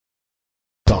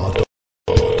大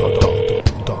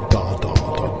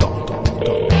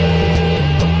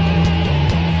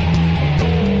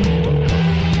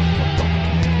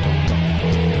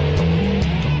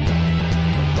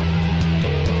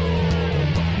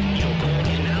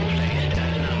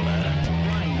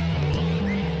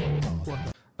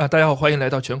家好，欢迎来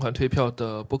到全款退票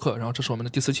的播客。然后这是我们的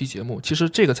第4期节目。其实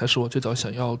这个才是我最早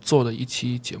想要做的一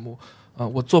期节目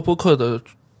我做播客的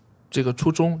这个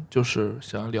初衷就是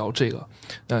想要聊这个，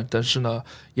但是呢，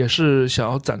也是想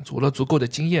要攒足了足够的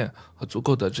经验和足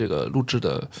够的这个录制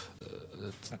的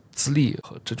资历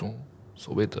和这种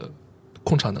所谓的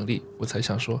控场能力，我才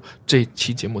想说这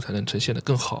期节目才能呈现得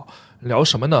更好。聊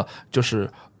什么呢？就是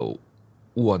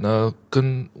我呢，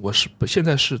我现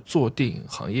在是做电影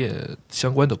行业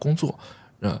相关的工作，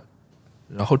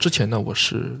然后之前呢，我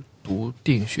是读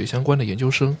电影学相关的研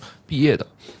究生毕业的，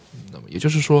那么也就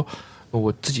是说，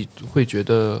我自己会觉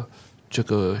得这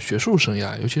个学术生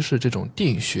涯，尤其是这种电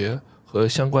影学和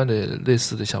相关的类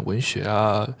似的像文学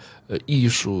啊、艺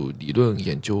术理论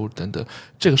研究等等，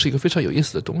这个是一个非常有意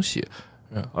思的东西。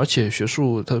而且学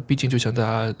术它毕竟就像大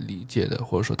家理解的，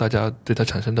或者说大家对它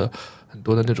产生的很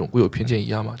多的那种固有偏见一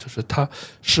样嘛，就是它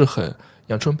是很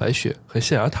阳春白雪、很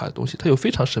象牙塔的东西，它有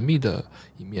非常神秘的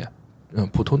一面。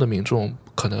普通的民众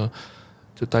可能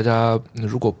就大家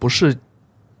如果不是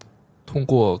通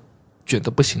过卷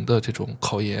得不行的这种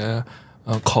考研、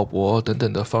考博等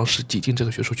等的方式挤进这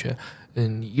个学术圈，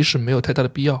你一是没有太大的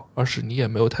必要，二是你也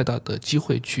没有太大的机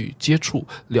会去接触、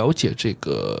了解这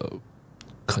个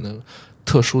可能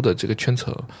特殊的这个圈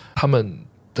层，他们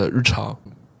的日常，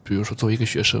比如说作为一个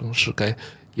学生是该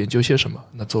研究些什么，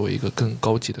那作为一个更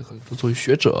高级的，可能作为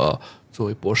学者、作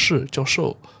为博士、教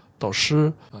授、导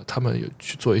师他们有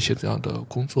去做一些这样的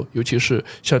工作，尤其是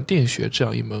像电影学这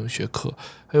样一门学科，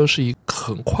它又是一个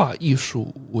横跨艺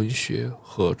术、文学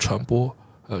和传播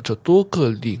这多个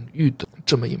领域的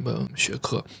这么一门学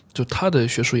科，就它的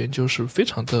学术研究是非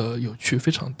常的有趣、非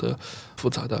常的复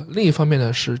杂的。另一方面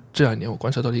呢，是这2年我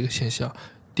观察到的一个现象，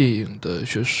电影的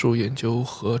学术研究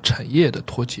和产业的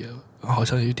脱节好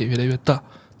像有点越来越大，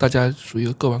大家属于一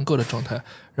个各玩各的状态。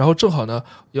然后正好呢，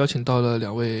邀请到了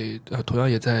2位同样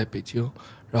也在北京，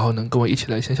然后能跟我一起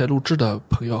来线下录制的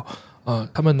朋友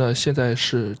他们呢现在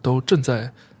是都正在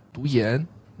读研，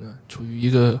处于一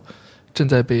个正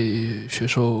在被学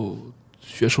术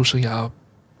生涯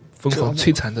疯狂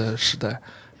摧残的时代，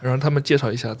让他们介绍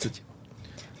一下自己。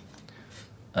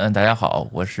大家好，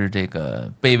我是这个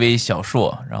卑微小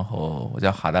硕，然后我叫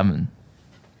哈达门。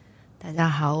大家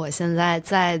好，我现在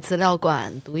在资料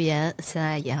馆读研，现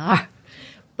在研2，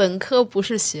本科不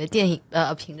是学电影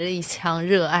的，凭着一腔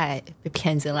热爱被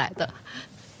骗进来的。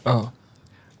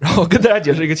然后跟大家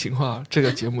解释一个情况，这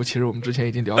个节目其实我们之前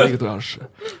已经聊了1个多小时，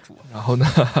然后呢，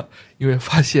因为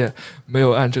发现没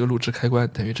有按这个录制开关，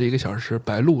等于这1个小时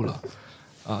白录了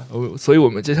所以我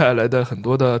们接下来的很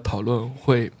多的讨论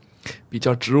会比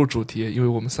较直入主题，因为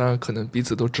我们3个可能彼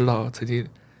此都知道曾经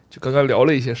就刚刚聊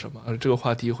了一些什么，而这个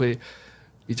话题会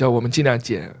比较我们尽量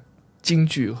减金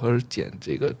句和减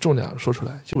这个重量说出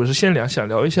来。我是先想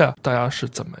聊一下大家是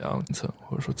怎么样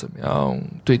或者说怎么样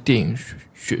对电影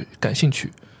学感兴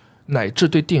趣，乃至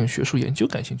对电影学术研究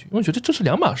感兴趣，因为我觉得这是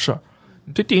2码事儿。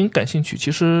你对电影感兴趣，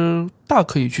其实大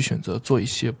可以去选择做一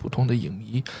些普通的影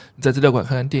迷，你在资料馆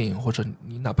看看电影，或者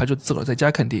你哪怕就自个儿在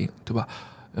家看电影，对吧？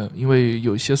因为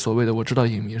有一些所谓的我知道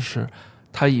影迷是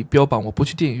他以标榜我不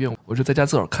去电影院，我就在家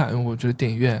自个儿看，因为我觉得电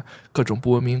影院各种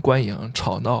不文明观影、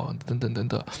吵闹等等等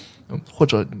等。或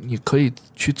者你可以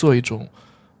去做一种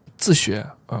自学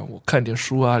我看点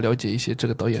书了解一些这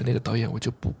个导演那个导演，我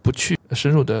就不去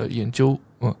深入的研究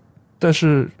但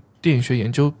是电影学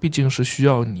研究毕竟是需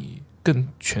要你更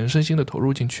全身心的投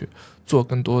入进去，做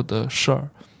更多的事儿，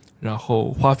然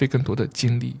后花费更多的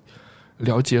精力，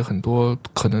了解很多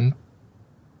可能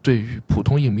对于普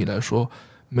通影迷来说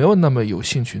没有那么有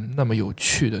兴趣、那么有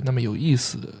趣的、那么有意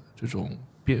思的这种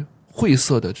晦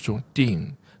涩的这种电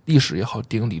影历史也好、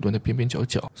电影理论的边边角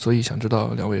角。所以想知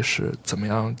道2位是怎么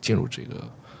样进入这个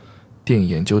电影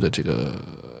研究的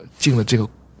进了这个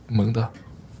门的。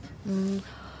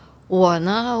我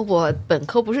呢，我本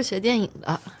科不是学电影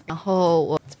的，然后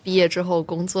我毕业之后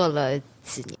工作了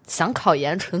几年，想考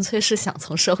研纯粹是想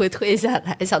从社会退下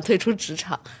来，想退出职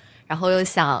场，然后又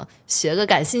想学个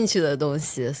感兴趣的东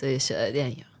西，所以学了电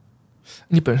影。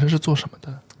你本身是做什么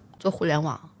的？做互联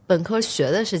网，本科学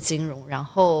的是金融，然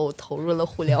后投入了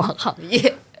互联网行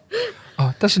业。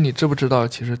但是你知不知道，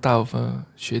其实大部分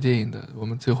学电影的，我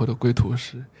们最后的归途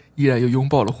是依然又拥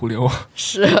抱了互联网。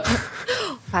是，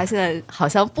发现好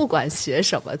像不管学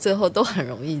什么，最后都很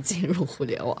容易进入互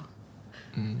联网。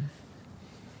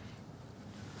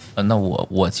那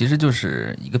我其实就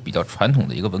是一个比较传统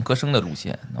的一个文科生的路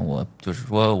线。那我就是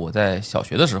说我在小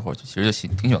学的时候其实就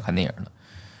挺喜欢看电影的。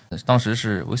当时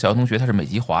是我小学同学，他是美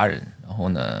籍华人，然后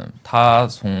呢，他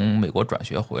从美国转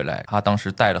学回来，他当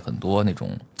时带了很多那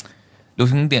种流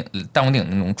行弹幕电影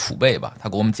那种储备吧，他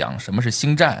给我们讲什么是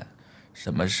星战，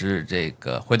什么是这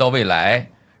个回到未来，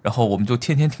然后我们就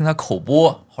天天听他口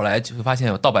播，后来就会发现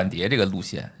有盗版碟这个路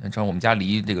线，正好我们家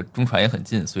离这个中传也很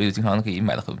近，所以经常可以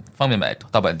买的很方便买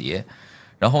盗版碟。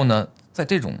然后呢，在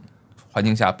这种环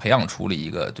境下培养出了一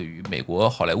个对于美国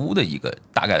好莱坞的一个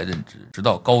大概的认知，直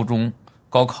到高中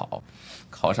高考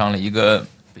考上了一个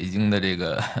北京的这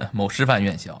个某师范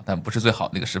院校，但不是最好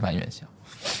的那个师范院校，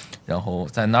然后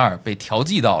在那儿被调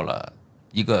剂到了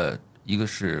一个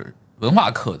是文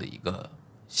化课的一个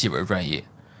戏文专业。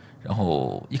然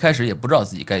后一开始也不知道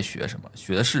自己该学什么，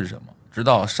学的是什么，直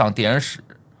到上电影史，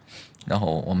然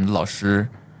后我们的老师，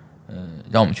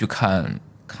让我们去看，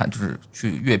就是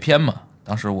去阅片嘛。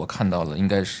当时我看到了应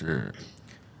该是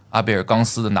阿贝尔钢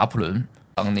斯的《拿破仑》，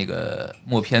当那个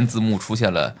默片字幕出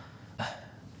现了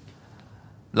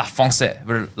La France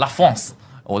不是 La France，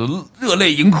 我都热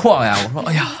泪盈眶呀！我说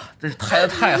哎呀，这是拍的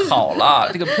太好了，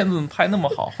这个片子怎么拍那么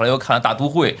好？后来又看了《大都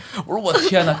会》，我说我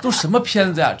天哪，都什么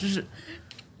片子呀？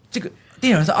这个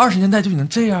电影在20年代就已经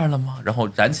这样了吗？然后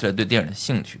燃起了对电影的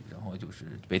兴趣，然后就是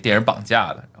被电影绑架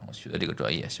的，然后学的这个专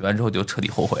业，学完之后就彻底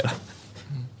后悔了。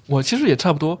我其实也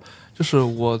差不多，就是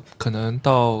我可能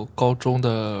到高中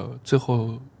的最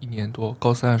后1年多，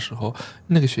高3的时候，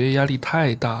那个学业压力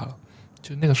太大了，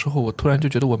就那个时候我突然就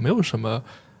觉得我没有什么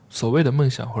所谓的梦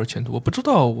想或者前途，我不知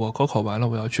道我高考完了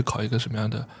我要去考一个什么样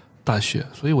的大学，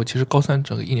所以我其实高3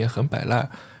整个1年很摆烂。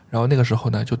然后那个时候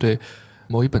呢，就对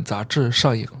某一本杂志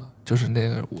上瘾了，就是那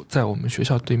个在我们学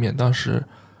校对面，当时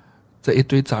在一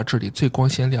堆杂志里最光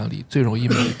鲜亮丽、最容易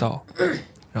买到，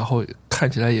然后看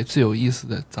起来也最有意思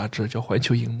的杂志叫《环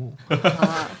球荧幕》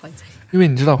因为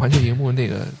你知道环球荧幕那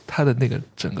个它的那个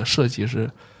整个设计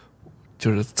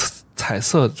就是彩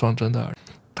色装帧的，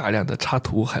大量的插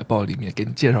图海报里面给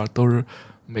你介绍都是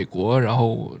美国，然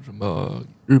后什么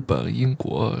日本、英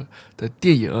国的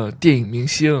电影明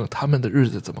星他们的日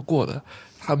子怎么过的，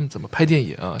他们怎么拍电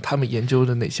影，他们研究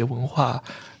的哪些文化，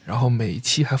然后每一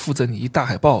期还附赠你一大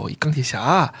海报，一钢铁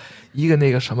侠，一个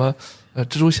那个什么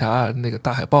蜘蛛侠那个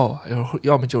大海报，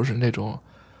要么就是那种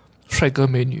帅哥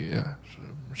美女，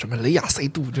什么雷亚塞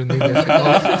杜，就那个海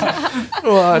报，是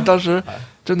吧？当时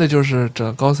真的就是整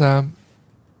个高3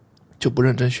就不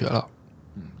认真学了，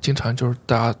经常就是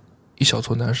大家一小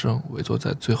撮男生围坐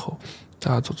在最后，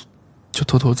大家就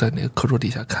偷偷在那个课桌底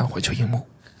下看环球荧幕，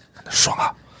爽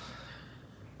啊，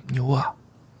牛啊，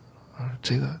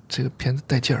这个片子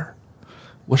带劲儿。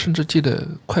我甚至记得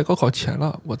快高考前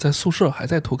了，我在宿舍还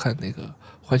在偷看那个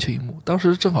环球荧幕，当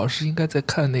时正好是应该在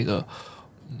看那个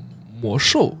魔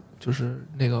兽，就是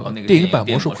那个电影版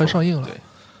魔兽快上映了，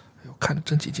哎呦，看得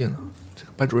真起劲了。这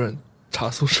个班主任查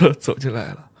宿舍走进来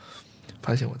了，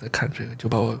发现我在看这个，就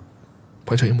把我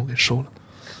环球荧幕给收了。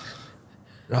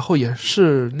然后也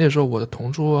是那时候我的同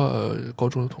桌，高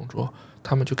中的同桌，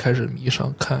他们就开始迷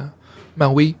上看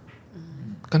漫威、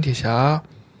钢铁侠、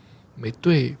美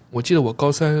队。我记得我高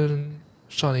3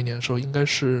上那年的时候，应该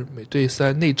是美队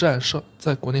3内战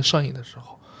在国内上映的时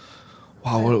候，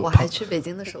哇！我还去北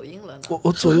京的首映了呢。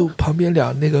我左右旁边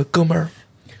俩那个哥们儿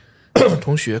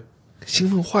同学兴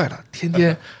奋坏了，天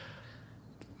天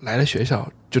来了学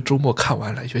校，就周末看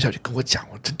完来学校就跟我讲，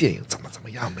我这电影怎么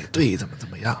样，美队怎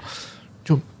么样，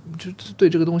就对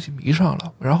这个东西迷上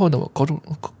了。然后呢，我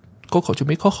高考就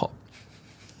没考好，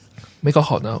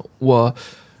呢，我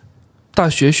大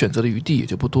学选择的余地也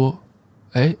就不多，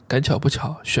哎，赶巧不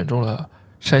巧选中了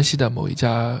山西的某一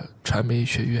家传媒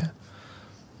学院，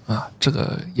这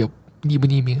个也匿不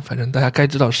匿名，反正大家该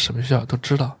知道是什么学校都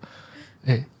知道。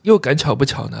哎，又赶巧不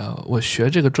巧呢，我学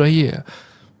这个专业，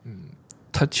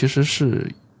它其实是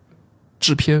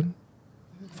制片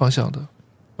方向的，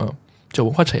叫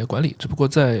文化产业管理，只不过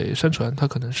在山传它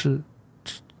可能是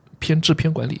偏制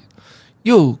片管理。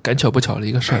又赶巧不巧的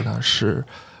一个事儿呢，是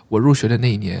我入学的那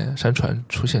一年，山传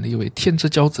出现了一位天之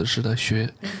骄子式的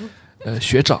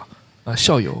学长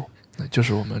校友，就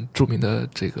是我们著名的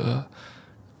这个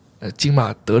金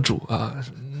马得主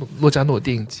洛迦诺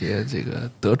电影节这个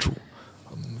得主，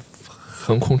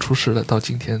横空出世的，到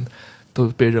今天都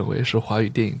被认为是华语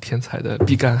电影天才的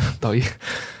毕赣导演。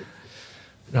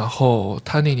然后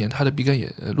他那年他的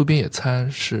路边野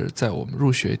餐是在我们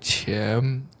入学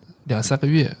前2-3个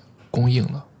月公映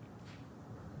了。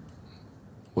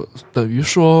我等于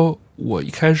说我一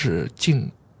开始进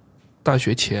大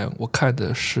学前，我看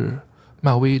的是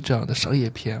漫威这样的商业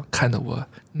片，看得我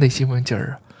内心闻劲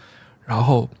儿，然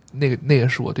后那也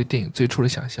是我对电影最初的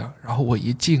想象。然后我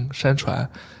一进山传，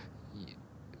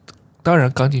当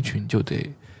然刚进去你就得，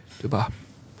对吧？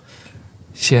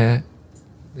先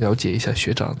了解一下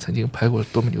学长曾经拍过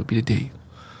多么牛逼的电影。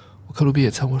我看路边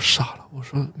野餐，我傻了，我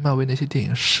说漫威那些电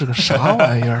影是个啥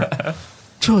玩意儿？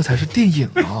这才是电影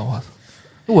啊！我操！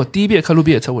我第一遍看路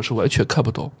边野餐，我是完全看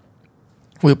不懂，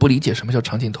我也不理解什么叫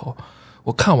长镜头。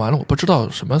我看完了，我不知道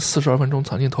什么42分钟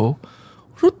长镜头。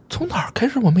我说从哪儿开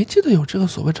始？我没记得有这个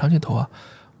所谓长镜头啊！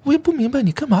我也不明白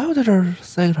你干嘛要在这儿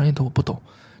塞个长镜头，我不懂。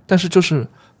但是就是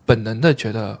本能的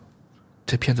觉得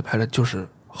这片子拍的就是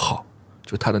好，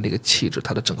就是他的那个气质，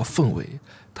他的整个氛围，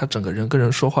他整个人跟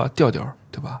人说话调调，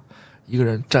对吧？一个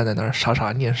人站在那儿傻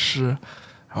傻念诗，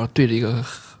然后对着一个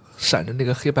闪着那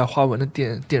个黑白花纹的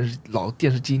老电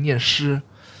视机念诗，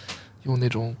用那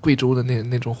种贵州的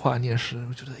那种话念诗，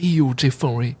我觉得哎呦这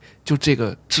氛围，就这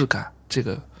个质感，这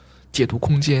个解读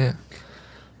空间，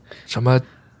什么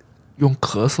用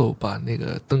咳嗽把那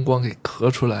个灯光给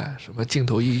咳出来，什么镜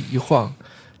头一晃，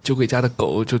酒鬼家的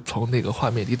狗就从那个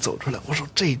画面里走出来，我说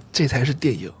这才是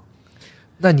电影。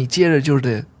那你接着就是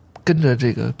得跟着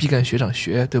这个毕赣学长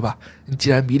学，对吧？你既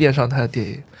然迷恋上他的电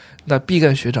影，那毕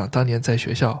赣学长当年在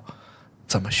学校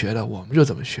怎么学的，我们就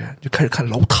怎么学，就开始看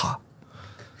楼塔。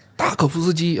塔可夫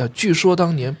斯基啊，据说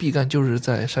当年毕赣就是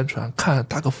在山传看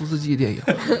塔可夫斯基电影，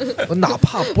我哪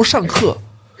怕不上课，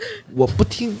我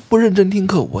不认真听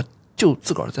课，我就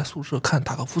自个儿在宿舍看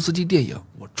塔可夫斯基电影，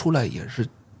我出来也是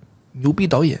牛逼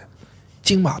导演，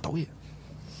金马导演。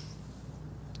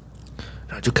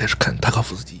然后就开始看塔可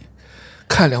夫斯基，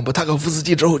看2部塔可夫斯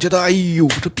基之后，觉得哎呦，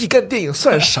这毕赣电影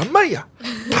算什么呀？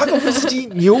塔可夫斯基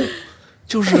牛，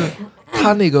就是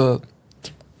他那个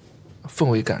氛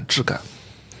围感、质感。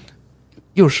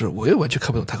我也完全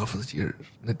看不懂塔可夫斯基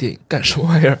那电影干什么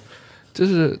玩意儿。就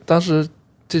是当时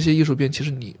这些艺术片，其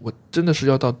实我真的是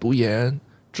要到读研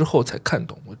之后才看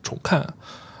懂，我重看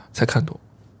才看懂。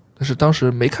但是当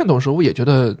时没看懂的时候，我也觉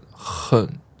得很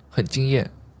惊艳，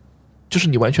就是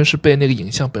你完全是被那个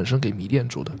影像本身给迷恋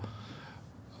住的。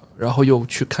然后又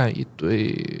去看一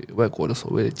堆外国的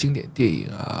所谓的经典电影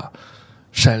啊，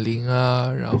闪灵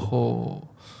啊，然后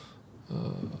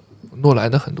诺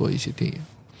兰的很多一些电影，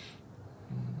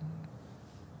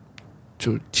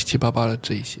就七七八八的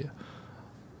这一些，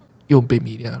又被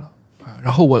迷恋了啊。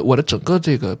然后我的整个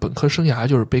这个本科生涯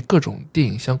就是被各种电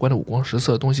影相关的五光十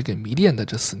色的东西给迷恋的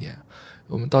这4年。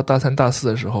我们到大3、大4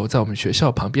的时候，在我们学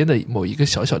校旁边的某一个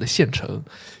小小的县城，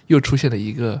又出现了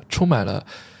一个充满了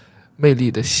魅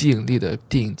力的吸引力的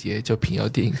电影节，叫平遥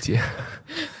电影节。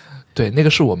对，那个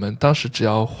是我们当时只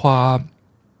要花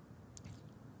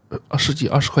十几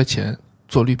20块钱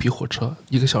坐绿皮火车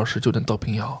，1个小时就能到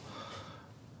平遥。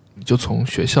你就从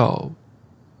学校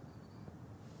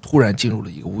突然进入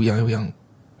了一个乌泱乌泱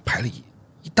排了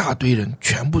一大堆人，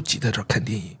全部挤在这儿看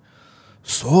电影。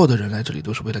所有的人来这里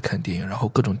都是为了看电影，然后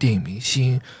各种电影明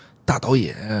星、大导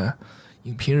演、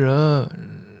影评人、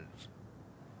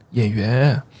演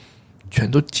员全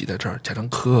都挤在这儿，贾樟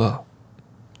柯，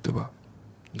对吧？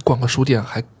你逛个书店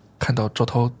还看到赵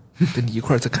涛跟你一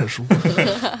块儿在看书，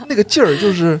那个劲儿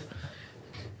就是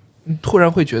你突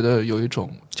然会觉得有一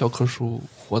种教科书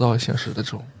活到现实的这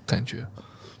种感觉，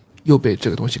又被这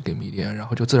个东西给迷恋，然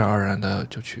后就自然而然的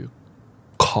就去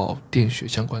考电影学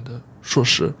相关的硕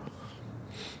士。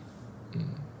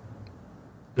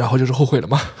然后就是后悔了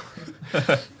嘛。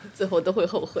最后都会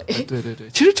后悔。对对对，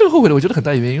其实这个后悔的我觉得很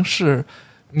大原因是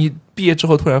你毕业之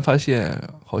后突然发现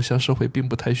好像社会并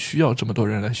不太需要这么多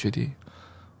人来学电影，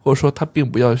或者说他并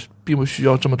不需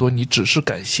要这么多你只是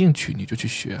感兴趣你就去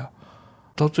学，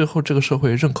到最后这个社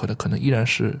会认可的可能依然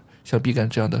是像毕赣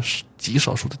这样的极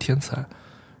少数的天才，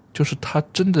就是他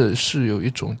真的是有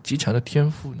一种极强的天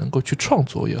赋，能够去创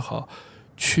作也好，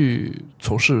去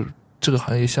从事这个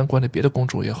行业相关的别的工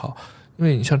作也好。因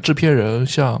为你像制片人，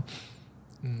像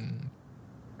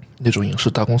那种影视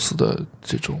大公司的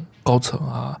这种高层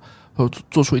啊，或者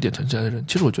做出一点成绩来的人，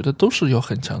其实我觉得都是有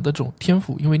很强的这种天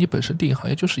赋，因为你本身电影行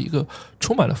业就是一个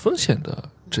充满了风险的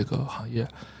这个行业。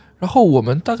然后我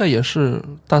们大概也是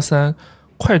大3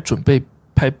快准备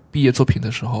拍毕业作品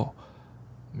的时候，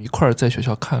我们一块儿在学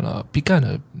校看了毕赣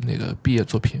的那个毕业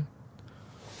作品，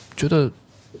觉得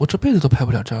我这辈子都拍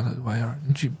不了这样的玩意儿。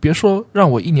你别说让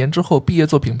我1年之后毕业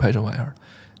作品拍这玩意儿，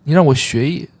你让我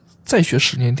再学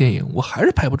10年电影，我还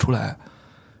是拍不出来。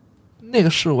那个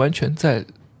是完全在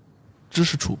知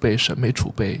识储备、审美储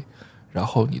备，然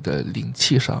后你的灵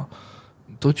气上，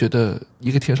你都觉得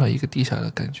一个天上一个地下的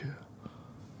感觉。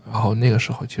然后那个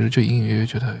时候其实就隐隐约约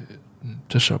觉得，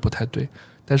这事儿不太对。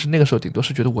但是那个时候顶多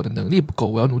是觉得我的能力不够，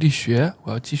我要努力学，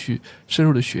我要继续深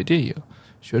入的学电影。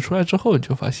学出来之后，你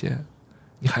就发现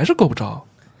你还是够不着。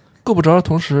够不着的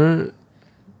同时，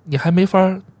你还没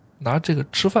法拿这个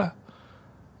吃饭，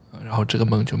然后这个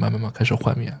梦就慢慢开始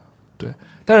幻灭。对，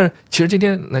但是其实今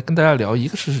天来跟大家聊，一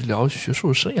个是聊学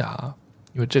术生涯啊，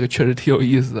因为这个确实挺有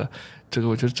意思的。这个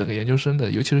我觉得整个研究生的，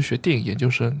尤其是学电影研究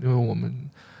生，因为我们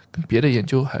跟别的研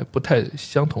究还不太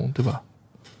相同，对吧？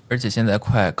而且现在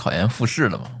快考研复试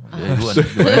了嘛，我觉得如果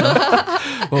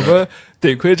我们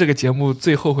得亏这个节目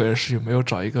最后悔的是有没有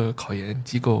找一个考研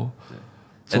机构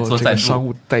做这个商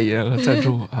务代言和赞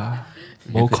助啊。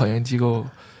某考研机构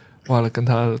忘了跟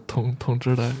他通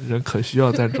知了，人可需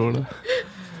要赞助了。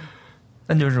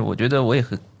但就是我觉得我也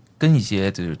跟一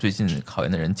些就是最近考研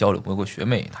的人交流，包括学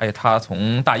妹，她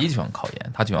从大一就想考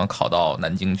研，她就想考到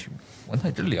南京去。我跟她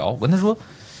一直聊，我跟她说，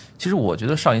其实我觉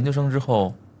得上研究生之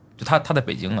后，就她在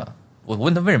北京啊，我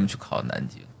问她为什么去考南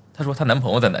京，她说她男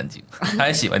朋友在南京，她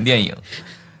还喜欢电影。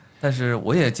但是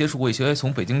我也接触过一些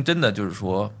从北京真的就是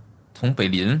说从北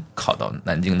林考到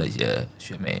南京的一些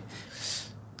学妹，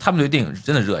他们对电影是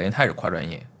真的热爱，因为他也是跨专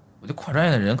业。我觉得跨专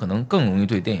业的人可能更容易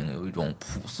对电影有一种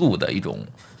朴素的一种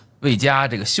未加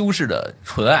这个修饰的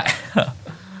纯爱。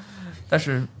但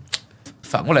是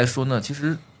反过来说呢，其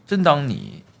实真当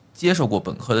你接受过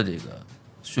本科的这个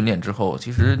训练之后，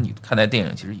其实你看待电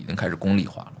影其实已经开始功利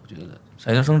化了。我觉得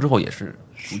上研究生之后也是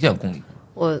逐渐功利化。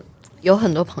我有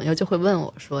很多朋友就会问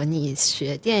我说，你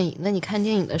学电影，那你看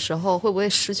电影的时候会不会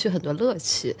失去很多乐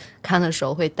趣？看的时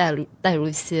候会带入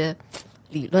一些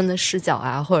理论的视角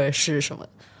啊，或者是什么？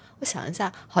我想一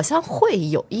下，好像会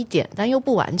有一点，但又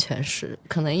不完全是，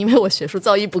可能因为我学术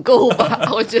造诣不够吧。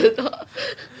我觉得，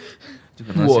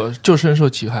我就深受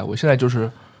其害。我现在就是，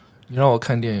你让我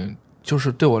看电影，就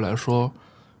是对我来说，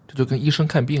这就跟医生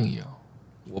看病一样，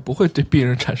我不会对病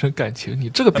人产生感情。你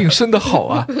这个病生得好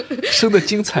啊，生得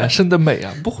精彩，生得美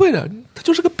啊，不会的，它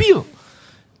就是个病，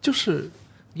就是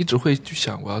你只会去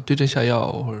想我要对症下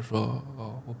药，或者说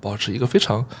我保持一个非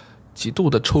常极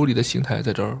度的抽离的心态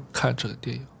在这儿看这个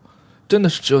电影。真的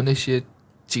是只有那些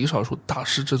极少数大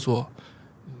师之作，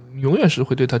永远是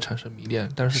会对它产生迷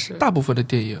恋。但是大部分的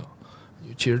电影，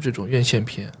尤其是这种院线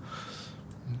片，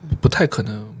不太可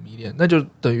能迷恋。那就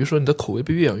等于说你的口味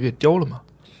被越养越刁了嘛。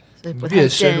所以不太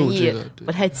建议，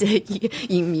不太建议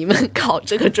影迷们考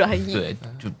这个专业。对，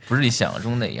就不是你想象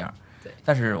中那样。对，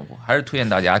但是我还是推荐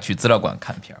大家去资料馆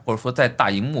看片，或者说在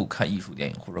大荧幕看艺术电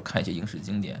影，或者说看一些影视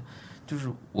经典。就是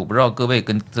我不知道各位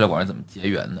跟资料馆是怎么结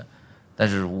缘的。但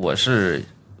是我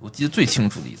记得最清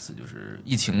楚的一次就是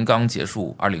疫情刚结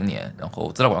束20年，然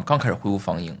后资料馆刚开始恢复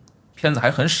放映，片子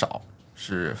还很少，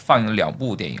是放映了2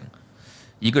部电影，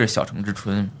一个是《小城之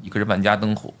春》，一个是《万家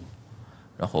灯火》。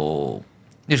然后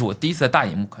那是我第一次在大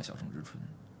荧幕看《小城之春》。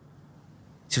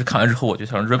其实看完之后，我觉得《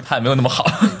小城之春》拍得没有那么好，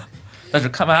但是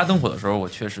看《万家灯火》的时候，我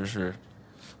确实是，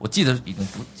我记得已经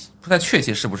不太确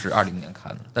切是不是20年看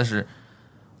的，但是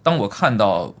当我看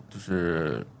到就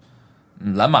是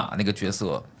蓝马那个角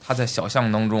色，他在小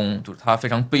巷当中，就是他非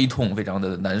常悲痛，非常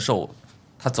的难受。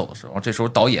他走的时候，这时候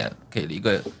导演给了一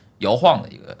个摇晃的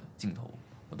一个镜头，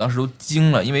我当时都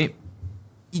惊了，因为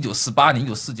1948年、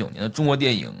1949年的中国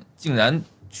电影竟然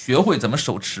学会怎么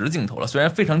手持镜头了。虽然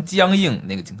非常僵硬，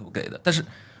那个镜头给的，但是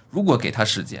如果给他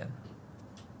时间，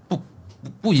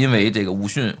不因为这个武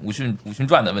训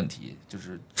传的问题，就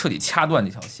是彻底掐断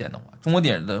这条线的话，中国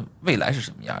电影的未来是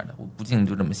什么样的？我不禁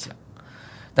就这么想。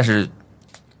但是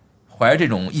怀着这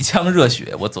种一腔热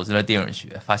血，我走进了电影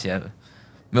学，发现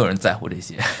没有人在乎这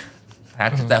些，大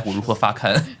家只在乎如何发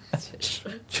刊。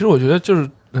其实我觉得就是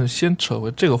先扯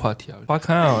回这个话题啊，发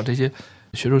刊啊这些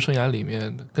学术生涯里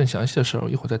面更详细的事儿，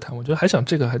一会儿再谈。我觉得还想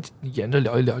这个还沿着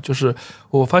聊一聊，就是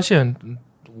我发现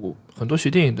我很多学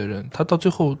电影的人，他到最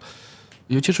后，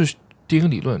尤其是电影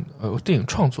理论、电影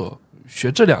创作，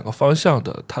学这2个方向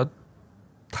的，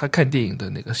他看电影的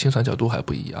那个欣赏角度还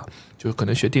不一样，就可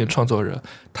能学电影创作人，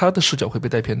他的视角会被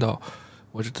带偏到，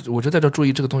我就在这注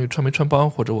意这个东西穿没穿帮，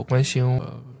或者我关心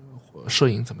摄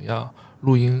影怎么样，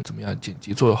录音怎么样，剪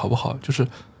辑做的好不好，就是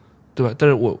对吧？但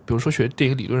是我比如说学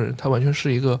电影理论人，他完全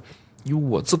是一个以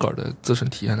我自个儿的自身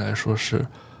体验来说，是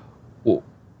我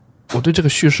对这个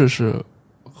叙事是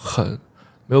很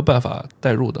没有办法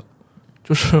代入的，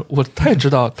就是我太知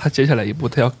道他接下来一步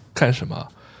他要干什么。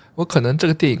我可能这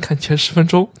个电影看前10分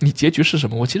钟，你结局是什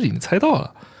么，我其实已经猜到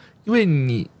了，因为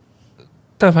你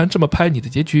但凡这么拍，你的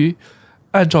结局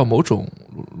按照某种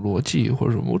逻辑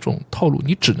或者某种套路，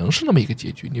你只能是那么一个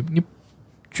结局，你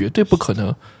绝对不可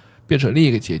能变成另一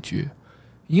个结局，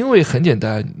因为很简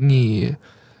单，你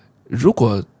如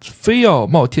果非要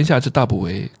冒天下之大不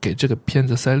韪给这个片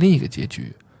子塞另一个结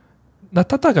局，那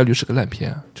它大概率是个烂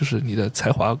片，就是你的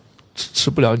才华吃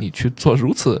不了你去做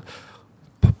如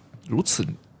此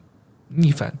逆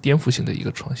反颠覆性的一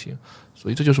个创新。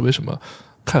所以这就是为什么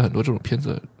看很多这种片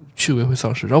子趣味会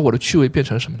丧失。然后我的趣味变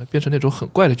成什么呢？变成那种很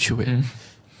怪的趣味。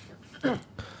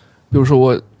比如说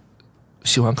我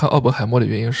喜欢看奥本海默的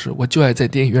原因是，我就爱在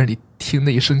电影院里听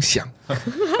那一声响，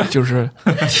就是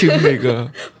听那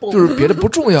个，就是别的不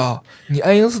重要，你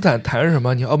爱因斯坦谈什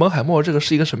么，你奥本海默这个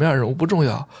是一个什么样的人物不重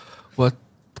要，我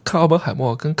看奥本海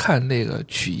默跟看那个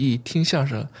曲艺、听相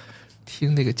声、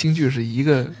听那个京剧是一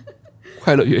个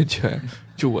快乐源泉，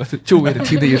就为了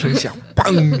听那一声响，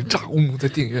梆炸嗡，在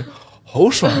电影院好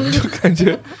爽，就感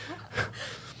觉。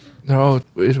然后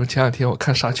为什么前两天我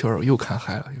看沙丘我又看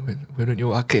嗨了？因为维伦纽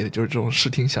瓦给的就是这种视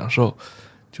听享受，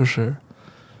就是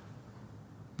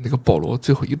那个保罗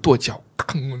最后一跺脚，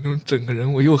整个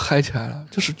人我又嗨起来了。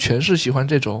就是全是喜欢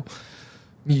这种，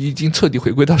你已经彻底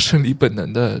回归到生理本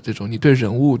能的这种，你对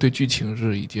人物对剧情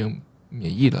是已经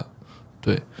免疫了，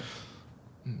对。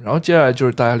然后接下来就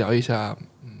是大家聊一下，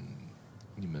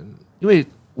你们因为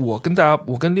我跟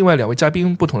另外2位嘉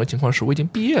宾不同的情况是，我已经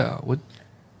毕业了，我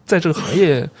在这个行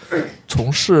业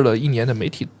从事了1年的媒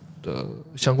体的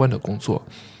相关的工作，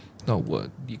那我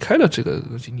离开了这个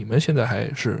东西，你们现在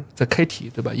还是在开题，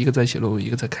对吧？一个在写论文，一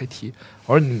个在开题，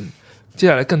而你们接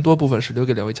下来更多部分是留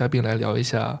给2位嘉宾来聊一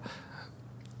下，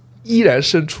依然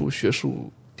身处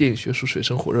电影学术水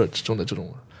深火热之中的这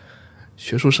种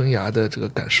学术生涯的这个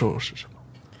感受是什么？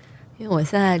因为我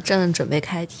现在正准备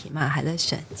开题嘛，还在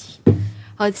选题。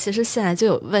其实现在就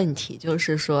有问题，就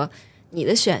是说你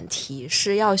的选题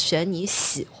是要选你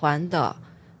喜欢的，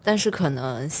但是可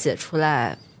能写出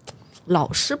来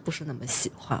老师不是那么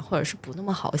喜欢，或者是不那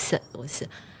么好写的东西，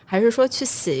还是说去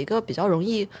写一个比较容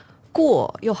易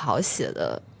过又好写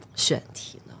的选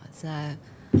题呢？现在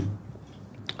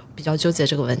比较纠结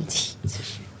这个问题。其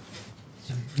实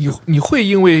你会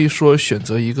因为说选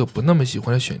择一个不那么喜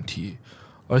欢的选题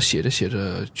而写着写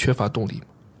着缺乏动力吗？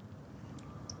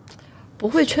不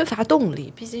会缺乏动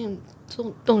力，毕竟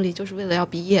动力就是为了要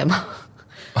毕业嘛。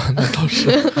那倒是，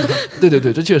对对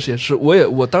对，这确实也是。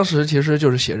我当时其实就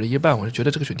是写着一半，我是觉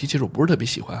得这个选题其实我不是特别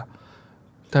喜欢，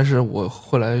但是我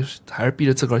后来还是逼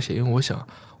着自个儿写，因为我想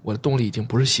我的动力已经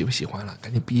不是喜不喜欢了，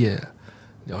赶紧毕业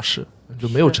了事，就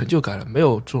没有成就感了，没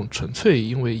有这种纯粹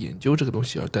因为研究这个东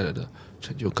西而带来的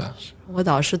成就感。我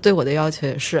导师对我的要求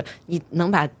也是，你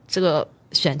能把这个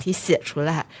选题写出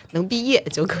来，能毕业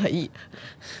就可以。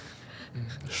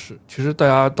是，其实大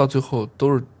家到最后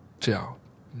都是这样，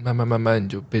慢慢你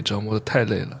就被折磨的太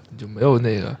累了，你就没有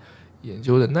那个研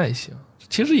究的耐性。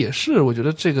其实也是，我觉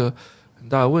得这个很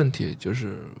大的问题就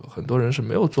是很多人是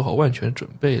没有做好万全准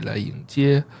备来迎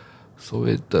接所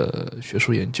谓的学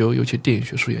术研究，尤其电影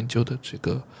学术研究的这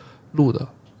个路的，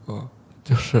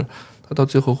就是他到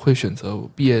最后会选择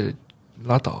毕业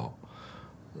拉倒。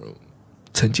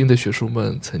曾经的学术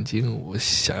梦，曾经我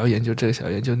想要研究这个想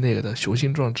要研究那个的雄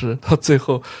心壮志，到最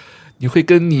后你会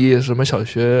跟你什么小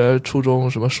学初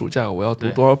中什么暑假我要读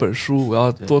多少本书，我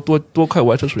要多快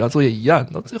完成暑假作业一样，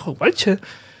到最后完全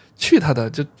去他的，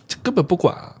就根本不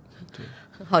管。对，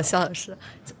很好笑的是，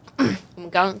我们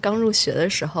刚入学的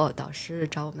时候，导师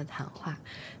找我们谈话，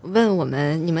问我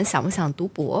们你们想不想读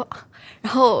博，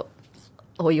然后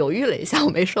我犹豫了一下，我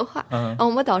没说话。然后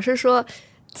我们导师说，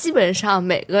基本上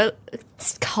每个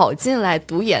考进来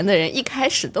读研的人一开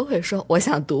始都会说我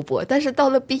想读博，但是到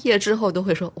了毕业之后都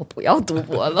会说我不要读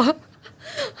博了。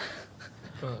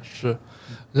是，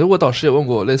我导师也问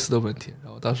过我类似的问题，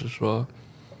然后当时说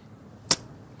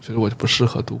觉得我就不适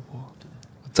合读博，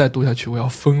再读下去我要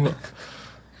疯了。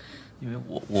因为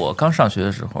我刚上学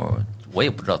的时候，我也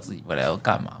不知道自己未来要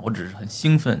干嘛，我只是很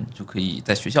兴奋就可以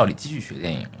在学校里继续学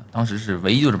电影了，当时是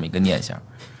唯一就这么一个念想。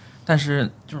但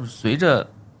是就是随着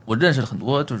我认识了很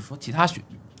多就是说其他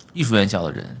艺术院校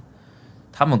的人，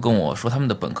他们跟我说他们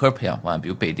的本科培养方案，比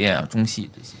如北电啊、中戏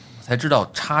这些，我才知道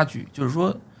差距。就是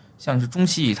说像是中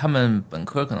戏，他们本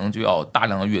科可能就要大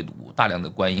量的阅读、大量的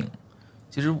观影。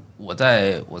其实我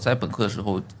在本科的时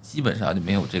候，基本上就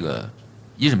没有这个，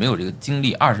一是没有这个经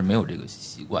历，二是没有这个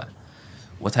习惯。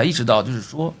我才意识到，就是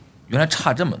说原来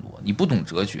差这么多。你不懂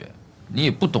哲学，你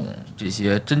也不懂这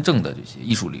些真正的这些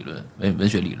艺术理论、文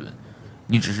学理论，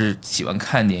你只是喜欢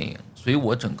看电影。所以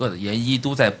我整个的研一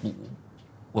都在补，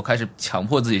我开始强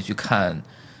迫自己去看，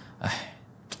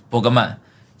伯格曼，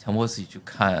强迫自己去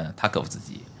看塔可夫斯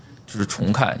基，就是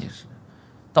重看也是。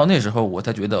到那时候我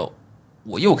才觉得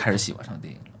我又开始喜欢上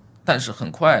电影了。但是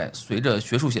很快随着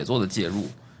学术写作的介入，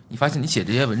你发现你写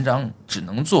这些文章只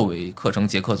能作为课程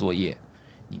结课作业，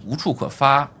你无处可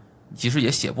发，其实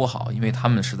也写不好，因为他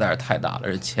们实在是太大了，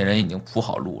而且前人已经铺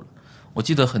好路了。我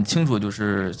记得很清楚，就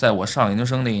是在我上研究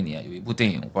生那一年，有一部电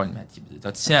影，我不知道你们还记不记得，叫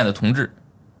《亲爱的同志》，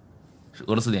是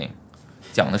俄罗斯电影，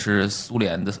讲的是苏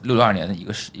联的62年的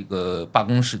一个罢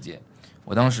工事件。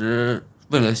我当时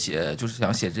为了就是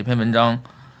想写这篇文章，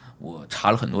我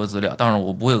查了很多资料，当然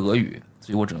我不会俄语，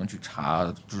所以我只能去查，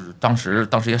就是当时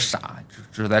也傻，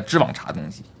只是在知网查东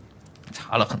西，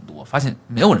查了很多，发现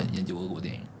没有人研究俄国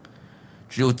电影，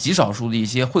只有极少数的一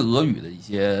些会俄语的一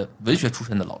些文学出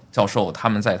身的老教授，他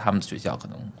们在他们的学校可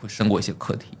能会申过一些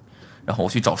课题。然后我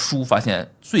去找书，发现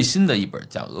最新的一本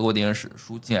讲俄国电影史的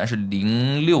书，竟然是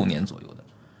06年左右的，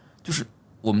就是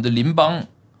我们的邻邦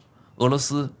俄罗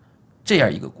斯这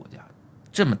样一个国家，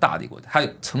这么大的一个国家，它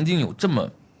曾经有这么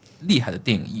厉害的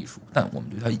电影艺术，但我们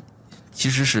对它其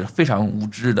实是非常无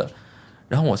知的。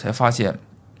然后我才发现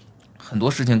很多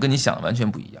事情跟你想的完全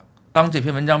不一样。当这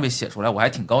篇文章被写出来，我还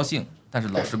挺高兴，但是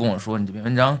老师跟我说，你这篇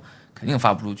文章肯定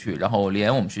发不出去，然后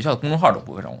连我们学校的公众号都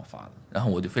不会让我发的。然后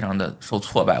我就非常的受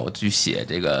挫败，我去写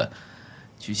这个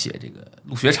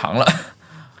入学长了，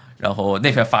然后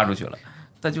那篇发出去了。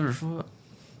但就是说，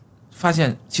发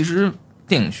现其实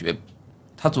电影学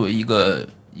它作为一个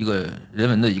人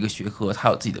文的一个学科，它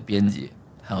有自己的边界，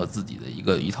它有自己的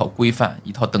一套规范，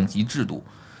一套等级制度。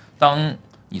当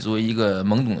你作为一个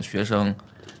懵懂的学生，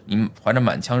你怀着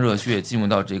满腔热血进入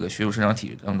到这个学术生长体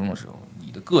制当中的时候，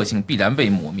你的个性必然被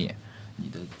磨灭，你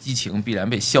的激情必然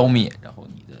被消灭，然后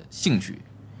你的兴趣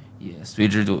也随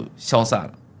之就消散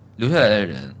了。留下来的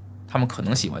人，他们可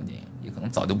能喜欢电影，也可能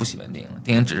早就不喜欢电影了。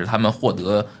电影只是他们获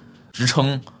得职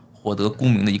称、获得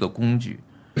功名的一个工具。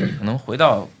可能回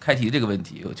到开题这个问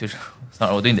题，就是桑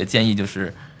老，我对你的建议就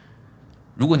是，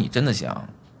如果你真的想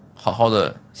好好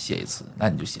的写一次，那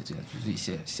你就写自己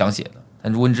想写的；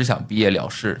但如果你只想毕业了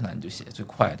事，那你就写最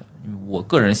快的。因为我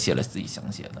个人写了自己想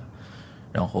写的，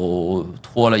然后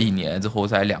拖了1年，最后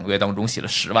在2个月当中写了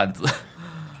10万字。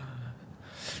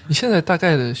你现在大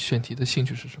概的选题的兴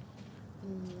趣是什么？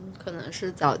可能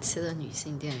是早期的女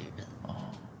性电影人。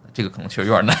这个可能确实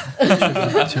有点难，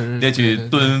确实得去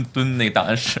蹲那个档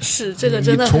案室。是这个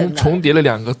真的很难，重叠了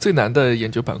2个最难的研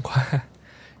究板块，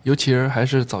尤其是还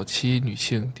是早期女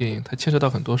性电影，它牵涉到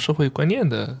很多社会观念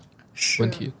的问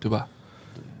题，对吧？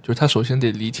就是它首先得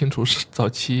理清楚是早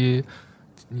期，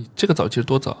你这个早期是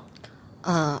多早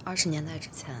？20年代之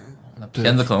前。那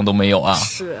片子可能都没有啊，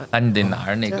是，那你得拿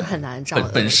着那个很难找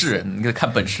本事，你得看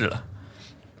本事了。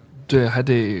对，还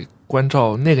得关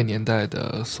照那个年代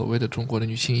的所谓的中国的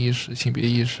女性意识、性别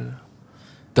意识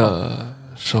的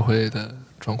社会的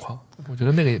状况。我觉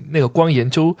得那个光研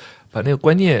究把那个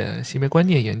观念、性别观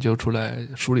念研究出来、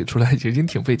梳理出来，已经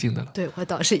挺费劲的了。对，我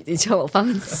导师已经劝我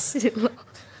放弃了。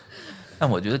但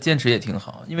我觉得坚持也挺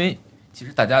好，因为其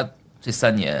实大家这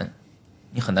3年，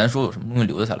你很难说有什么东西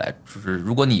留得下来。就是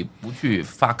如果你不去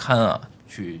发刊啊，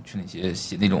去那些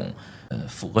写那种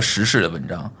符合时事的文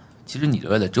章，其实你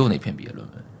留下的只有那篇毕业论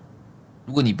文。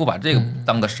如果你不把这个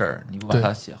当个事儿，你不把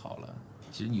它写好了，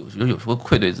其实有时候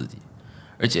愧对自己。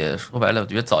而且说白了，我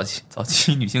觉得早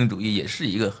期女性主义也是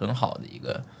一个很好的一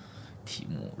个题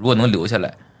目，如果能留下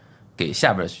来，给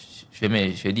下边学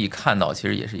妹学弟看到，其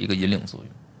实也是一个引领作用。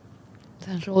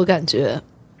但是我感觉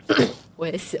我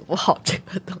也写不好这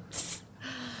个东西。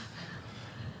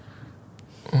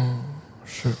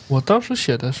是我当时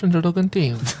写的，甚至都跟电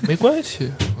影没关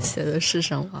系。写的是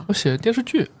什么？我写的电视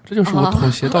剧，这就是我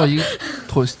妥协到一个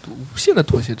无限的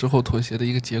妥协之后妥协的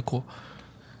一个结果，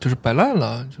就是摆烂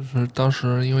了。就是当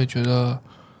时因为觉得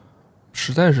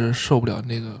实在是受不了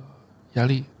那个压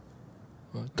力，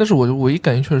但是我唯一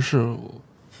感兴趣的是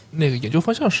那个研究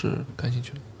方向是感兴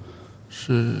趣的，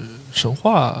是神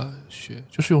话学，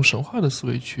就是用神话的思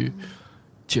维去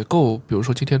解构，比如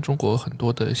说今天中国很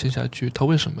多的仙侠剧，它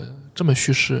为什么这么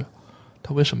叙事，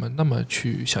它为什么那么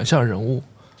去想象人物，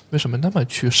为什么那么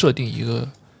去设定一个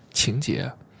情节，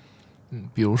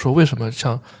比如说为什么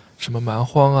像什么蛮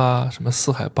荒啊，什么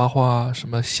四海八荒啊，什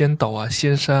么仙岛啊，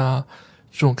仙山啊，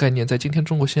这种概念在今天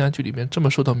中国仙侠剧里面这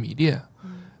么受到迷恋。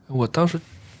我当时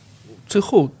最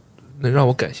后能让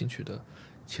我感兴趣的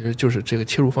其实就是这个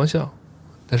切入方向，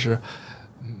但是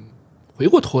回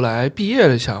过头来毕业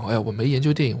了想，哎呀，我没研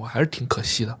究电影，我还是挺可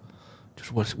惜的。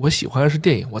就是我喜欢的是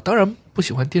电影，我当然不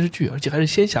喜欢电视剧，而且还是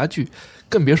仙侠剧，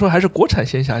更别说还是国产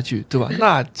仙侠剧，对吧？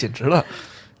那简直了，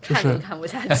就是看不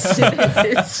下去那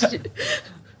些剧。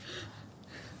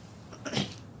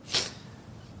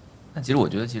那其实我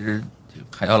觉得，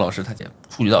海涛老师他也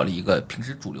触及到了一个平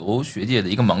时主流学界的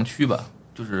一个盲区吧，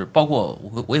就是包括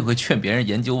我也会劝别人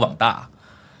研究网大。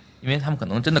因为他们可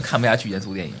能真的看不下去严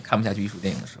肃电影，看不下去艺术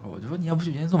电影的时候，我就说你要不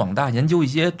去研究网大，研究一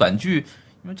些短剧，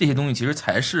因为这些东西其实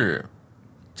才是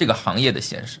这个行业的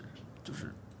现实。就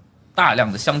是大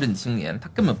量的乡镇青年，他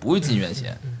根本不会进院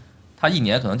线，他1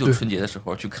年可能就春节的时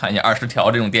候去看一下20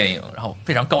条这种电影，然后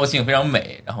非常高兴，非常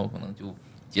美，然后可能就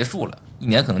结束了。1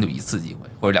年可能就1次机会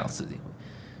或者2次机会。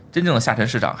真正的下沉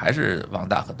市场还是网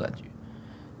大和短剧，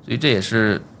所以这也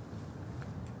是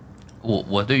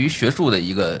我对于学术的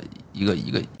一个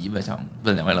疑问，想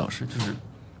问两位老师，就是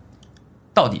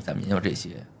到底咱们研究这些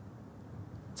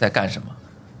在干什么，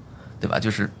对吧？就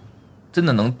是真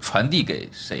的能传递给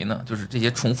谁呢？就是这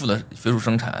些重复的学术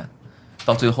生产，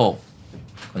到最后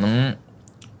可能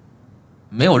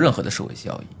没有任何的社会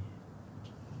效益。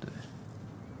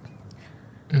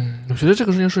我觉得这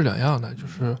个事情是两样的，就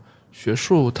是学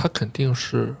术它肯定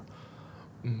是，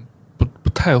不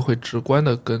太会直观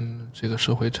的跟这个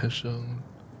社会产生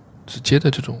直接的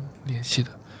这种联系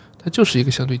的，它就是一个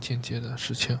相对间接的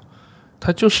事情，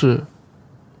它就是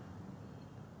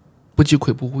不积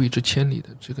跬步无以至千里的，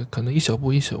这个可能一小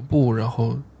步一小步，然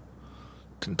后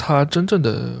它真正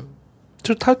的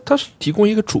就是它是提供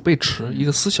一个储备池，一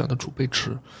个思想的储备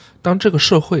池，当这个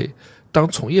社会。当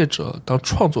从业者、当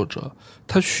创作者，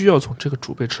他需要从这个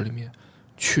储备池里面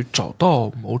去找到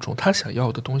某种他想要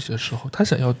的东西的时候，他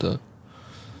想要的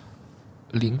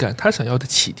灵感，他想要的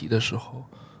启迪的时候，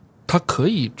他可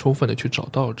以充分的去找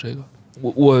到这个。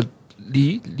我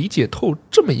理解透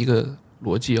这么一个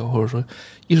逻辑啊，或者说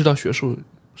意识到学术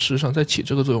事实上在起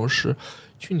这个作用是，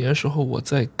去年的时候我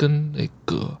在跟那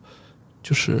个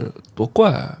就是夺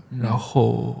冠，然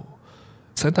后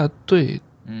三大队。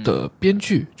的编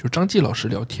剧就是张继老师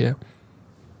聊天，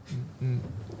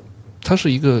他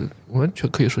是一个完全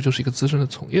可以说就是一个资深的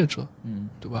从业者，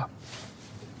对吧？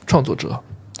创作者。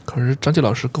可是张继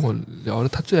老师跟我聊的，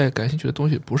他最爱感兴趣的东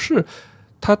西不是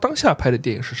他当下拍的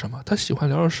电影是什么，他喜欢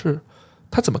聊的是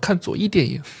他怎么看左翼电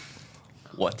影。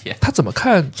我天，他怎么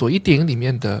看左翼电影里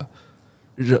面的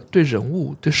对人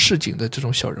物、对市井的这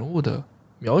种小人物的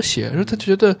描写？然后他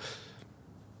觉得，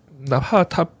哪怕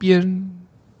他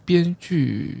编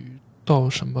剧到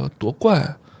什么夺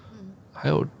冠，还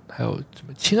有什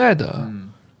么亲爱的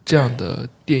这样的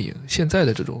电影，现在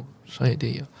的这种商业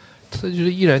电影，他就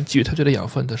是依然给予他觉得养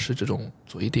分的是这种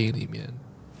左翼电影里面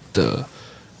的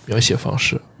描写方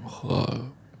式和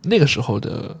那个时候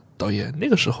的导演、那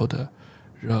个时候的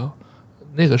人、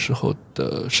那个时候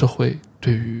的社会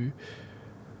对于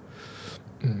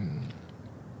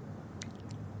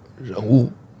人物、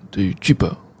对于剧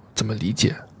本怎么理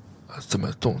解。怎么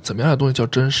样的东西叫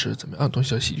真实，怎么样的东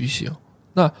西叫戏剧性？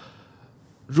那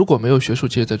如果没有学术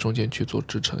界在中间去做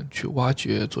支撑，去挖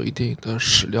掘左翼电影的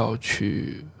史料，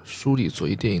去梳理左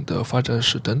翼电影的发展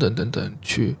史等等等等，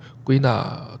去归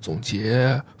纳、总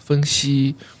结、分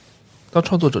析，当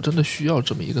创作者真的需要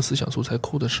这么一个思想素材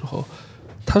库的时候，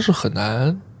他是很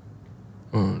难，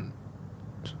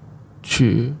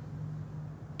去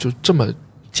就这么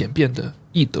简便的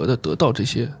易得的得到这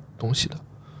些东西的，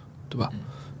对吧？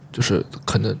就是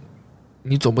可能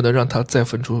你总不能让他再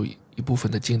分出一部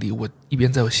分的精力，我一边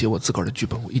在写我自个儿的剧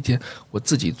本，我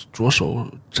自己着手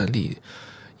整理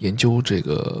研究这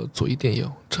个左翼电影，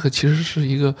这个其实是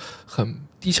一个很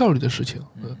低效率的事情。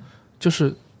就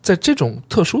是在这种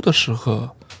特殊的时刻，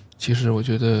其实我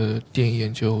觉得电影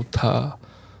研究它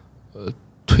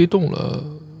推动了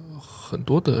很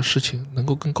多的事情能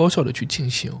够更高效的去进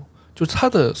行，就是它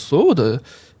的所有的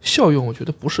效用，我觉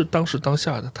得不是当时当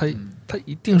下的，它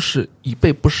一定是以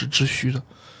备不时之需的。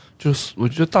就是我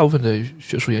觉得大部分的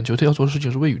学术研究，它要做的事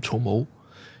情是未雨绸缪。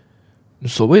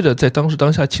所谓的在当时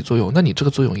当下起作用，那你这个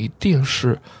作用一定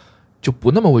是就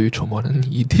不那么未雨绸缪的，你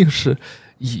一定是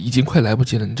已经快来不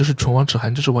及了，你这是唇亡齿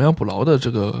寒，这是亡羊补牢的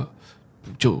这个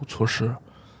补救措施。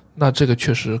那这个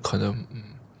确实可能，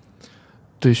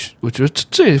对，我觉得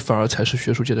这反而才是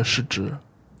学术界的失职。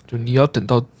就你要等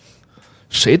到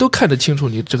谁都看得清楚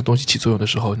你这个东西起作用的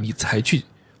时候，你才去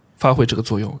发挥这个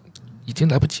作用，已经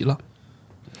来不及了。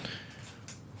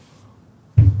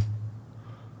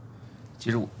其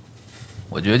实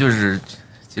我觉得就是，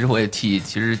其实我也替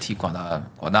广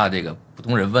大这个普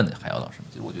通人问的海瑶老师，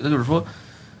其实我觉得就是说，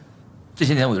这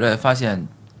些年我越来越发现，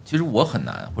其实我很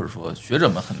难，或者说学者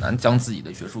们很难将自己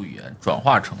的学术语言转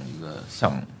化成一个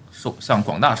向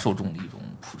广大受众的一种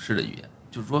普世的语言。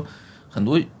就是说，很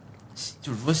多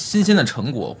就是说新鲜的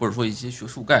成果，或者说一些学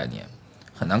术概念，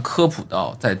很难科普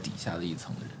到在底下的一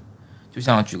层的人。就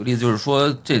像举个例子，就是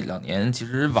说这2年其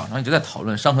实网上一直在讨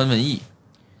论伤痕文艺。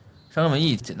伤痕文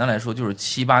艺简单来说就是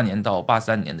78年到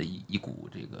83年的一股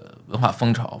这个文化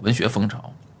风潮、文学风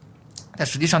潮。但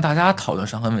实际上，大家讨论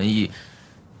伤痕文艺，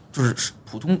就是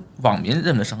普通网民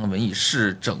认为的伤痕文艺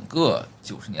是整个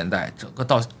90年代，整个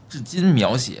到至今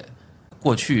描写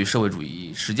过去社会主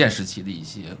义实践时期的一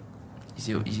些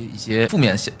负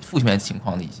面情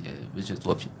况的一些文学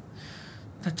作品。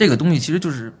但这个东西其实就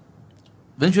是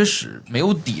文学史没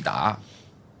有抵达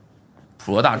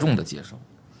普罗大众的接受。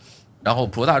然后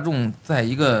普罗大众在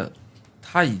一个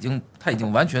它已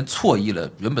经完全错译了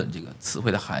原本这个词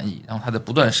汇的含义，然后它在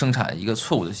不断生产一个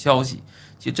错误的消息。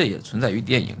其实这也存在于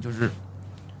电影，就是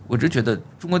我一直觉得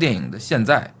中国电影的现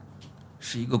在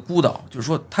是一个孤岛，就是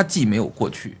说它既没有过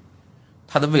去，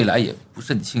它的未来也不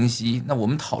甚清晰。那我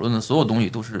们讨论的所有东西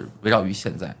都是围绕于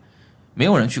现在，没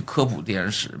有人去科普电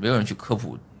影史，没有人去科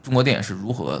普中国电影是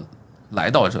如何来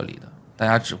到这里的，大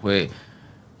家只会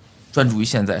专注于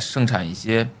现在，生产一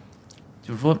些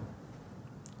就是说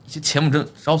一些前不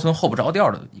着村后不着调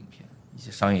的影片，一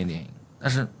些商业电影，但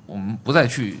是我们不再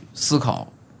去思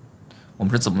考我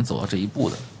们是怎么走到这一步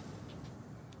的。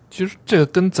其实这个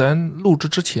跟咱录制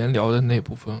之前聊的那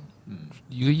部分，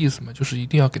一个意思嘛，就是一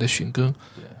定要给它寻根，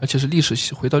而且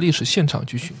是回到历史现场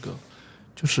去寻根。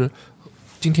就是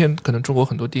今天可能中国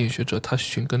很多电影学者，他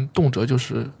寻根动辄就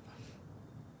是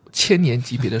1000年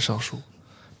级别的上溯，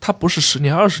他不是10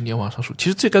年20年往上溯。其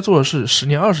实最该做的是10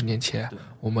年20年前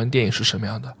我们电影是什么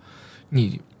样的，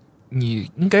你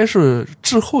应该是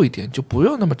滞后一点，就不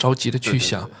用那么着急的去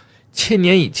想1000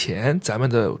年以前咱们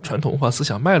的传统文化思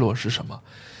想脉络是什么。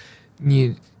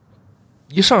你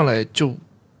一上来就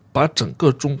把整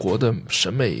个中国的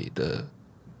审美的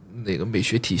那个美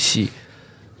学体系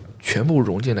全部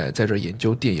融进来，在这研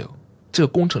究电影，这个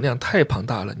工程量太庞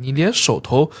大了，你连手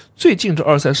头最近这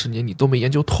20-30年你都没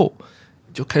研究透，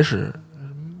你就开始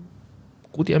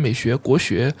古典美学、国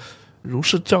学、儒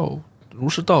释道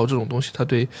这种东西，它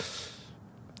对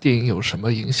电影有什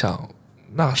么影响？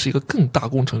那是一个更大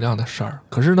工程量的事儿。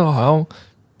可是呢，好像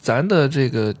咱的这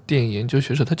个电影研究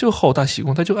学者，他就好大喜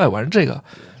功，他就爱玩这个，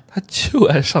他就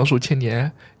爱上溯1000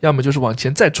年，要么就是往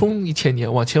前再冲1000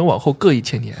年，往前往后各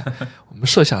1000年。我们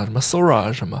设想什么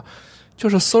Sora 什么，就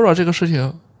是 Sora 这个事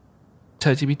情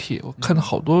 ，ChatGPT， 我看到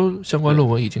好多相关论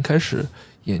文已经开始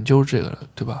研究这个了，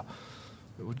对吧？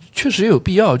确实也有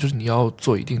必要，就是你要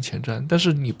做一定前瞻，但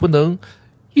是你不能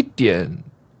一点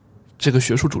这个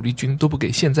学术主力军都不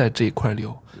给现在这一块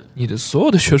留。你的所有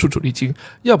的学术主力军，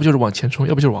要不就是往前冲，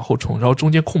要不就是往后冲，然后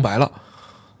中间空白了。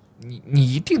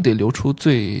你一定得留出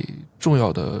最重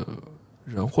要的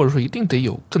人，或者说一定得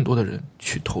有更多的人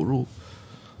去投入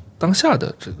当下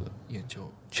的这个研究。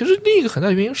其实另一个很大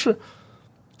的原因是，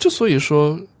之所以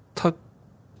说它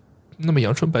那么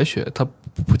阳春白雪，它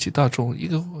不普及大众，一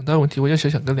个很大的问题，我也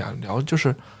想跟俩人聊，就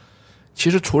是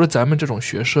其实除了咱们这种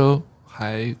学生，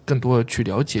还更多的去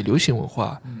了解流行文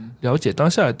化，了解当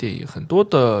下的电影，很多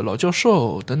的老教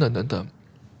授等等等等。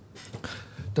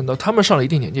等到他们上了一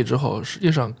定年纪之后，实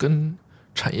际上跟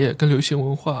产业、跟流行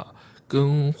文化、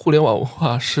跟互联网文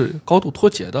化是高度脱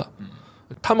节的。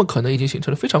他们可能已经形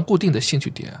成了非常固定的兴趣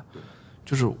点，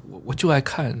就是我就爱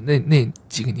看那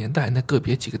几个年代那个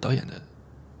别几个导演的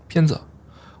片子，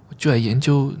我就爱研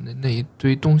究那一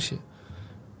堆东西。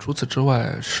除此之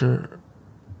外，是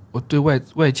我对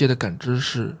外界的感知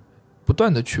是不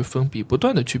断的去封闭，不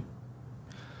断的去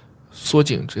缩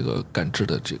紧这个感知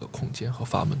的这个空间和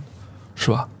阀门，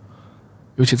是吧？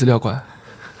尤其资料馆。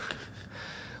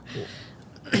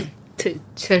对，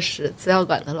确实资料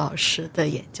馆的老师的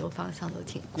研究方向都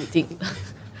挺固定的。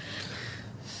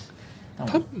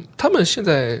他们现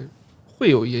在会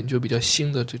有研究比较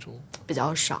新的这种，比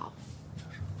较少。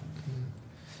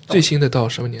最新的到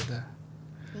什么年代？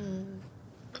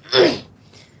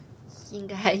应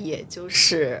该也就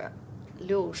是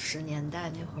60年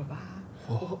代那会儿吧。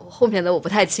我后面的我不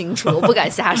太清楚，我不敢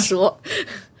瞎说。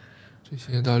最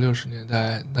新的到60年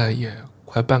代，那也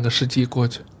快半个世纪过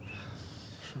去了。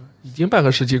已经半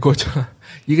个世纪过去了，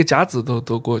一个甲子都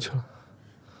过去了。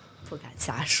不敢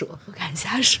瞎说，不敢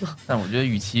瞎说。但我觉得，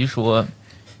与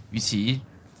其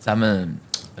咱们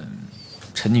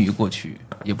沉溺于过去，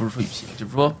也不是说与其，就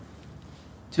是说，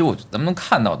其实咱们能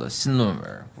看到的新论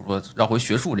文，或者说绕回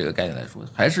学术这个概念来说，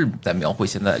还是在描绘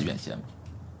现在的院线嘛，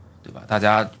对吧？大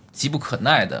家急不可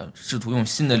耐的试图用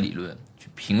新的理论去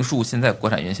评述现在国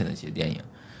产院线的一些电影，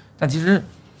但其实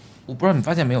我不知道你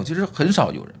发现没有，其实很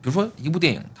少有人，比如说一部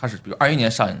电影，它是比如21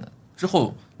年上映的，之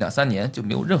后2-3年就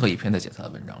没有任何一篇在写它的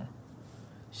文章了。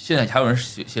现在还有人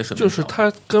写水，就是它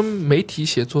跟媒体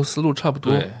写作思路差不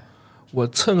多。我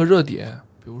蹭个热点，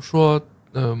比如说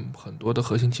很多的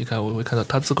核心期刊，我会看到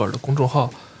他自个儿的公众号，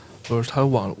或者是他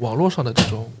网络上的这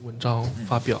种文章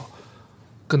发表，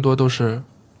更多都是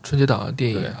春节档的电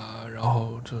影啊，然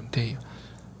后这种电影。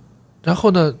然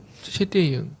后呢，这些电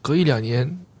影隔1-2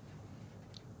年，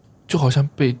就好像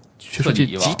被学术界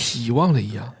集体遗忘了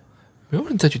一样，没有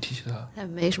人再去提起它。它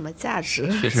没什么价值，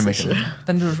确实没什么。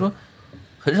但就是说，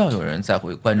很少有人再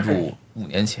会关注5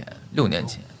年前、6年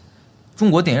前，中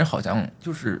国电影好像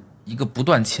就是一个不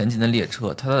断前进的列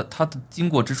车，它的经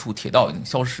过之处，铁道已经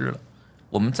消失了。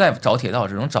我们再找铁道，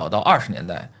只能找到20年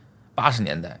代、80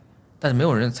年代但是没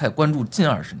有人再关注近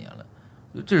20年了，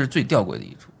这是最吊诡的一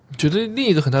处。觉得另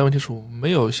一个很大的问题是我们没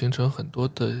有形成很多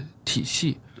的体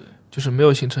系，就是没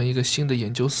有形成一个新的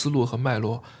研究思路和脉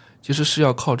络，其实是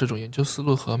要靠这种研究思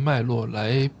路和脉络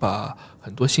来把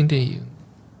很多新电影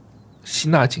吸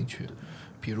纳进去。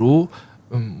比如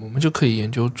我们就可以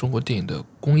研究中国电影的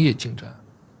工业进展，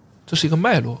这是一个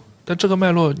脉络。但这个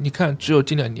脉络你看只有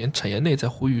近2年产业内在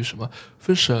呼吁什么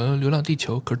封神、流浪地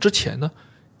球，可之前呢，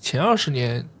前20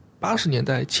年80年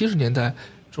代70年代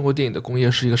中国电影的工业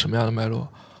是一个什么样的脉络，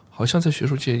好像在学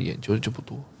术界研究的就不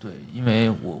多。对，因为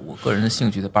我个人的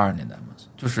兴趣在80年代嘛，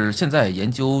就是现在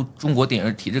研究中国电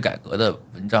影体制改革的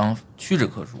文章屈指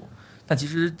可数，但其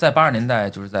实在80年代，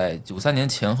就是在93年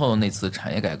前后的那次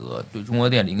产业改革对中国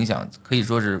电影的影响可以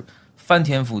说是翻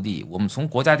天覆地。我们从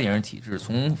国家电影体制，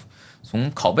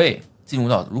从拷贝进入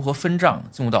到如何分账，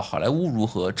进入到好莱坞如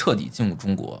何彻底进入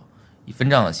中国，以分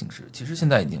账的形式，其实现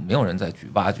在已经没有人再去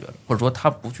挖掘了，或者说他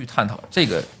不去探讨这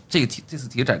次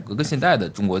体制改革跟现在的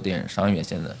中国电影商业院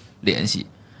线的联系，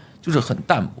就是很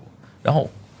淡薄。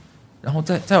然后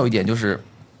再有一点就是，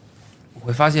我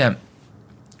会发现，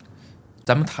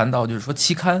咱们谈到就是说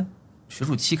期刊、学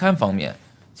术期刊方面，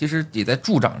其实也在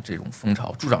助长这种风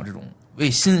潮，助长这种为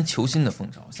新求新的风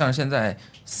潮。像是现在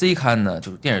C 刊呢，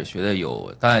就是电影学的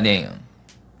有当代电影、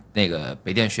那个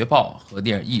北电学报和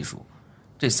电影艺术，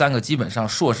这3个基本上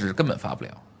硕士根本发不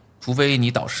了，除非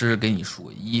你导师给你数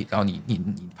个1，然后你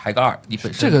排个2，你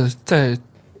本身这个在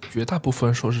绝大部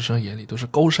分硕士生眼里都是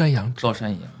高山仰止。高山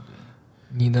一样，对，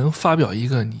你能发表一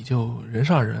个，你就人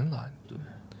上人了。对，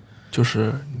就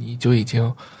是你就已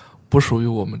经不属于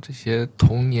我们这些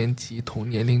同年级、同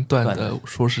年龄段的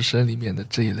硕士生里面的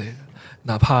这一类人，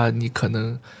哪怕你可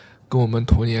能跟我们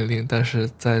同年龄，但是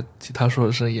在其他硕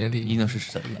士生眼里，你已经是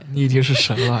神了，你已经是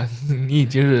神了，你已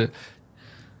经是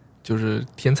就是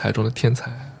天才中的天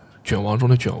才，卷王中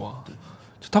的卷王。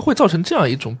就它会造成这样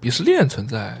一种鄙视链存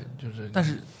在，就是但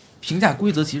是评价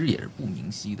规则其实也是不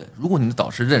明晰的。如果你的导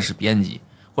师认识编辑，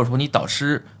或者说你导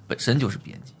师本身就是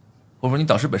编辑，或者说你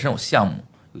导师本身有项目、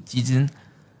有基金，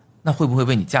那会不会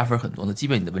为你加分很多呢？即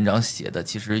便你的文章写的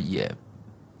其实也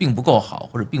并不够好，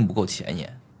或者并不够前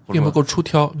沿，并不够出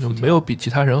挑，就没有比其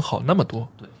他人好那么多。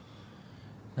对。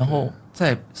然后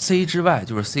在 C 之外，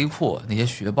就是 C 扩那些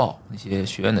学报、那些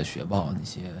学院的学报，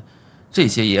这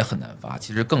些也很难发。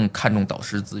其实更看重导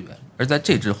师资源，而在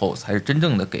这之后，才是真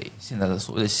正的给现在的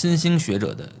所谓的新兴学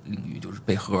者的领域，就是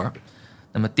备核。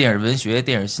那么电影文学、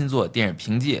电影新作、电影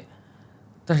评介，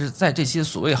但是在这些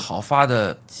所谓好发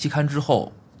的期刊之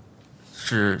后，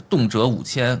是动辄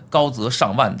5000，高则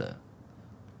上万的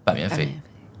版面费。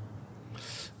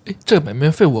哎，这个版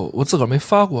面费我自个儿没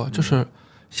发过，就是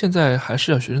现在还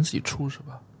是要学生自己出是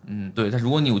吧？对。但如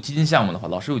果你有基金项目的话，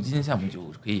老师有基金项目就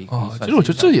可以算。其实我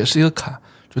觉得这也是一个坎。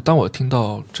就当我听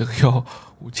到这个要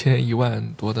5000、1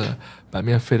万多的版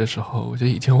面费的时候，我就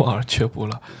已经望而却步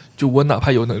了。就我哪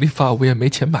怕有能力发，我也没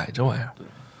钱买这玩意儿。对，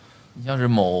你像是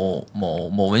某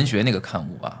文学那个刊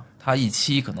物吧，它一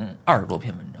期可能20多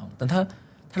篇文章，但它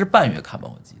是半月刊吧，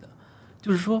我记得。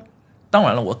就是说，当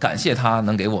然了，我感谢他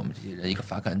能给我们这些人一个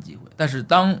发刊机会，但是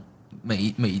当每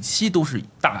一期都是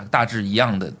大致一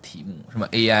样的题目，什么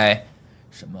AI，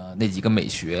 什么那几个美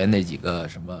学，那几个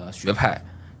什么学派，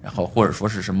然后或者说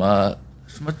是什么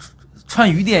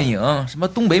川渝电影，什么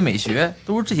东北美学，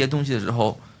都是这些东西的时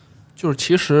候，就是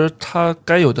其实它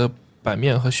该有的版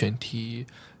面和选题，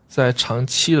在长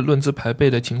期的论资排辈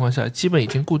的情况下，基本已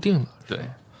经固定了。对，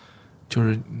就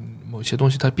是某些东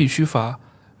西它必须发，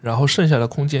然后剩下的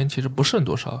空间其实不剩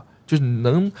多少，就是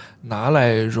能拿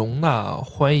来容纳、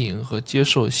欢迎和接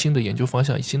受新的研究方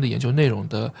向、新的研究内容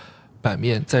的版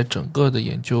面，在整个的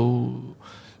研究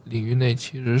领域内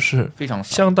其实是非常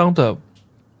相当的，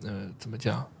怎么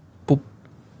讲，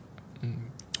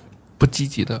不积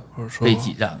极的，或者说被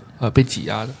挤占被挤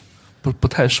压的，不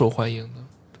太受欢迎的。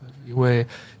对，因为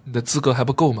你的资格还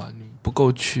不够嘛，你不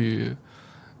够去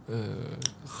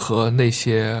和那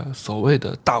些所谓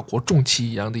的大国重器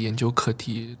一样的研究课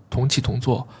题同期同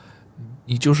坐，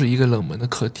你就是一个冷门的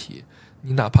课题，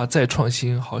你哪怕再创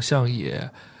新，好像也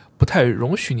不太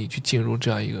容许你去进入这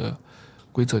样一个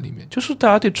规则里面。就是大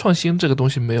家对创新这个东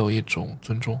西没有一种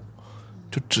尊重，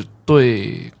就只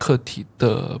对课题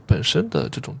的本身的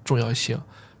这种重要性，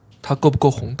它够不够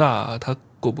宏大，它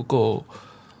够不够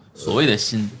所谓的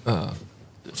新，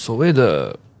所谓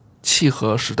的契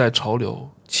合时代潮流，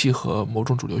契合某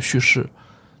种主流叙事，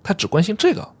他只关心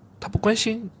这个，他不关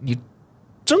心你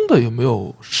真的有没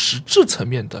有实质层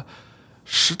面的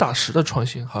实打实的创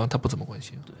新，好像他不怎么关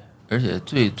心。对，而且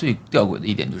最吊诡的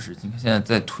一点就是，你看现在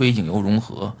在推影游融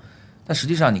合，但实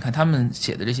际上你看他们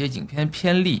写的这些影片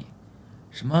偏例，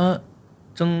什么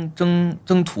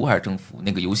征途还是征服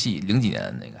那个游戏零几年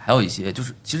的那个，还有一些就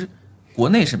是其实国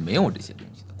内是没有这些东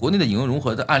西的，国内的引用融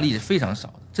合的案例是非常少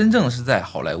的，真正是在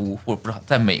好莱坞或者不是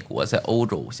在美国，在欧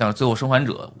洲，像《最后生还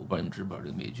者》，我不知道你们知不知道这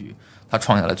个美剧，它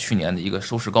创下了去年的一个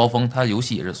收视高峰，它的游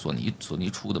戏也是索尼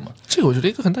出的嘛。这个我觉得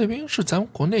一个很大原因是咱们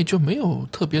国内就没有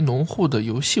特别浓厚的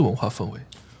游戏文化氛围。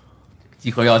集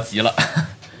合要急了，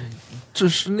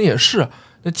那也是，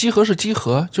那集合是集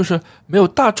合，就是没有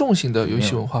大众性的游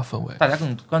戏文化氛围，大家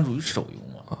更关注于手游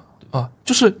嘛。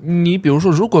就是你比如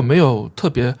说，如果没有特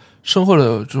别深厚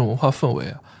的这种文化氛围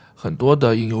啊，很多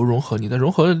的引游融合，你在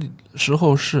融合的时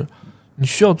候是你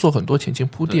需要做很多前期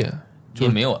铺垫，就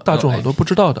没有大众很多不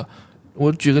知道的。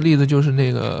我举个例子，就是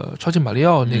那个超级马里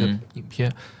奥那个影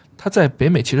片，它在北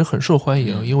美其实很受欢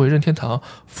迎，因为任天堂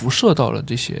辐射到了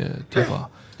这些地方。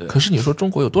可是你说中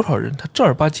国有多少人，他正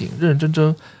儿八经、认认真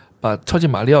真把超级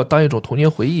马里奥当一种童年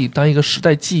回忆、当一个时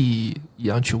代记忆一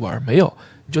样去玩？没有，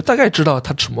你就大概知道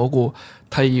他吃蘑菇，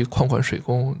他一矿管水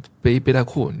工背带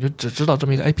裤，你就只知道这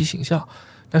么一个 IP 形象。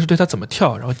但是对他怎么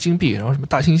跳，然后金币，然后什么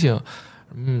大猩猩，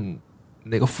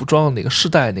哪个服装、哪个世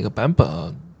代、哪个版本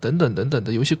等等等等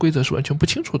的游戏规则是完全不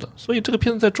清楚的。所以这个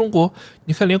片子在中国，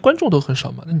你看连观众都很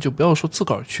少嘛，那你就不要说自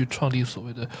个儿去创立所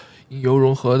谓的引游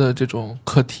融合的这种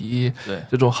课题，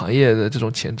这种行业的这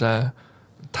种前瞻，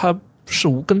它是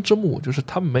无根之木，就是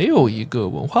它没有一个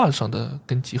文化上的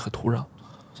根基和土壤。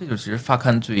这就是发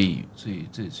刊最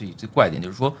怪点，就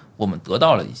是说我们得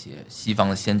到了一些西方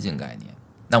的先进概念，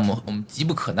那我们急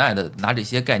不可耐的拿这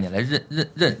些概念来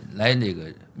来这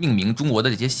个命名中国的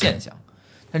这些现象，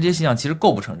但这些现象其实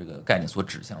构不成这个概念所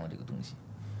指向的这个东西，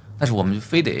但是我们就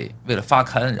非得为了发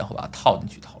刊，然后把它套进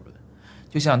去讨论。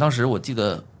就像当时我记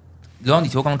得《流浪地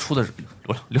球》刚出的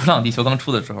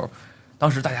时候，当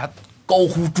时大家高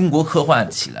呼中国科幻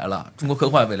起来了，中国科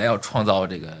幻未来要创造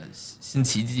这个新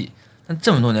奇迹。但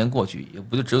这么多年过去，也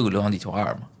不就只有个《流浪地球2》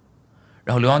吗？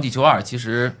然后《流浪地球2》其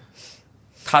实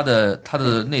它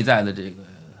的内在的这个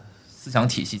思想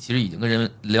体系，其实已经跟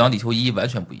《流浪地球1》完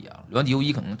全不一样了。《流浪地球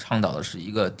1》可能倡导的是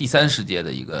一个第三世界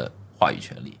的一个话语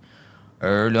权利，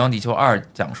而《流浪地球2》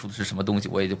讲述的是什么东西，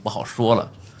我也就不好说了。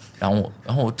然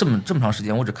后这么长时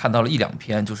间，我只看到了1、2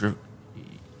篇，就是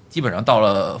基本上到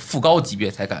了副高级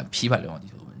别才敢批判《流浪地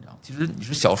球》的文章。其实你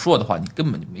是小说的话，你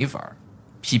根本就没法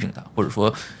批评它，或者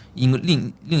说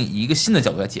另一个新的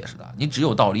角度来解释它。你只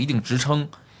有到了一定职称，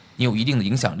你有一定的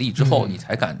影响力之后，你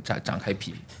才敢展开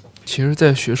批评。其实，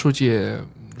在学术界，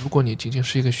如果你仅仅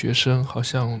是一个学生，好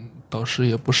像导师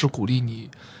也不是鼓励你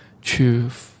去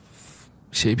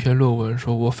写一篇论文，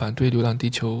说我反对《流浪地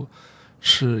球》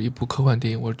是一部科幻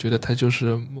电影，我觉得它就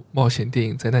是冒险电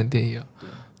影、灾难电影，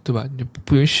对吧？你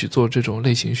不允许做这种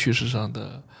类型叙事上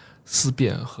的思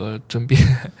辨和争辩，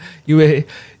因为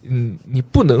你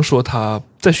不能说它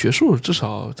在学术，至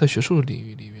少在学术领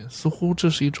域里面，似乎这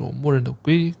是一种默认的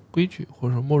规矩，或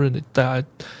者说默认的大家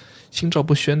心照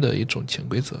不宣的一种潜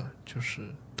规则。就是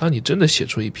当你真的写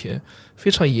出一篇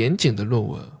非常严谨的论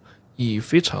文，以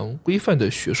非常规范的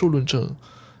学术论证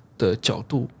的角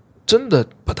度，真的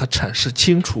把它阐释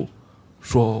清楚，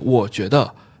说我觉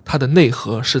得它的内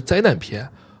核是灾难片，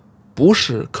不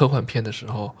是科幻片的时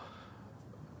候，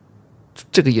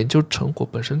这个研究成果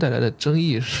本身带来的争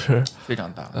议是非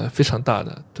常大，非常大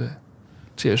的。对，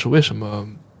这也是为什么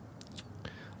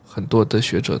很多的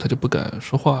学者他就不敢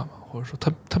说话嘛，或者说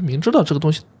他明知道这个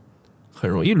东西很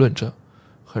容易论证，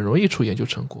很容易出研究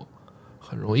成果，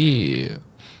很容易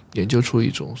研究出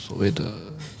一种所谓的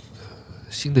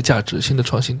新的价值、新的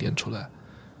创新点出来，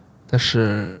但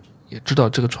是也知道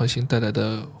这个创新带来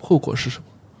的后果是什么。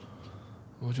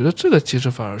我觉得这个其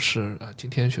实反而是今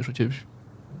天学术界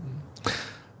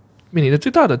面临的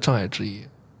最大的障碍之一，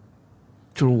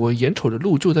就是我眼瞅着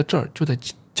路就在这儿，就在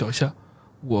脚下，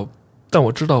但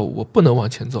我知道我不能往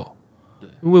前走，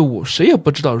因为谁也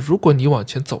不知道，如果你往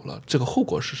前走了，这个后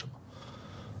果是什么。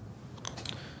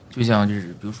就像就是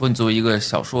比如说你作为一个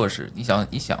小硕士，你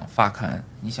想发刊，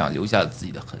你想留下自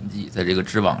己的痕迹在这个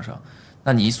知网上，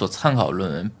那你所参考的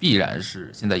论文必然是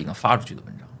现在已经发出去的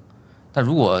文章。但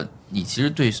如果你其实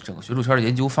对整个学术圈的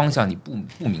研究方向你不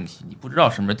明晰，你不知道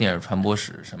什么是电影传播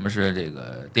史，什么是这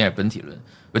个电影本体论，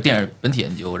不是电影本体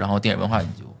研究，然后电影文化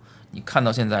研究，你看到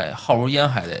现在浩如烟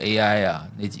海的 AI 啊，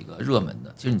那几个热门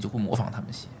的，其实你就会模仿他们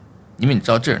写，因为你知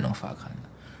道这是能发刊的。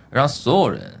然后所有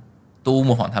人都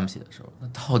模仿他们写的时候，那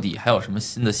到底还有什么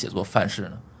新的写作范式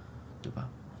呢？对吧？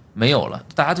没有了，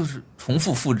大家就是重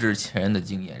复复制前人的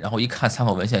经验，然后一看参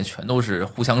考文献全都是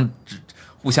互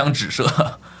相指涉，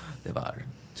对吧？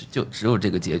就只有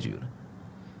这个结局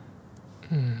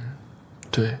了。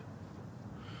对，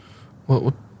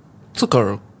我自个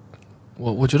儿，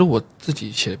我觉得我自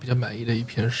己写的比较满意的一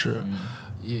篇是，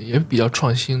也比较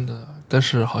创新的，但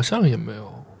是好像也没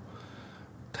有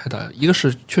太大。一个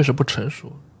是确实不成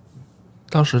熟，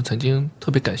当时曾经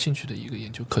特别感兴趣的一个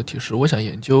研究课题是，我想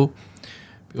研究，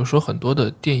比如说很多的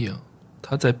电影，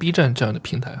它在 B 站这样的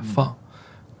平台放，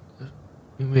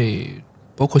因为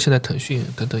包括现在腾讯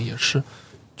等等也是，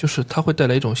就是它会带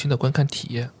来一种新的观看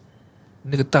体验，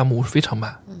那个弹幕非常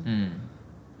慢，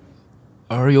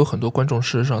而有很多观众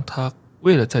事实上他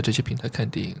为了在这些平台看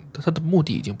电影，他的目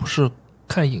的已经不是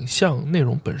看影像内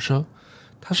容本身，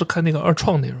他是看那个二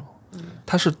创内容，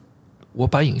他是我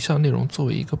把影像内容作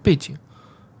为一个背景，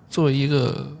作为一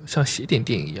个像写点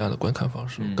电影一样的观看方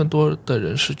式，更多的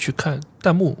人是去看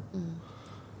弹幕，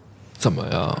怎么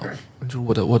样？就是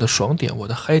我的爽点，我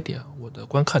的嗨点，我的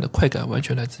观看的快感完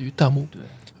全来自于弹幕。对，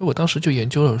我当时就研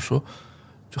究了说，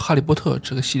就《哈利波特》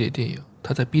这个系列电影，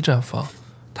它在 B 站放，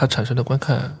它产生的观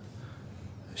看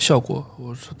效果，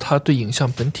我说它对影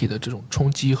像本体的这种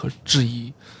冲击和质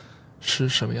疑是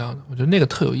什么样的？我觉得那个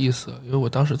特有意思，因为我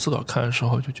当时自个儿看的时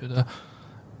候就觉得，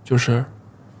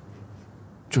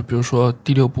就比如说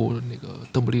第6部那个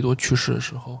邓布利多去世的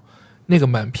时候，那个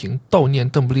满屏悼念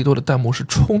邓布利多的弹幕是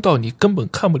冲到你根本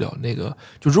看不了那个，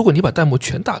就如果你把弹幕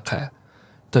全打开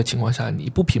的情况下，你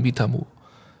不屏蔽弹幕，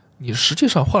你实际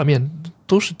上画面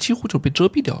都是几乎就被遮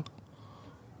蔽掉了。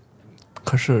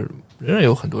可是仍然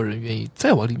有很多人愿意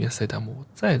再往里面塞弹幕，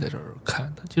再在这儿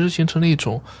看，它其实形成了一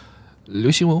种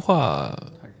流行文化，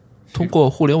通过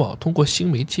互联网，通过新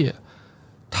媒介，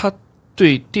它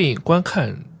对电影观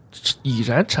看已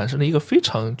然产生了一个非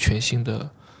常全新的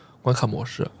观看模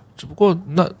式。只不过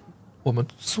那我们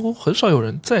似乎很少有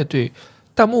人再对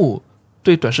弹幕、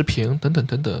对短视频等等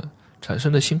等等产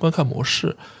生的新观看模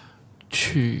式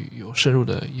去有深入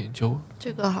的研究。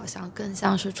这个好像更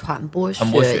像是传播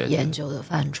学研究的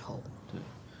范畴。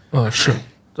对，是。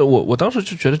我当时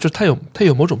就觉得，就它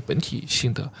有某种本体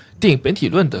性的电影本体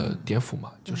论的颠覆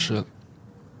嘛，就是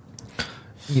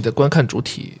你的观看主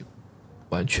体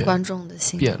完全观众的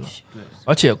心变了，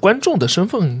而且观众的身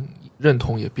份认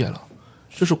同也变了，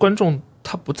就是观众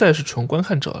他不再是纯观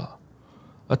看者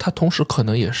了，他同时可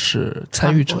能也是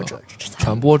参与者、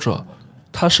传播者，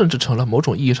他甚至成了某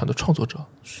种意义上的创作者。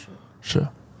是。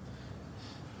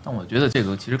但我觉得这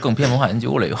个其实更偏文化研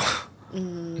究了又。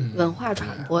文化传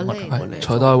播类的。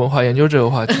扯到文化研究这个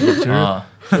话题，其实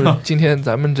就是今天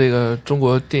咱们这个中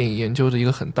国电影研究的一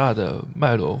个很大的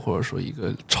脉络，或者说一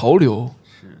个潮流，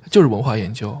就是文化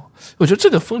研究。我觉得这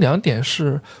个分两点，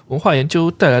是文化研究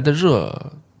带来的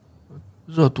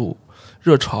热度、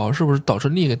热潮，是不是导致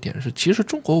另一个点是，其实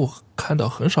中国我看到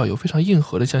很少有非常硬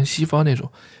核的，像西方那种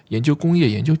研究工业、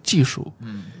研究技术，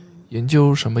研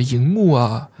究什么荧幕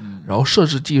啊，然后设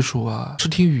置技术啊、视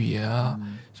听语言啊。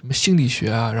什么心理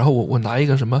学啊，然后我拿一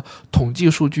个什么统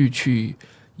计数据去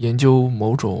研究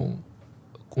某种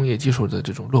工业技术的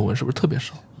这种论文，是不是特别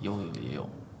少？有，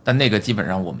但那个基本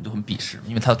上我们就很鄙视，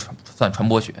因为它算传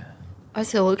播学。而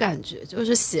且我感觉，就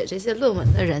是写这些论文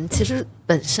的人，其实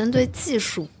本身对技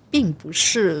术并不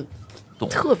是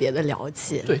特别的了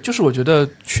解。对，就是我觉得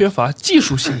缺乏技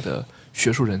术性的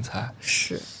学术人才。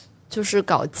是，就是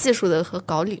搞技术的和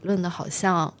搞理论的，好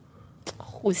像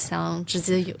互相之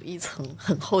间有一层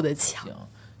很厚的墙。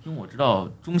因为我知道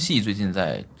中戏最近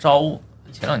在招，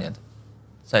前2年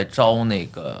在招那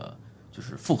个就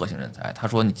是复合型人才。他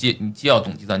说你既要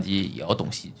懂计算机，也要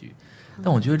懂戏剧。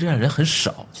但我觉得这样人很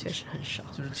少，确实很少。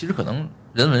就是其实可能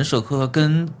人文社科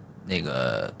跟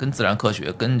自然科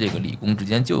学跟这个理工之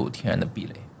间就有天然的壁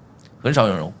垒，很少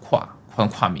有人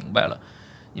跨明白了。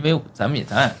因为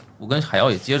我跟海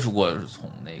瑶也接触过，是从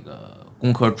那个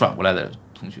工科转过来的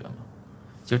同学嘛。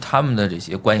其实他们的这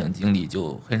些观影经历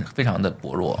就非常的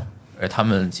薄弱，而他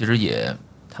们其实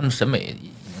他们审美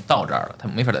已经到这儿了，他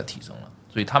们没法再提升了，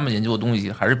所以他们研究的东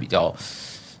西还是比较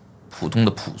普通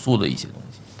的朴素的一些东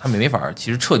西，他们没法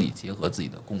其实彻底结合自己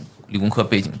的理工科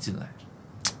背景进来，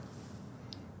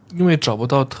因为找不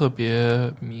到特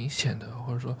别明显的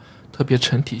或者说特别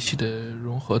成体系的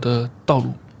融合的道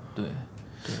路。对，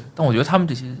但我觉得他们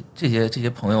这些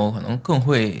朋友可能更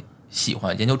会喜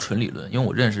欢研究纯理论，因为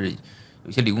我认识有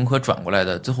些理工科转过来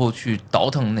的，最后去倒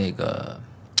腾那个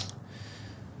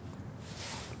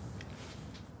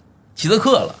齐泽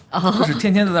克了，就是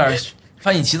天天在那儿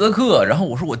翻译齐泽克。然后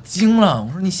我说我惊了，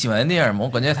我说你喜欢那样吗？我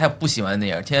感觉他也不喜欢那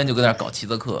样，天天就跟那儿搞齐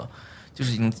泽克，就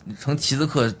是已经成齐泽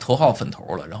克头号粉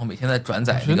头了。然后每天在转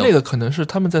载那个可能是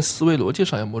他们在思维逻辑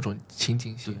上有某种亲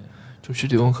近性，就学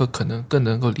理工科可能更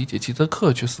能够理解齐泽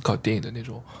克去思考电影的那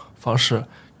种方式。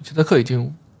齐泽克已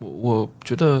经我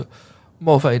觉得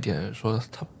冒犯一点说，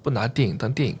他不拿电影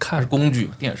当电影看，是工具，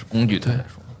电影是工具。对来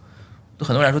说，对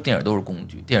很多人来说，电影都是工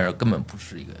具，电影根本不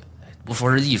是一个不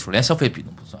说是艺术，连消费品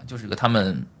都不算，就是个他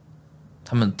们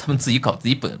自己搞自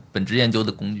己本职研究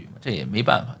的工具嘛，这也没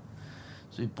办法。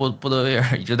所以波德威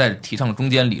尔一直在提倡中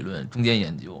间理论、中间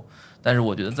研究，但是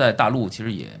我觉得在大陆其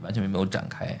实也完全没有展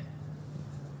开。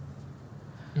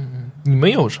你们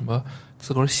有什么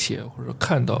自个儿写或者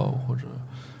看到或者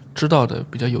知道的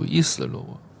比较有意思的论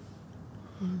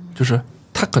文？就是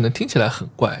它可能听起来很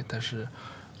怪，但是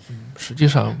实际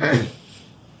上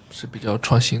是比较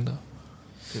创新的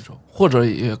这种，或者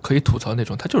也可以吐槽那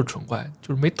种它就是纯怪，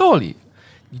就是没道理，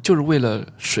你就是为了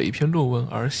水一篇论文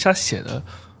而瞎写的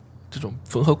这种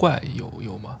缝合怪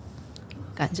有吗？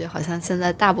感觉好像现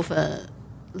在大部分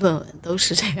论文都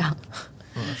是这样。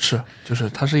是，就是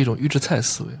它是一种预制菜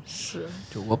思维。是，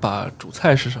就我把主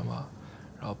菜是什么，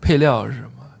然后配料是什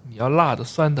么，你要辣的、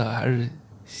酸的还是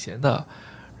咸的，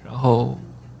然后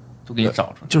都给你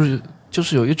找出来。就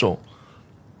是有一种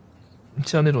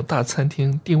像那种大餐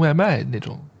厅订外卖那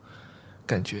种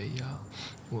感觉一样。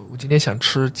我今天想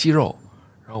吃鸡肉，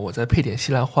然后我再配点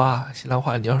西兰花，西兰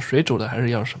花你要水煮的还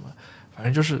是要什么？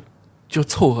反正就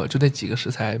凑合，就那几个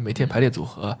食材，每天排列组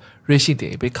合。瑞幸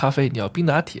点一杯咖啡，你要冰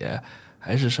拿铁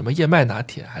还是什么燕麦拿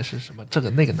铁，还是什么这个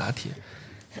那个拿铁？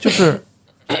就是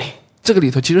这个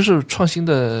里头其实是创新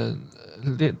的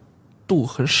练度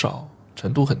很少，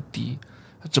程度很低，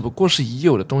它只不过是已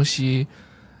有的东西，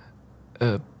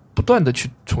不断的去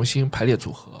重新排列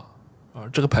组合，而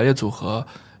这个排列组合，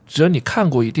只要你看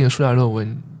过一定数量论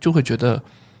文，就会觉得，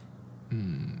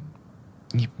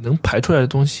你能排出来的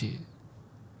东西，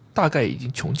大概已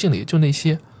经穷尽了，也就那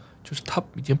些，就是它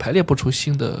已经排列不出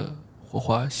新的火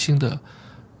花、新的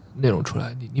内容出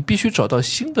来。你必须找到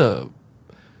新的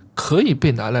可以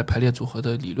被拿来排列组合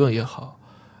的理论也好，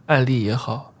案例也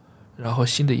好，然后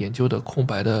新的研究的空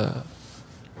白的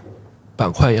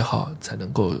板块也好，才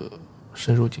能够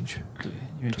深入进去。对，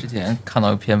因为之前看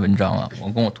到一篇文章啊，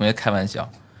我跟我同学开玩笑，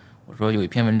我说有一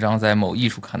篇文章在某艺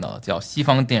术看到，叫《西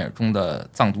方电影中的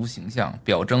藏族形象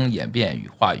表征演变与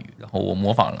话语》，然后我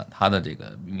模仿了他的这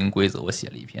个命名规则，我写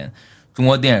了一篇中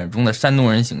国电影中的山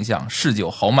东人形象嗜酒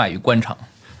豪迈与官场。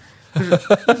就是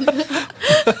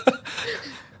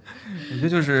我觉得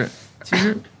就是其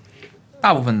实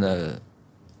大部分的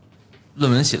论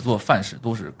文写作范式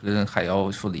都是跟海妖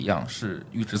说的一样，是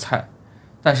预制菜，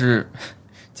但是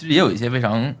其实也有一些非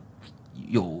常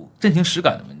有真情实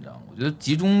感的文章。我觉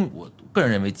得我个人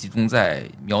认为集中在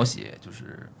描写就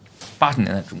是80年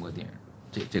代中国电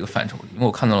影这个范畴里，因为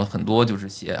我看到了很多就是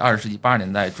写20世纪80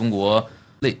年代中国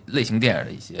类型电影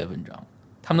的一些文章，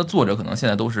他们的作者可能现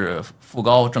在都是副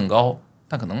高正高，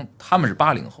但可能他们是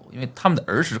80后，因为他们的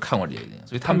儿时看过这些电影，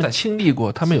所以他们在经历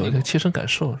过，他们有一个切身感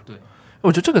受。对，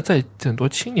我觉得这个在很多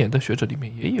青年的学者里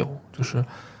面也有，就是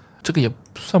这个也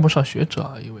算不上学者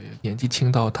啊，因为年纪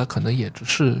轻到他可能也只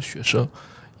是学生、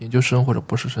研究生或者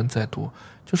博士生在读，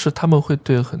就是他们会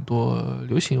对很多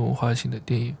流行文化性的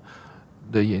电影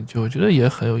的研究，我觉得也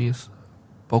很有意思，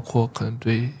包括可能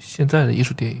对现在的艺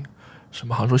术电影，什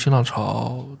么杭州新浪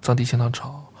潮、藏地新浪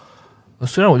潮。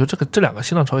虽然我觉得这两个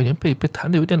新浪潮已经被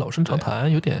谈的有点老生常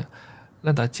谈，有点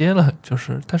烂大街了，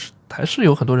但是还是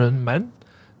有很多人蛮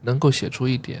能够写出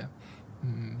一点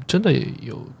真的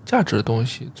有价值的东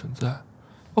西存在。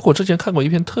包括我之前看过一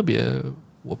篇特别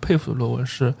我佩服的论文，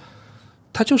是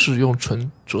他就是用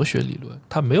纯哲学理论，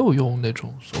他没有用那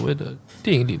种所谓的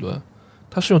电影理论，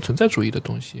他是用存在主义的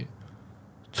东西，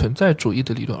存在主义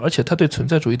的理论，而且他对存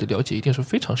在主义的了解一定是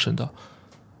非常深的。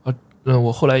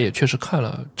我后来也确实看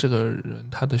了这个人，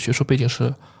他的学术背景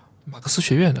是马克思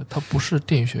学院的，他不是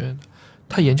电影学院的。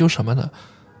他研究什么呢？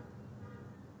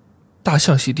大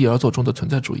象席地而坐中的存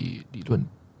在主义理论，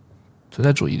存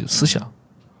在主义的思想，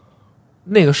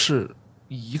那个是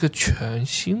以一个全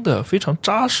新的、非常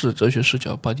扎实的哲学视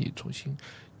角，把你重新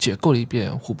解构了一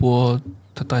遍。胡波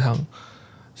他大象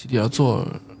席地而坐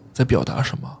在表达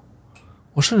什么？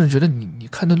我甚至觉得你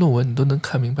看那论文，你都能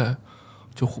看明白。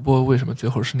就胡波为什么最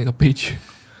后是那个悲剧，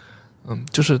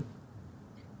就是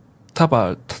他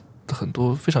把他很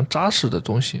多非常扎实的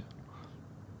东西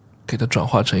给它转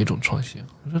化成一种创新。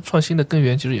我说创新的根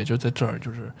源其实也就在这儿，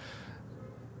就是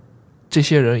这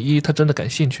些人一他真的感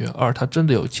兴趣，二他真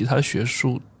的有其他学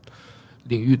术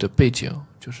领域的背景，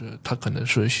就是他可能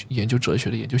是研究哲学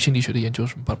的、研究心理学的、研究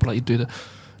什么巴拉巴拉一堆的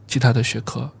其他的学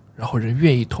科，然后人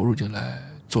愿意投入进来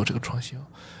做这个创新。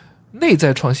内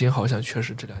在创新好像确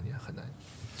实这2年很难。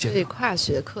所以跨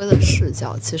学科的视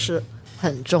角其实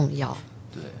很重要。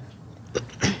对，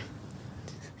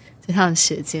就像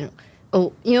学金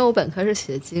融，因为我本科是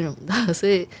学金融的，所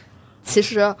以其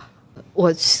实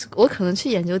我可能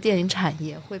去研究电影产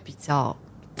业会比较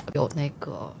有那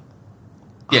个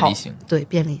便利性，对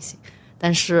便利性。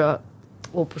但是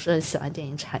我不是很喜欢电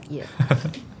影产业。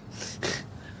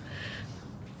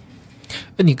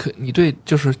那你对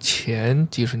就是前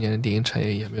几十年的电影产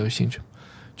业也没有兴趣，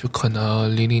就可能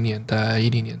00年代、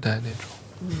10年代那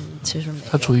种。其实没有，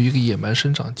它处于一个野蛮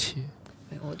生长期。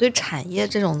我对产业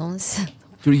这种东西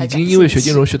就是已经因为学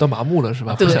金融学到麻木了，是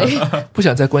吧？对，不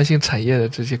想再关心产业的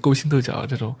这些勾心斗角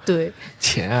这种对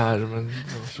钱啊什么，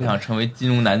不想成为金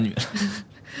融男女了。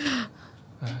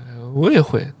我也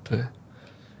会，对，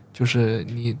就是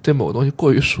你对某个东西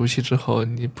过于熟悉之后，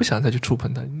你不想再去触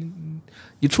碰它，你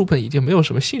一触碰已经没有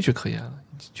什么兴趣可言了，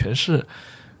全是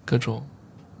各种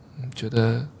觉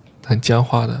得很僵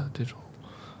化的这种，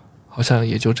好像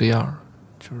也就这样，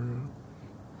就是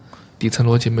底层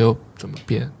逻辑没有怎么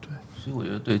变，对。所以我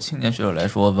觉得对青年学者来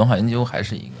说，文化研究还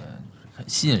是一个很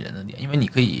吸引人的点，因为你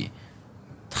可以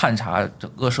探查整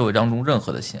个社会当中任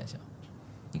何的现象，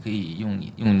你可以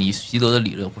用你习得的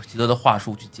理论或者习得的话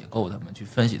术去解构它们，去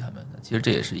分析它们。其实这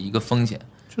也是一个风险，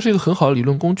就是一个很好的理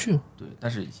论工具。对，但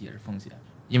是也是风险，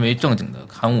因为正经的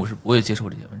刊物是不会接受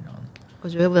这些文章的。我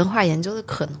觉得文化研究的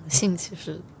可能性其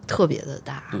实特别的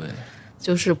大。对。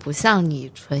就是不像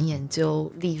你纯研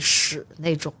究历史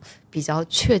那种比较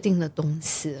确定的东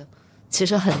西，其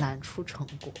实很难出成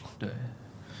果。对，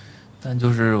但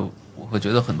就是我会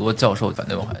觉得很多教授反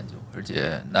对文化研究，而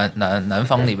且南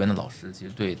方那边的老师其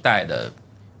实对带的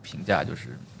评价就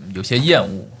是有些厌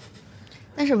恶。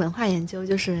但是文化研究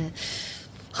就是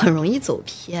很容易走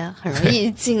偏，很容易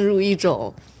进入一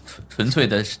种纯粹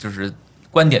的就是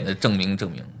观点的证明，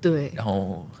对，然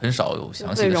后很少有详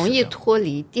细的，会容易脱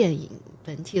离电影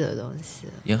本体的东西，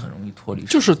也很容易脱离，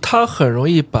就是它很容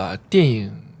易把电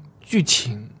影剧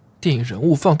情、电影人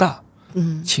物放大，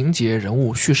情节、人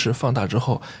物、叙事放大之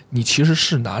后，你其实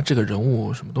是拿这个人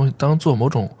物什么东西当做某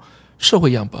种社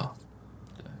会样本，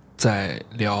在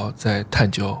聊、在探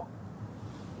究，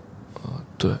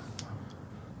对，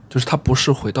就是它不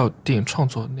是回到电影创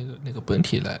作那个本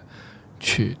体来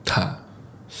去谈。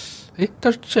哎，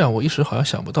但是这样我一时好像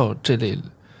想不到这类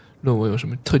论文有什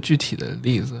么特具体的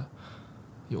例子。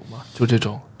有吗？就这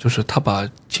种，就是他把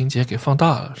情节给放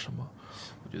大了，是吗？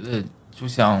我觉得就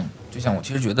像我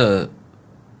其实觉得，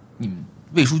你们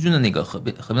魏书君的那个河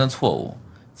边的错误，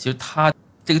其实他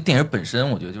这个电影本身，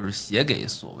我觉得就是写给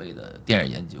所谓的电影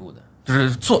研究的，就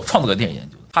是创作个电影研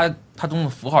究。它中的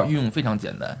符号运用非常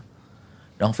简单，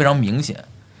然后非常明显。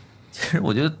其实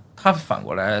我觉得他反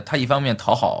过来，他一方面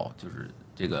讨好就是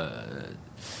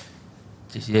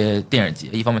这些电影节，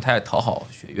一方面他也讨好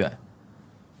学院。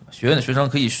学院的学生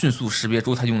可以迅速识别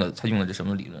出他用的这什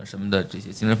么理论、什么的这些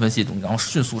精神分析的东西，然后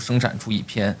迅速生产出一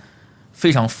篇非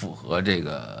常符合这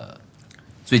个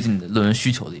最近的论文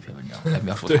需求的一篇文章来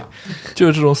描述它。对，就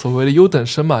是这种所谓的优等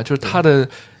生嘛，就是他的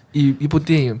一部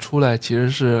电影出来，其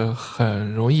实是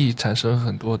很容易产生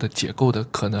很多的解构的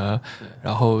可能，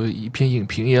然后一篇影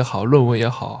评也好，论文也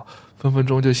好，分分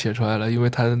钟就写出来了，因为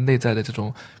它内在的这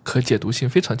种可解读性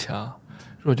非常强。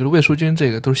我觉得魏书君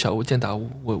这个都是小巫见大巫，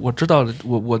我知道了，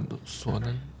我所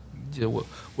能理解，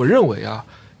我认为啊，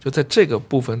就在这个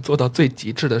部分做到最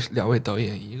极致的两位导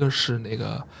演，一个是那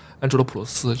个安哲罗普罗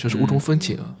斯，就是雾中风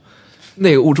景，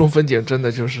那个雾中风景真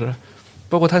的就是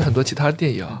包括他很多其他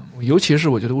电影，尤其是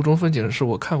我觉得雾中风景是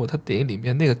我看过他电影里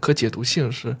面那个可解读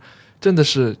性是真的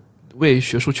是为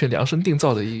学术圈量身定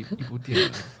造的一部电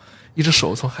影，一只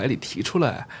手从海里提出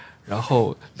来，然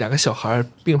后两个小孩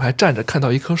并排站着看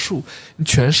到一棵树，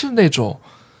全是那种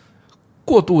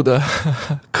过度的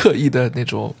刻意的那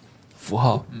种符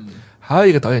号。还有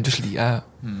一个导演就是李安，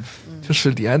就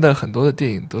是李安的很多的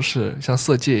电影都是像《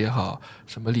色戒》也好，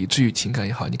什么《理智与情感》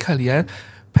也好，你看李安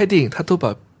拍电影，他都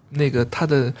把那个他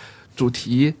的主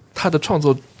题，他的创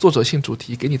作作者性主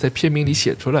题给你在片名里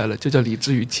写出来了，就叫理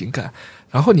智与情感。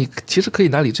然后你其实可以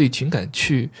拿理智与情感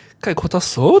去概括他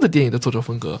所有的电影的作者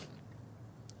风格。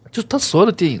就他所有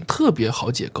的电影特别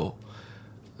好解构，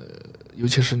尤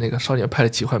其是那个少年派的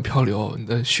奇幻漂流，你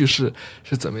的叙事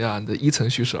是怎么样，你的一层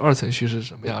叙事、二层叙事是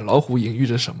什么样，老虎隐喻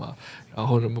着什么，然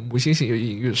后什么母猩猩又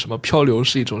隐喻着什么，漂流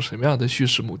是一种什么样的叙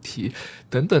事母题，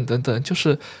等等等等，就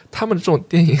是他们的这种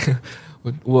电影，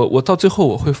我到最后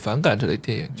我会反感这类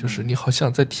电影，就是你好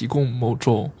像在提供某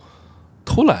种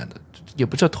偷懒的，也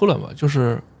不叫偷懒吧，就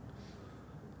是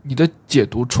你的解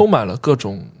读充满了各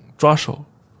种抓手。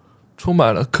充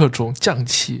满了各种匠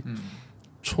气，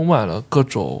充满了各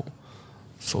种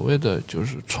所谓的就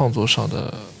是创作上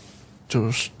的就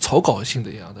是草稿性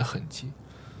的一样的痕迹。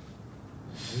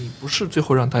你不是最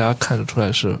后让大家看得出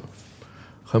来是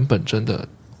很本真的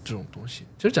这种东西。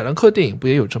其实贾樟柯电影不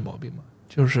也有这毛病吗？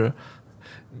就是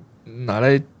拿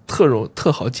来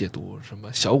特好解读，什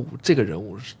么小五这个人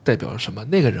物是代表什么，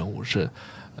那个人物是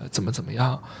怎么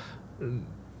样，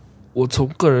我从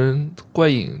个人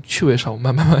观影趣味上，我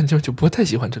慢慢就不太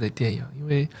喜欢这类电影，因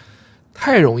为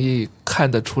太容易看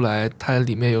得出来它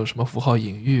里面有什么符号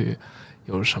隐喻，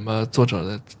有什么作者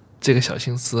的这个小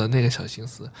心思那个小心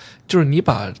思，就是你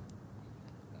把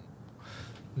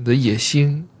你的野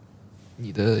心、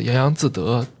你的洋洋自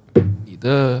得、你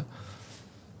的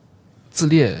自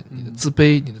恋、你的自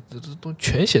卑、你的都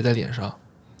全写在脸上。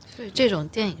所以这种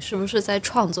电影是不是在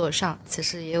创作上其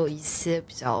实也有一些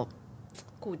比较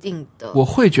固定的？我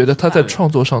会觉得他在创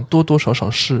作上多多少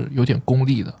少是有点功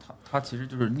利的。他其实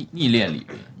就是逆练理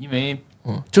论，因为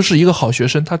就是一个好学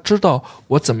生，他知道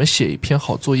我怎么写一篇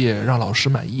好作业让老师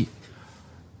满意。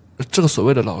这个所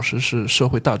谓的老师是社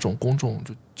会大众、公众，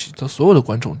就其他所有的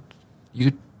观众一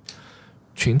个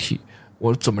群体，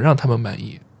我怎么让他们满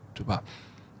意，对吧？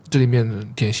这里面的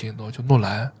典型的就诺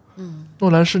兰，诺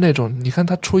兰是那种，你看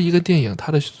他出一个电影，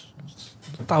他的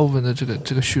大部分的这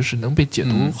个叙事能被解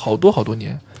读好多好多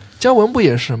年。姜文不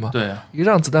也是吗？对啊，一个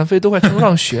让子弹飞都快成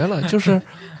让学了，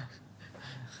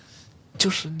就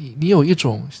是你有一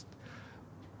种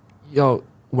要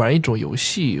玩一种游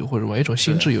戏，或者玩一种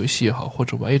心智游戏也好，或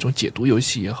者玩一种解读游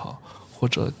戏也好，或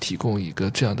者提供一个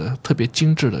这样的特别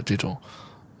精致的这种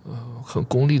很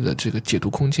功利的这个解读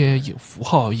空间、符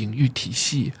号、隐喻体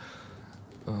系，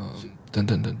等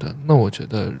等等等。那我觉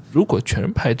得，如果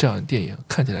全拍这样的电影，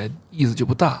看起来意思就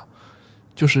不大。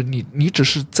就是你只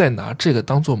是在拿这个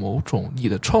当做某种你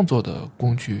的创作的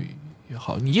工具也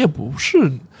好，你也不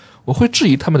是，我会质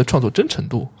疑他们的创作真诚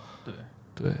度。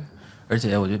对，而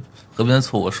且我觉得河边的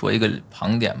错，我说一个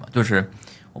旁点嘛，就是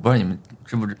我不知道你们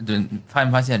知不知，对，发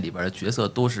没发现里边的角色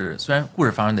都是，虽然故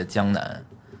事发生在江南，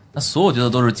那所有角色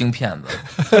都是京骗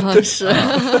子。是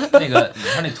那个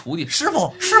他那徒弟，师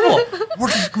傅，我说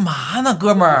这是干嘛呢，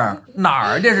哥们儿？哪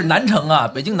儿？这是南城啊，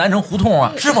北京南城胡同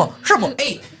啊，师傅，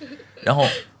哎。然后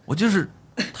我就是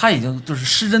他已经就是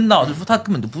失真到，就是说他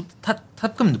根本就不他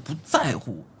根本就不在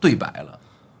乎对白了，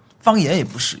方言也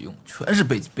不使用，全是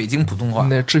北京普通话。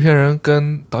那制片人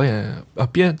跟导演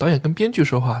导演跟编剧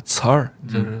说话词儿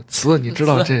就是词，你知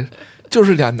道这就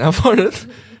是俩南方人，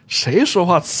谁说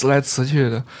话词来词去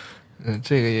的，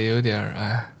这个也有点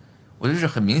哎。我觉得是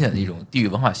很明显的一种地域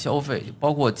文化消费，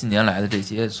包括近年来的这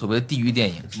些所谓的地域电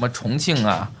影，什么重庆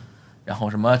啊，然后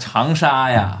什么长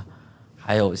沙呀。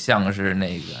还有像是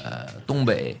那个东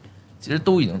北，其实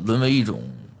都已经沦为一种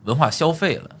文化消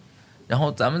费了。然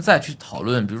后咱们再去讨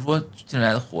论，比如说近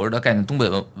来的火热的概念东北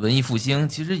文艺复兴，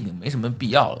其实已经没什么必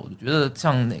要了。我就觉得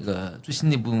像那个最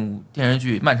新那部电视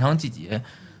剧《漫长季节》，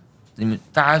你们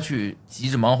大家去急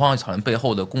着忙慌讨论背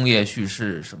后的工业叙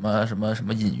事什么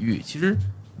隐喻，其实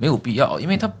没有必要，因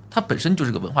为它本身就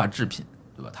是个文化制品，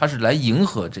对吧？它是来迎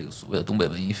合这个所谓的东北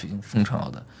文艺复兴风潮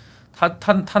的。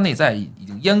它内在已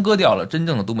经阉割掉了真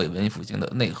正的东北文艺复兴的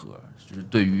内核，就是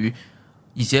对于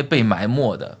一些被埋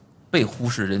没的、被忽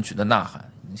视人群的呐喊，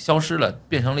已经消失了，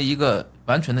变成了一个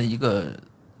完全的一个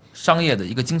商业的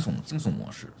一个惊悚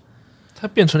模式。它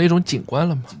变成了一种景观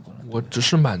了嘛？我只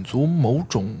是满足某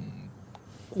种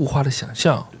固化的想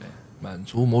象，满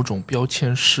足某种标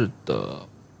签式的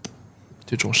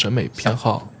这种审美偏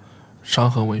好，伤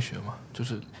痕文学嘛，就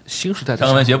是新时代的伤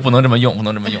痕文学不能这么用，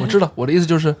我知道，我的意思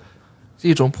就是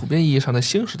一种普遍意义上的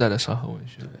新时代的伤痕文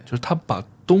学，就是他把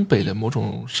东北的某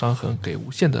种伤痕给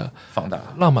无限的放大、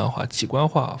浪漫化、极观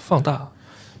化、放大，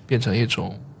变成一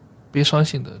种悲伤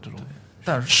性的这种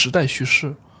但是时代叙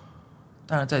事。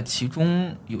但是在其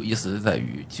中有意思的在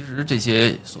于，其实这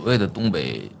些所谓的东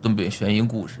北悬疑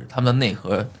故事，他们的内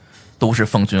核都是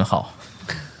奉俊昊，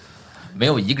没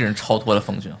有一个人超脱了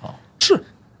奉俊昊。是，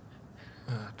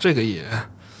这个也，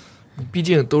毕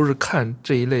竟都是看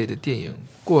这一类的电影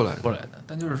过来的。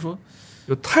但就是说，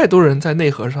有太多人在内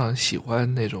核上喜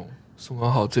欢那种宋康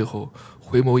昊最后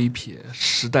回眸一瞥，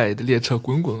时代的列车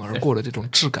滚滚而过的这种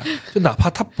质感，就哪怕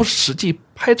他不实际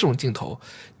拍这种镜头，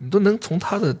你都能从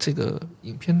他的这个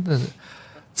影片的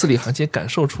字里行间感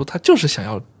受出，他就是想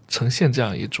要呈现这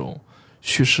样一种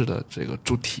叙事的这个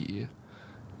主题。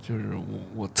就是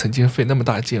我曾经费那么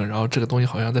大劲，然后这个东西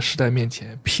好像在时代面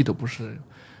前屁都不是，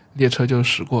列车就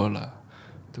驶过了，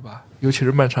对吧？尤其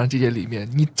是漫长季节里面，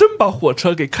你真把火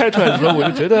车给开出来的时候，我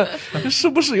就觉得是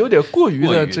不是有点过于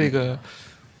的这个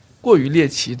过于猎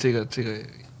奇这个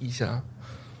意象。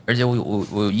而且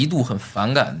我一度很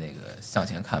反感那个向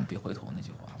前看别回头那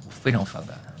句话，我非常反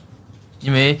感，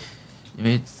因为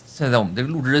现在我们这个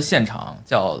录制的现场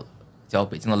叫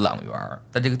北京的朗园，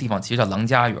但这个地方其实叫郎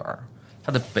家园，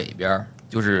它的北边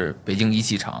就是北京一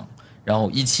汽厂，然后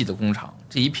一汽的工厂，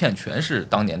这一片全是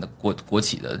当年的国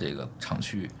企的这个厂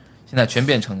区，现在全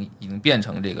已经变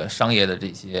成这个商业的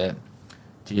这些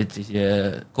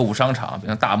购物商场，变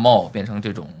成大贸，变成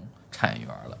这种产业园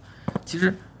了。其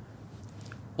实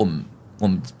我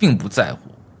们并不在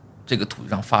乎这个土地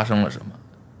上发生了什么，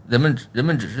人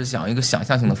们只是想一个想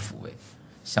象性的抚慰，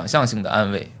想象性的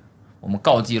安慰。我们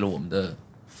告祭了我们的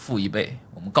父一辈，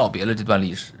我们告别了这段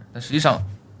历史，但实际上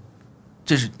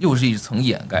这又是一层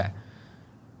掩盖，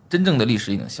真正的历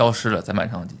史已经消失了，在漫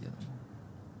长的季节中，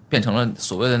变成了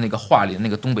所谓的那个画里的那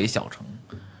个东北小城。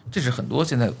这是很多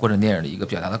现在国产电影的一个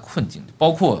比较大的困境，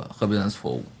包括河边的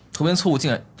错误。河边错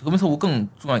误更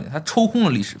重要一点，它抽空了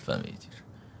历史氛围。其实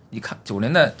你看90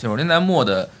年代末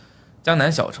的江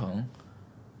南小城，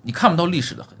你看不到历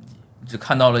史的痕迹，你只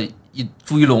看到了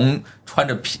朱一龙穿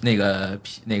着皮褛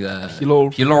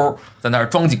在那儿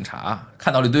装警察，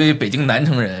看到了一堆北京南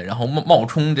城人，然后冒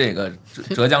充这个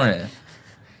浙江人，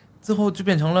最后就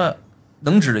变成了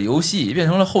能指的游戏，变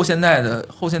成了后现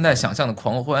代想象的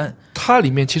狂欢。它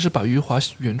里面其实把余华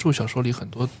原著小说里很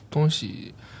多东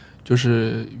西，就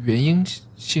是原因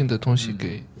性的东西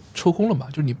给抽空了嘛，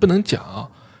就是你不能讲，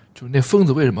就是那疯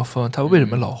子为什么疯，他为什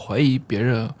么老怀疑别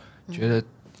人，觉得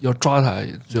要抓他，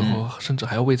最后甚至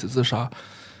还要为此自杀。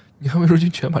你看魏书君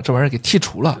全把这玩意儿给剔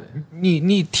除了，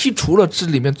你剔除了这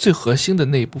里面最核心的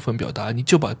那一部分表达，你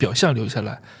就把表象留下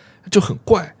来，就很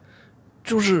怪。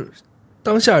就是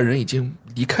当下人已经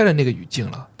离开了那个语境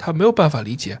了，他没有办法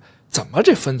理解怎么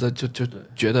这疯子就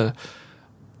觉得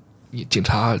你警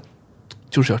察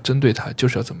就是要针对他，就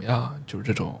是要怎么样，就是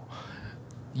这种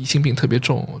疑心病特别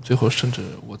重，最后甚至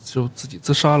我就自己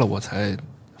自杀了我才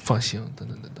放心，等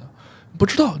等等等，不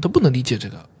知道，他不能理解这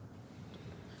个。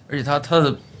而且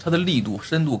它的力度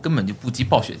深度根本就不及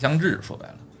暴雪将至，说白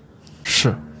了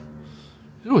是。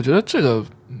其实我觉得这个，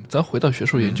咱回到学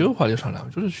术研究的话题上来，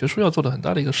就是学术要做的很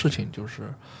大的一个事情，就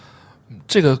是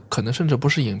这个可能甚至不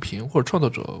是影评或者创作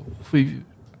者会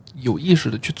有意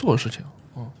识的去做的事情，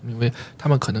因为他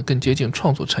们可能更接近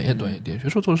创作产业端一点。学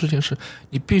术做的事情是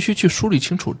你必须去梳理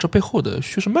清楚这背后的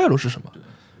叙事脉络是什么。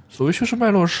所谓叙事脉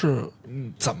络是，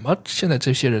怎么现在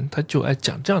这些人他就爱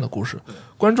讲这样的故事，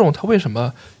观众他为什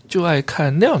么就爱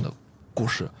看那样的故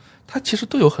事，它其实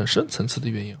都有很深层次的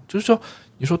原因。就是说，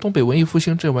你说东北文艺复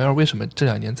兴这玩意儿为什么这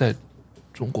2年在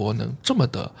中国能这么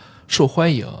的受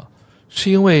欢迎，是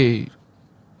因为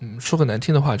说个难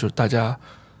听的话，就是大家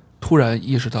突然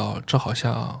意识到这好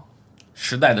像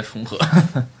时代的重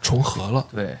合了，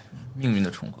对，命运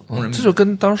的重合。这就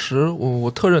跟当时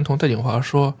我特认同戴锦华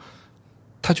说，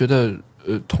他觉得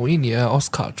同一年奥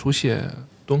斯卡出现《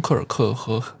敦刻尔克》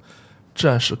和《至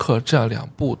暗时刻》这样2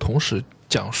部同时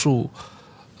讲述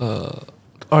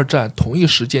二战同一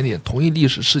时间点同一历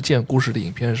史事件故事的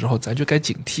影片的时候，咱就该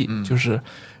警惕，就是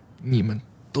你们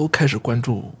都开始关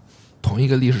注同一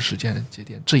个历史事件的节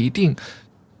点，这一定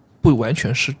不完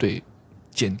全是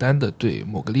简单的对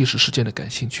某个历史事件的感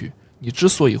兴趣。你之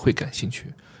所以会感兴趣，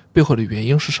背后的原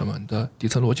因是什么？你的底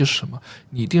层逻辑是什么？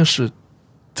你一定是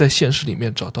在现实里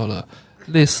面找到了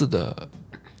类似的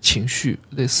情绪、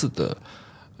类似的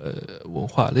文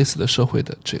化、类似的社会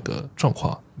的这个状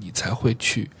况，你才会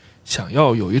去想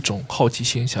要有一种好奇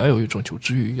心，想要有一种求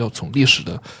知欲，要从历史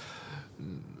的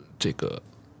这个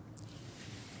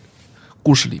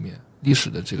故事里面、历史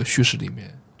的这个叙事里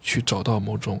面去找到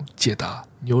某种解答，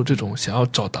你有这种想要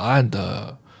找答案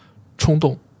的冲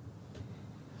动。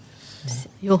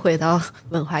又回到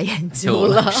文化研究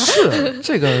了，是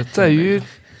这个在于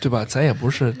对吧？咱也不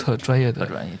是特专业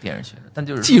电影学的，但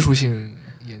就是技术性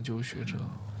研究学者。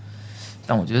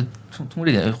但我觉得通过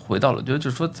这点回到了，就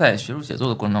是说在学术写作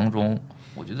的过程当中，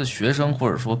我觉得学生或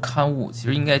者说刊物其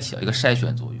实应该起到一个筛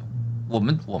选作用。我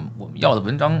们要的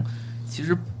文章其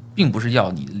实并不是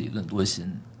要你的理论多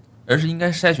新，而是应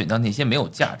该筛选到那些没有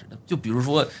价值的。就比如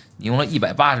说你用了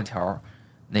180条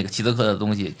那个齐泽克的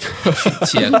东西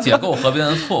解构河边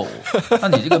的错误，那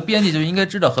你这个编辑就应该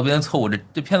知道河边的错误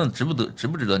这片子值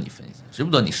不值得你分析，值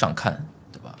不得你上看，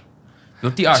对吧？比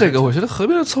如第二，这个我觉得河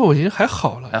边的错误已经还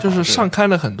好了，就是上刊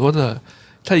了很多的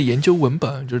他研究文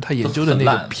本，就是他研究的那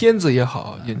个片子也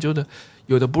好，研究的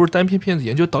有的不是单片子，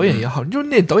研究导演也好，就是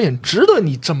那导演值得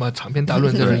你这么长篇大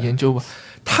论在这研究吧？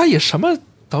他也什么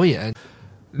导演，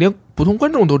连普通观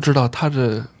众都知道他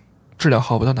的质量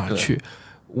好不到哪儿去。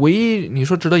唯一你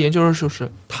说值得研究的就是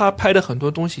他拍的很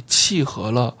多东西契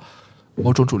合了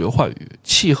某种主流话语，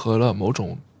契合了某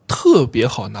种特别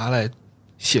好拿来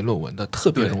写论文的、特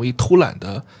别容易偷懒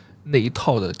的那一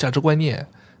套的价值观念、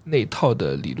那一套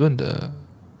的理论的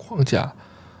框架。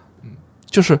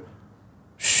就是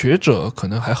学者可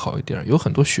能还好一点，有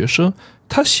很多学生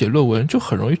他写论文就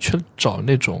很容易去找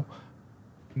那种，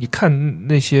你看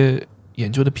那些研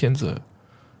究的片子，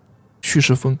叙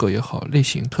事风格也好，类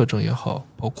型特征也好，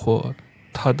包括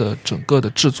它的整个的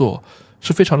制作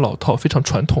是非常老套、非常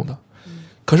传统的。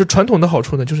可是传统的好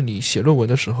处呢，就是你写论文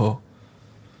的时候，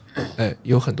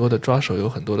有很多的抓手，有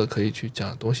很多的可以去讲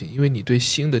的东西，因为你对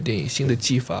新的电影、新的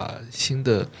技法、新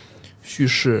的叙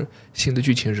事、新的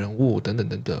剧情人物等等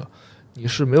等等，你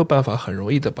是没有办法很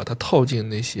容易的把它套进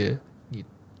那些你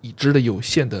已知的有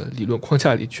限的理论框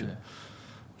架里去。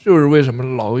就是为什么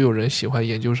老有人喜欢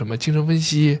研究什么精神分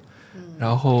析，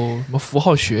然后什么符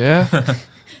号学，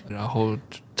然后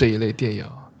这一类电影，《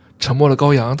沉默的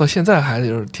羔羊》到现在还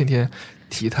就是天天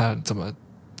提它怎么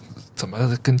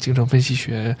跟精神分析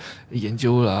学研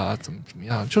究了，怎么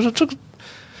样，就是这个，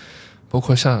包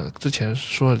括像之前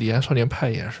说李安少年派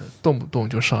也是动不动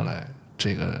就上来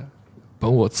这个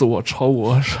本我、自我、超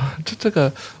我，这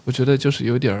个我觉得就是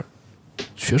有点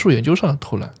学术研究上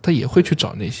偷懒，他也会去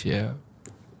找那些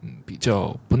比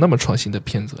较不那么创新的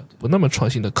片子，不那么创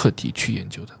新的课题去研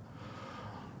究的。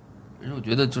我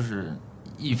觉得就是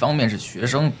一方面是学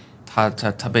生他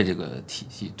被这个体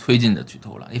系推进着去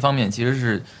偷懒，一方面其实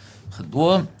是很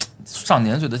多上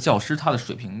年岁的教师，他的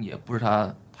水平也不是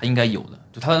他应该有的，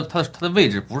就他的位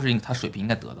置不是他水平应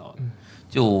该得到的。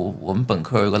就我们本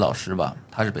科有一个老师吧，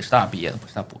他是北师大毕业的，北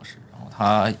师大博士，然后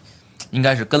他应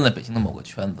该是跟了北京的某个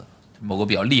圈子，某个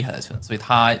比较厉害的圈子，所以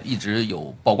他一直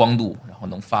有曝光度，然后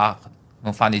能发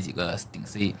那几个顶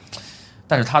C。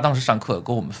但是他当时上课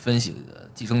跟我们分析的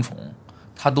寄生虫，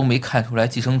他都没看出来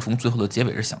寄生虫最后的结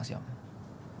尾是想象，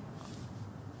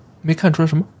没看出来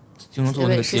什么？寄生虫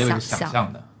那个结尾是想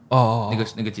象的。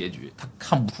那个结局他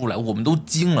看不出来，我们都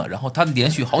惊了。然后他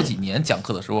连续好几年讲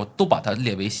课的时候都把它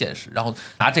列为现实，然后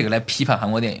拿这个来批判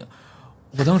韩国电影。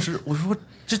我当时我说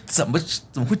这怎么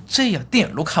会这样？电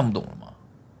影都看不懂了吗？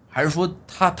还是说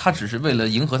他只是为了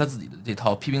迎合他自己的这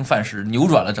套批评范式，扭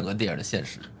转了整个电影的现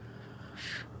实？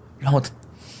然后他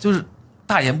就是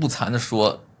大言不惭的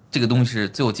说，这个东西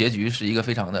最后结局是一个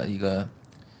非常的一个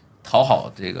讨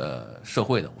好这个社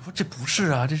会的。我说这不是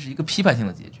啊，这是一个批判性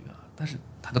的结局啊。但是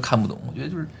他都看不懂。我觉得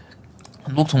就是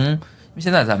很多因为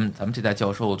现在咱们这代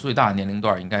教授最大的年龄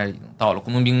段应该已经到了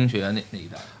工农兵学院那一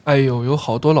代。哎呦，有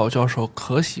好多老教授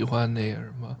可喜欢那个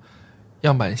什么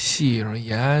样板戏，然后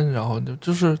延安，然后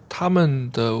就是他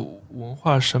们的文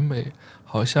化审美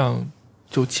好像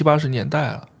就70、80年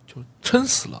代了，就撑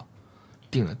死了，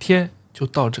顶了天就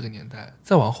到这个年代，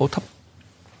再往后他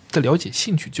的了解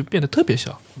兴趣就变得特别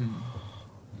小。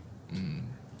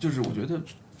就是我觉得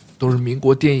都是民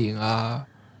国电影啊，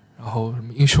然后什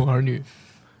么英雄儿女，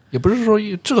也不是说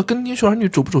这个跟英雄儿女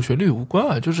主不主旋律无关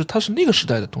啊，就是它是那个时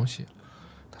代的东西，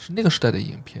它是那个时代的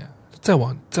影片。再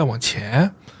往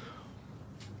前，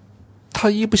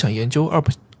他一不想研究，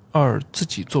二自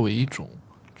己作为一种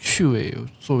趣味，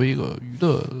作为一个娱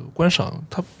乐观赏，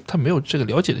他没有这个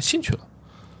了解的兴趣了。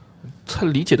他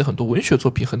理解的很多文学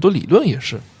作品，很多理论也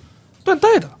是断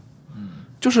代的。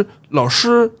就是老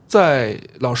师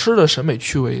的审美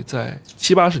趣味在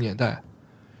70、80年代，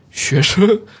学生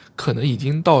可能已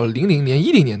经到了00年、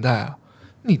10年代啊。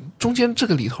你中间这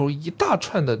个里头一大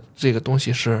串的这个东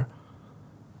西是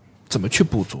怎么去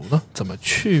补足呢？怎么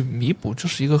去弥补？这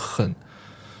是一个很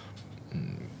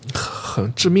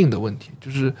致命的问题。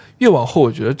就是越往后，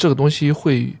我觉得这个东西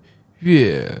会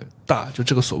越大，就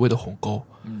这个所谓的鸿沟。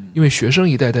因为学生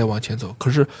一代代往前走，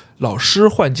可是老师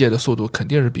换届的速度肯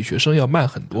定是比学生要慢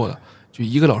很多的。就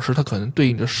一个老师，他可能对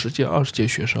应着10届、20届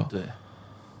学生。对，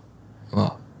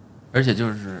而且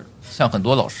就是像很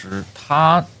多老师，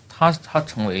他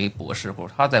成为博士，或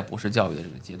者他在博士教育的这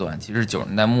个阶段，其实是90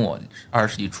年代末、20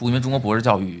世纪初，因为中国博士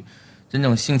教育真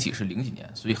正兴起是00几年，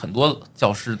所以很多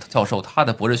教授他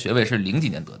的博士学位是00几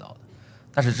年得到的。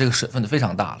但是这个水分就非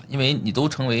常大了，因为你都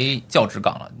成为教职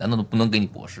岗了，难道都不能给你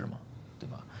博士吗？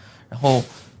然后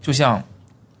就像，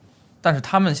但是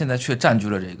他们现在却占据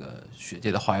了这个学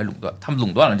界的话语垄断，他们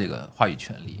垄断了这个话语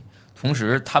权利，同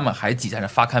时他们还挤占着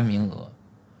发刊名额。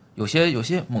有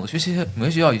些某些学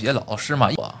校有些老师嘛，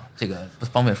这个不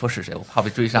方便说是谁，我怕被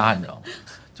追杀，你知道吗？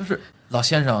就是老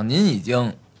先生，您已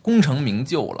经功成名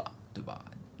就了，对吧？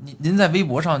您在微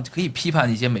博上可以批判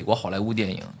一些美国好莱坞电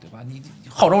影，对吧？你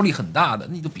号召力很大的，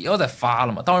你就不要再发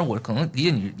了嘛。当然，我可能理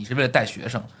解你是为了带学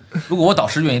生。如果我导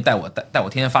师愿意带我天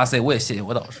天发 C， 我也谢谢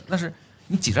我导师。但是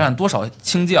你挤占多少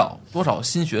清教、多少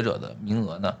新学者的名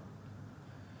额呢？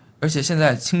而且现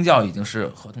在清教已经是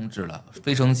合同制了，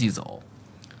非升即走。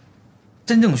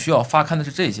真正需要发刊的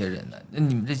是这些人呢。那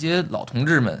你们这些老同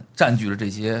志们占据了这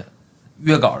些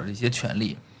约稿的这些权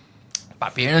利，把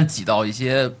别人挤到一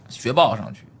些学报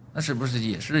上去，那是不是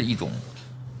也是一种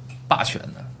霸权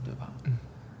呢？对吧？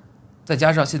再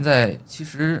加上现在其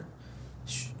实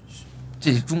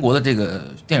这中国的这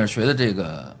个电影学的这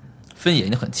个分野已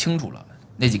经很清楚了，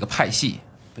那几个派系，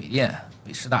北电、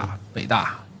北师大、北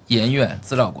大、研院、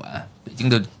资料馆，北京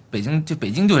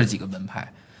就这几个门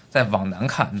派，再往南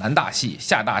看，南大系、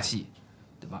下大系，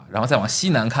对吧？然后再往西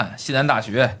南看，西南大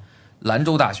学、兰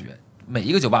州大学，每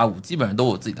一个985基本上都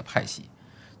有自己的派系，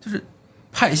就是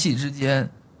派系之间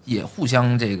也互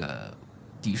相这个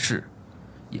敌视，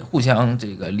也互相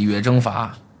这个礼乐征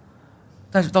伐，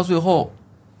但是到最后，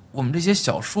我们这些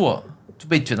小硕就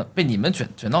被你们卷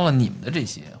到了你们的这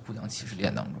些互相歧视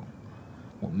链当中，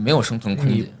我们没有生存空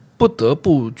间。不得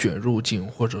不卷入进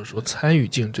或者说参与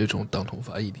进这种党同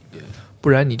伐异里面，不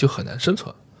然你就很难生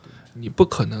存。你不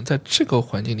可能在这个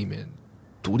环境里面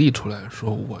独立出来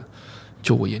说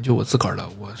我研究我自个儿了，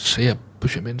我谁也不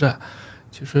选边站。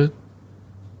其实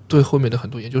对后面的很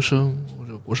多研究生或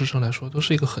者博士生来说都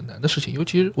是一个很难的事情，尤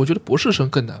其我觉得博士生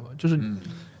更难吧，就是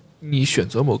你选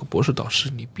择某个博士导师，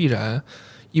你必然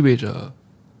意味着，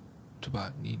对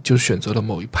吧？你就选择了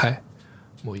某一派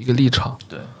某一个立场。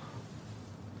对，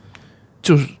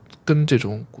就是跟这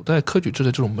种古代科举制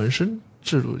的这种门生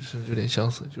制度是有点相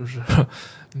似，就是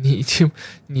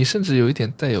你甚至有一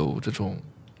点带有这种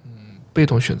被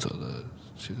动选择的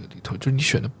这个里头，就是你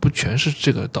选的不全是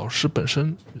这个导师本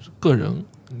身个人，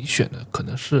你选的可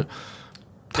能是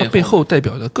他背后代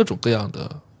表的各种各样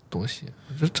的东西。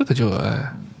我觉得这个就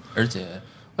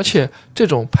而且这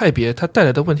种派别它带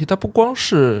来的问题，它不光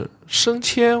是升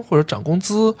迁或者涨工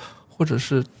资或者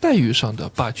是待遇上的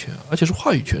霸权，而且是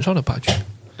话语权上的霸权。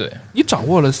对，你掌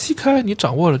握了 C 开，你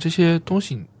掌握了这些东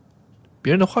西，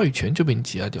别人的话语权就被你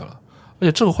挤压掉了。而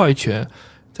且这个话语权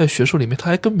在学术里面，它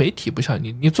还跟媒体不像，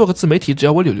你做个自媒体，只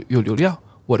要我有流量，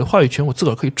我的话语权我自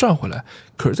个儿可以赚回来。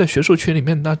可是，在学术圈里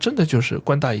面，那真的就是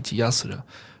官大一级压死人。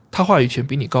他话语权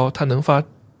比你高，他能发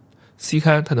C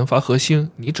刊，他能发核心，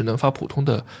你只能发普通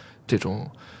的这种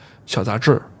小杂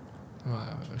志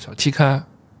小期刊。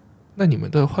那你们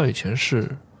的话语权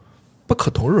是不可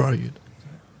同日而语的。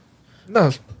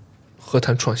那何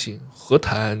谈创新？何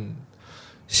谈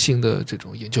新的这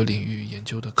种研究领域、研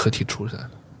究的课题出来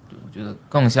呢？我觉得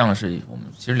更像是我们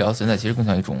其实聊现在，其实更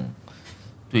像一种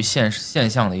对现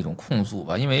象的一种控诉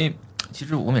吧。因为其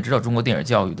实我们也知道，中国电影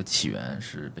教育的起源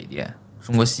是北电，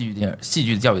中国戏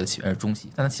剧教育的起源是中戏，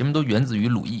但它前面都源自于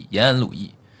鲁艺，延安鲁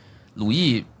艺。鲁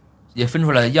艺也分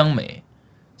出来的央美，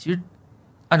其实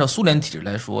按照苏联体制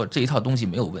来说，这一套东西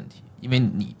没有问题。因为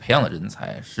你培养的人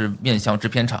才是面向制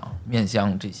片厂、面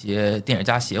向这些电影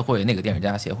家协会、那个电影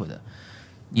家协会的，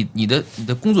你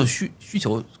的工作需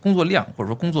求、工作量或者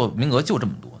说工作名额就这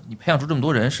么多，你培养出这么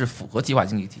多人是符合计划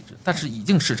经济体制，但是已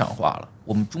经市场化了。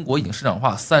我们中国已经市场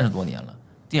化30多年了，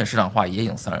电影市场化也已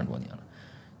经30多年了，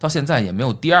到现在也没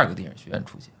有第二个电影学院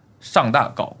出现。上大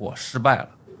搞过，失败了，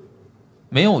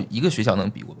没有一个学校能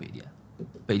比过北电。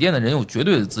北电的人有绝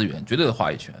对的资源、绝对的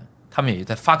话语权。他们也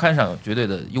在发刊上有绝对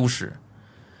的优势，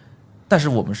但是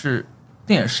我们是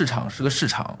电影市场，是个市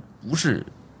场，不是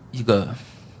一个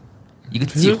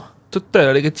计划。这带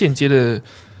来了一个间接的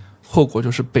后果，就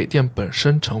是北电本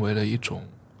身成为了一种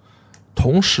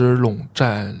同时垄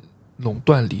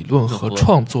断理论和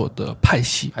创作的派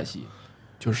系。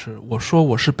就是我说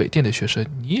我是北电的学生，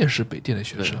你也是北电的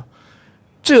学生，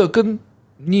这个跟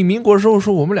你民国时候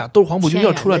说我们俩都是黄埔军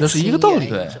校出来的是一个道理。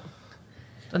对。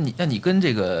那你跟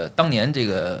这个当年这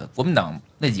个国民党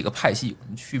那几个派系有什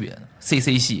么区别呢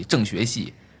 ？CC 系、政学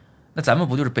系，那咱们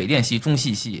不就是北电系、中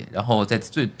戏系，然后再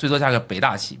最多加个北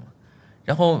大系嘛？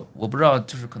然后我不知道，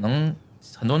就是可能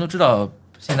很多人都知道，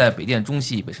现在北电、中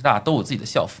戏、北师大都有自己的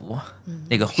校服，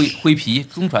那个灰皮，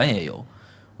中传也有。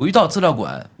我一到资料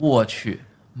馆，我去，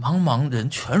茫茫人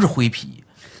全是灰皮。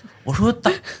我说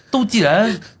都既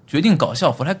然决定搞校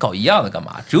服，还搞一样的干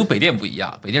嘛？只有北电不一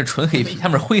样，北电是纯黑皮，他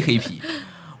们是灰黑皮。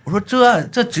我说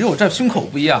这只有这胸口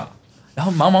不一样，然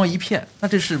后茫茫一片，那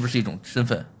这是不是一种身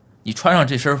份？你穿上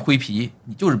这身灰皮，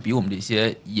你就是比我们这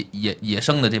些野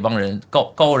生的这帮人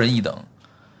高人一等，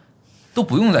都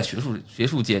不用在学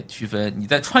术界区分，你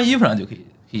在穿衣服上就可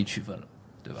以区分了，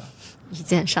对吧？一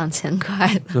件上千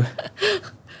块的，对，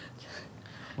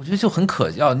我觉得就很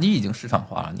可笑，你已经市场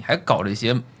化了，你还搞这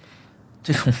些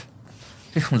这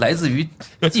种来自于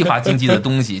计划经济的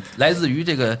东西，来自于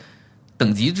这个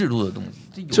等级制度的东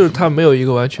西，就是它没有一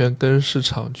个完全跟市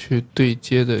场去对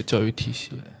接的教育体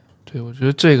系。对，我觉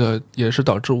得这个也是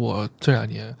导致我这2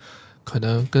年可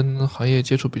能跟行业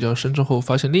接触比较深之后，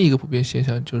发现另一个普遍现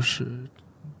象，就是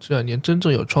这2年真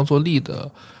正有创作力的，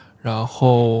然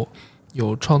后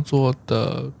有创作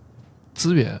的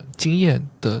资源、经验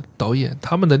的导演，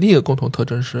他们的另一个共同特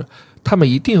征是，他们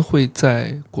一定会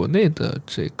在国内的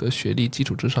这个学历基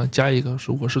础之上加一个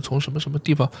说我是从什么什么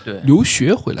地方留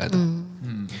学回来的，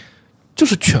就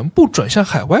是全部转向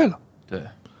海外了。对，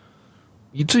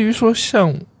以至于说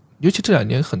像尤其这2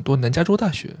年很多南加州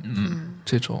大学，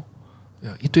这种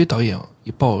一堆导演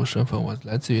一报身份，我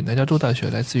来自于南加州大学，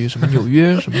来自于什么纽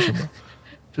约什么什么，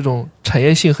这种产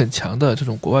业性很强的这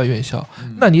种国外院校，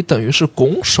那你等于是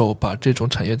拱手把这种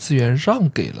产业资源让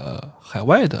给了海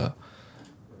外的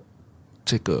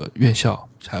这个院校，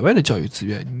海外的教育资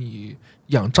源，你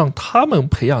仰仗他们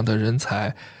培养的人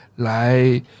才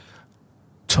来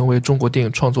成为中国电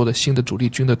影创作的新的主力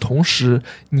军的同时，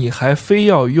你还非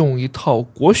要用一套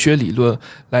国学理论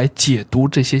来解读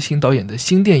这些新导演的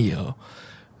新电影，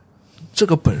这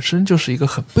个本身就是一个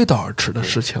很背道而驰的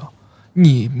事情。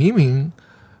你明明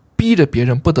逼着别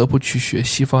人不得不去学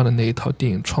西方的那一套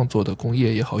电影创作的工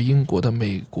业也好，英国的、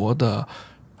美国的，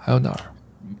还有哪儿？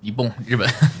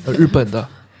日本的，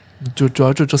就主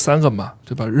要这三个嘛，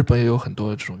对吧？日本也有很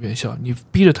多这种院校，你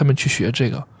逼着他们去学这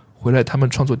个，回来他们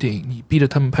创作电影，你逼着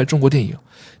他们拍中国电影，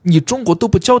你中国都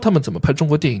不教他们怎么拍中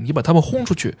国电影，你把他们轰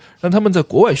出去，让他们在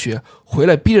国外学，回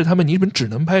来逼着他们，你们只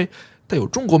能拍带有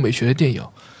中国美学的电影，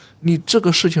你这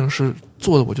个事情是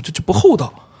做的，我觉得这不厚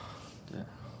道。对，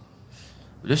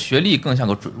我觉得学历更像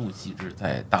个准入机制，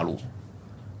在大陆，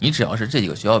你只要是这几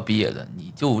个学校毕业的，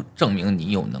你就证明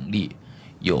你有能力，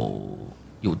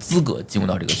有资格进入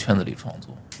到这个圈子里创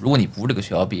作。如果你不是这个学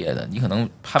校毕业的，你可能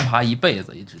攀爬一辈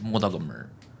子也只摸到个门，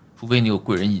除非你有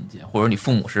贵人引荐，或者你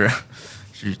父母是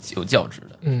有教职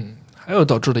的。还有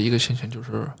导致的一个现象就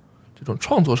是这种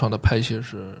创作上的派系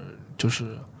就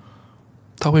是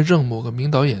他会认某个名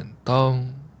导演当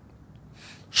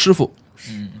师傅。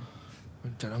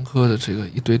贾樟柯的这个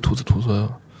一堆徒子徒孙，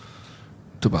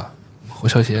对吧？侯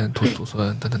孝贤徒子徒孙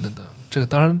等等等等，这个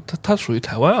当然它属于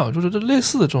台湾啊，就是这类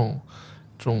似的这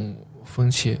种风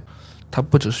气，它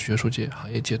不只是学术界、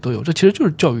行业界都有，这其实就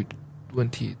是教育问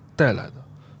题带来的，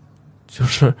就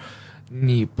是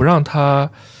你不让他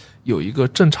有一个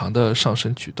正常的上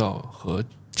升渠道和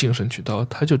晋升渠道，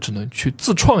他就只能去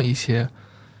自创一些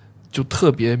就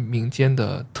特别民间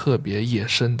的、特别野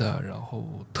生的，然后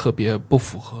特别不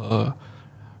符合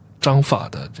章法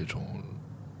的这种，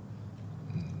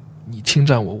你侵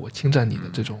占我，我侵占你的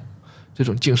这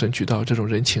种晋升渠道，这种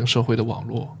人情社会的网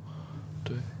络。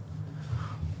对。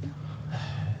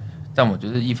但我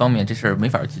觉得一方面这事儿没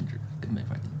法禁止，根本没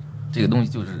法禁止。这个东西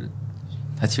就是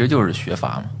它其实就是学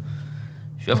阀嘛。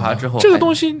学阀之后，这个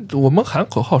东西我们喊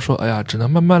口号说，哎呀，只能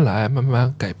慢慢来，慢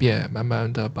慢改变，慢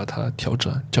慢的把它调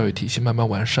整，教育体系慢慢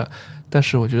完善。但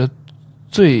是我觉得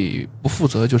最不负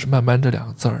责就是慢慢这两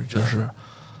个字儿，就是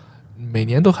每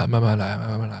年都喊慢慢来，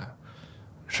慢慢来，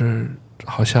是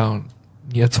好像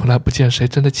你也从来不见谁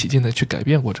真的起劲的去改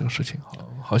变过这个事情，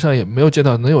好像也没有见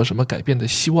到能有什么改变的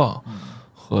希望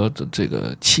和这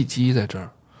个契机在这儿，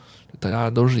大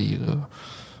家都是一个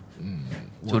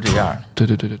就这样。对。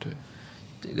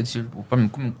这个其实我不知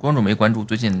道你关注没关注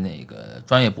最近那个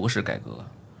专业博士改革、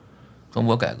专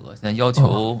博改革，现在要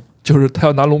求就是他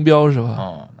要拿龙标是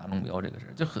吧？拿龙标这个事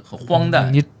就很荒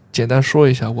诞。你简单说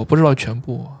一下，我不知道全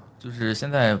部。就是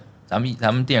现在咱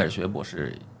们电影学博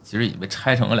士其实已经被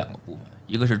拆成了两个部分，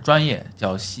一个是专业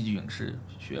叫戏剧影视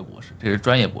学博士，这是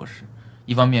专业博士，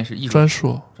一方面是艺术专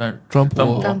硕、专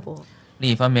博，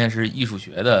另一方面是艺术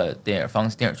学的电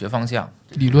影学方向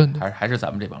理论的，还是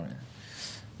咱们这帮人。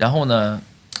然后呢，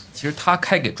其实他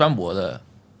开给专博的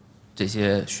这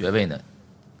些学位呢，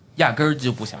压根儿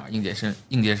就不想让应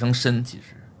届生申，其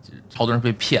实好多人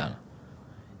被骗了，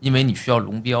因为你需要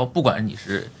龙标，不管你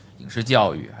是影视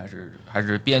教育还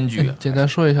是编剧。简单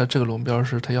说一下，这个龙标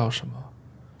是他要什么？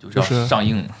就是要上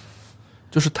映，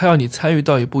就是他要你参与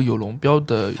到一部有龙标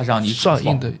的，他让你上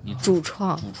映的主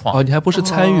创哦，你还不是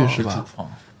参与是吧？主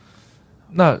创，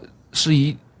那是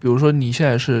比如说你现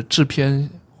在是制片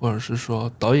或者是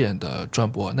说导演的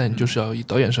专博，那你就是要以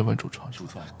导演身份主创，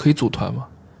可以组团吗？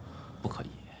不可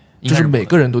以，就是每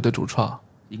个人都得主创，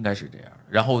应该是这样。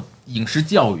然后影视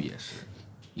教育也是，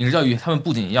影视教育他们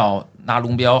不仅要拿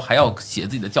龙标，还要写自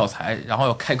己的教材，然后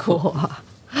要开课。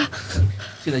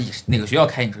现在哪个学校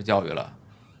开影视教育了？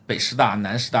北师大、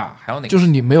南师大，还有哪个？就是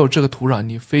你没有这个土壤，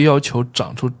你非要求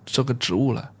长出这个植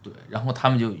物来。对，然后他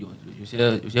们就有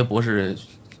些博士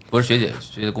学姐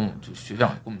跟我们学长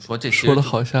跟我们说，这说的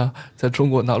好像在中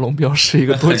国拿龙标是一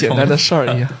个多简单的事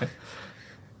儿一样。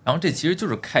然后这其实就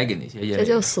是开给那些业，这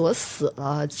就锁死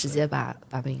了，直接把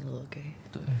名额给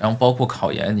对。然后包括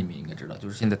考研，你们应该知道，就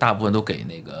是现在大部分都给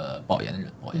那个保研的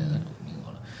名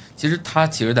额了。其实他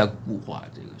其实在固化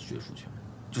这个学术圈，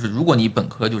就是如果你本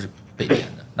科就是北电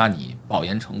的，那你保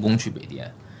研成功去北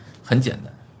电，很简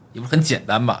单，也不是很简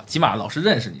单吧？起码老师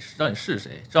认识你，知道你是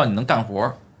谁，知道你能干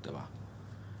活，对吧？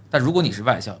但如果你是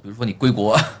外校，比如说你归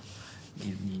国，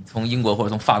你从英国或者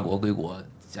从法国归国，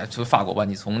就法国吧，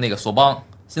你从那个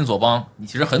新索邦，你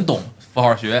其实很懂符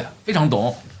号学，非常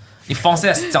懂，你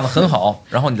français 讲的很好，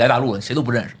然后你来大陆，你谁都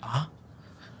不认识啊，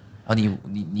然后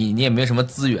你也没什么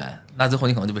资源，那最后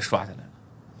你可能就被刷下来了，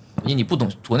因为你不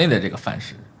懂国内的这个范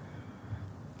式。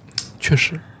确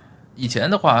实，以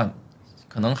前的话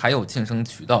可能还有晋升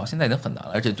渠道，现在已经很难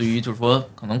了，而且对于就是说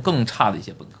可能更差的一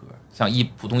些本科，像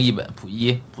普通一本、普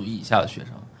一以下的学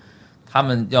生，他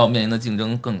们要面临的竞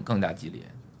争更加激烈。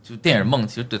就电影梦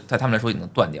其实在他们来说已经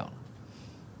断掉了，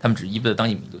他们只一辈子当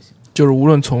影迷就行。就是无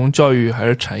论从教育还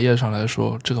是产业上来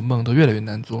说，这个梦都越来越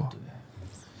难做。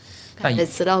感觉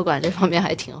资料馆这方面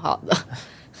还挺好的。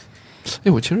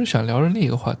哎，我其实想聊的另一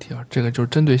个话题啊，这个就是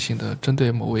针对性的，针对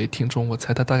某位听众，我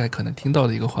猜他大概可能听到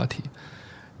的一个话题，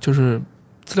就是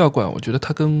资料馆。我觉得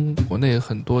它跟国内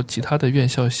很多其他的院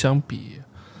校相比，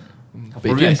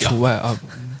北电除外啊，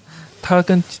它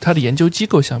跟其他的研究机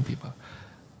构相比吧，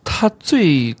它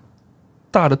最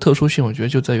大的特殊性，我觉得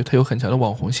就在于它有很强的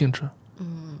网红性质。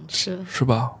是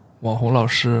吧？网红老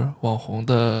师、网红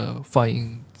的放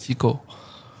映机构。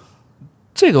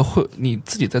这个会你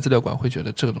自己在资料馆会觉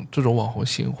得这种网红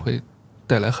性会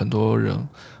带来很多人，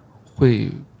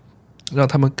会让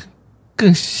他们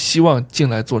更希望进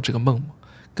来做这个梦吗？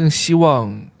更希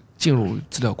望进入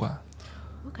资料馆？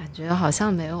我感觉好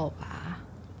像没有吧。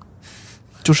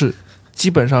就是基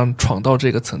本上闯到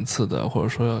这个层次的，或者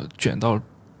说卷到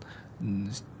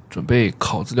准备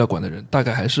考资料馆的人，大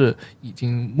概还是已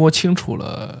经摸清楚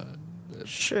了。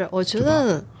是，我觉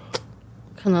得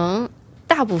可能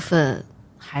大部分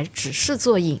还只是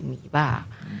做影迷吧。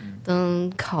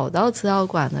等考到资料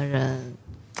馆的人，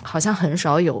好像很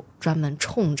少有专门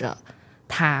冲着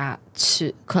他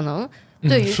去。可能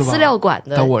对于资料馆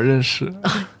的，但我认识。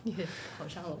你考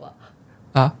上了吗？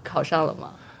啊？考上了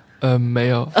吗？没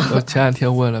有，我前2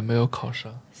天问了，没有考上。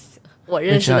我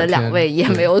认识的2位也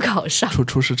没有考上，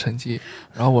初试成绩。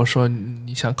然后我说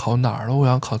你想考哪儿了？我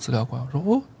想考资料馆。我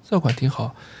说资料馆挺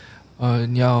好。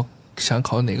你要想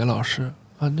考哪个老师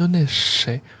啊？就那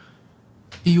谁？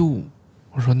哎呦，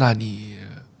我说那你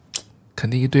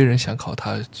肯定一堆人想考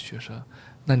他学生，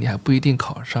那你还不一定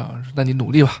考上。那你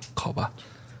努力吧，考吧。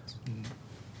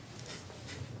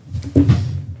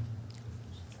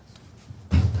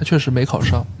他确实没考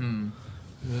上。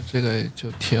我觉得这个就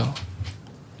挺。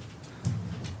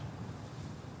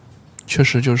确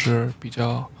实就是比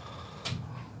较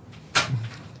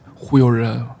忽悠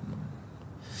人。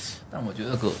但我觉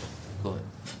得各位，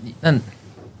你那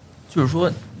就是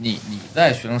说你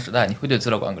在学生时代，你会对资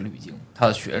料馆有个滤镜，他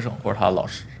的学生或者他的老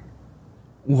师。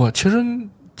我其实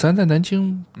咱在南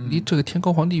京，离这个天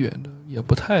高皇帝远的，也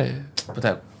不太。别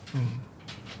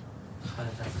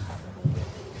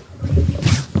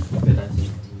担心，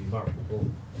一半不够。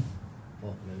没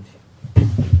问题。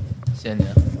谢谢您。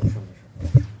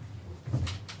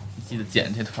记得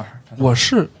剪这段。我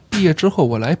是毕业之后，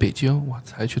我来北京，我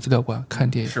才去资料馆看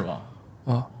电影。是吗？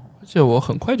而且我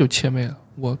很快就切妹了。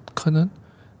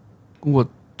我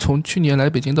从去年来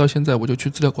北京到现在，我就去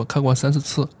资料馆看过3、4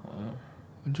次，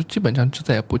就基本上就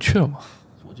再也不去了嘛。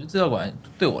我觉得资料馆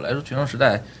对我来说，学生时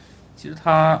代其实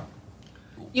它，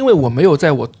因为我没有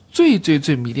在我最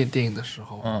迷恋电影的时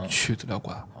候去资料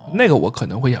馆，那个我可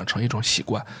能会养成一种习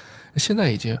惯。现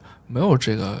在已经没有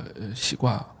这个习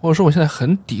惯，或者说我现在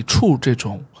很抵触这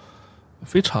种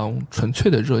非常纯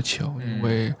粹的热情，因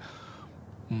为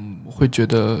我会觉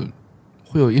得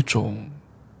会有一种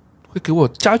会给我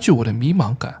加剧我的迷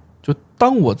茫感。就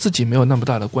当我自己没有那么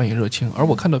大的观影热情，而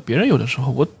我看到别人有的时候，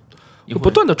我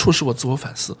不断的促使我自我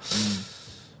反思，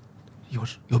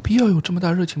有必要有这么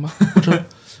大热情吗？或者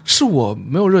是我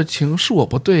没有热情，是我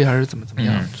不对，还是怎么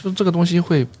样？就这个东西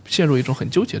会陷入一种很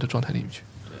纠结的状态里面去。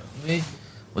因为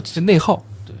我这内耗。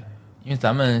对，因为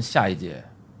咱们下一届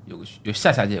有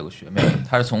下届有个学妹，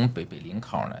她是从北林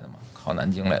考上来的嘛，考南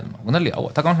京来的嘛。我跟她聊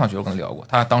过，她刚上学我跟她聊过，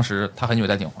她当时她很久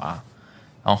在景华，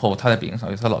然后她在北京上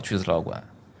学，她老去资料馆。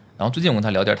然后最近我跟她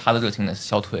聊天，她的热情呢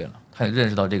消退了，她也认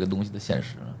识到这个东西的现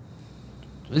实了。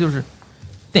所以就是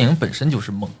电影本身就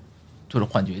是梦，就是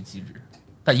幻觉机制。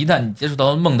但一旦你接触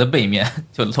到梦的背面，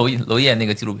就娄烨那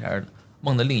个纪录片的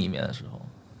梦的另一面的时候，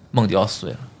梦就要碎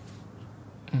了。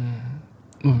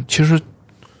其实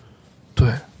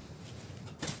对，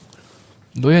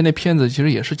娄烨那片子其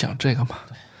实也是讲这个嘛，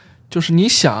就是你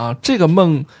想这个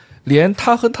梦，连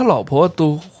他和他老婆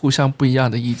都互相不一样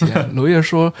的意见。娄烨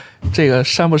说这个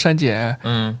删不删减，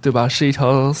对吧，是一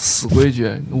条死规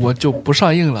矩，我就不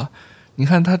上映了。你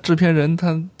看他制片人，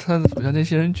他好像那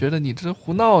些人觉得你这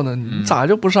胡闹呢，你咋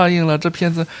就不上映了？这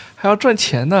片子还要赚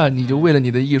钱呢，你就为了你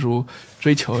的艺术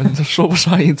追求，你这说不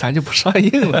上映，咱就不上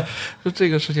映了。就这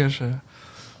个事情是，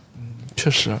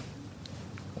确实，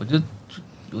我觉得，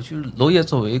尤其是娄烨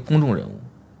作为公众人物，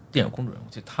电影公众人物，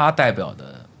就他代表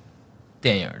的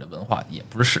电影的文化也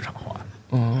不是市场化的。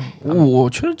我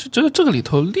觉得这个里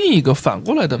头另一个反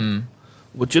过来的，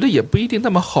我觉得也不一定那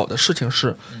么好的事情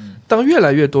是，当越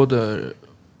来越多的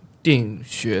电影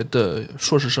学的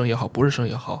硕士生也好，博士生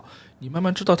也好，你慢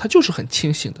慢知道他就是很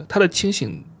清醒的，他的清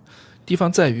醒地方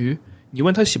在于，你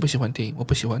问他喜不喜欢电影，我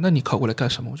不喜欢，那你考过来干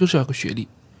什么？我就是要个学历。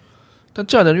但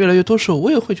这样的人越来越多时候，我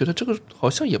也会觉得这个好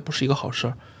像也不是一个好事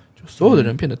儿，就所有的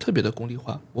人变得特别的功利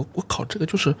化。我考这个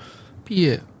就是毕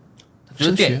业。就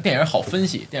是电影好分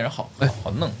析，电影好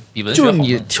弄，比文学好弄。就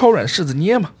是你挑软柿子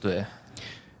捏嘛。对，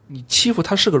你欺负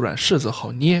他是个软柿子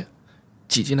好捏，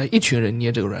挤进来一群人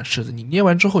捏这个软柿子，你捏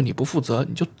完之后你不负责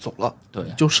你就走了，对，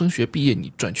你就升学毕业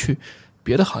你转去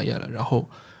别的行业了，然后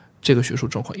这个学术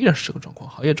状况依然是这个状况，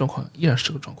行业状况依然是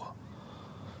这个状况，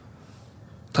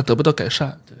他得不到改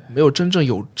善，没有真正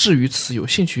有志于此、有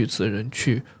兴趣于此的人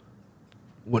去，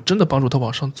我真的帮助他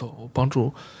往上走，帮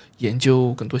助研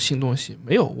究更多新东西。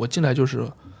没有，我进来就是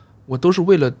我都是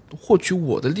为了获取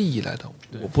我的利益来的，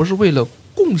我不是为了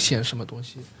贡献什么东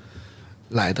西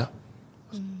来的。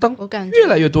当越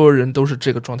来越多人都是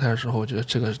这个状态的时候，我觉得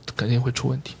这个肯定会出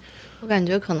问题。我感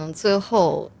觉可能最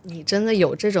后你真的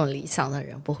有这种理想的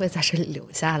人不会在这里留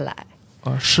下来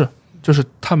是，就是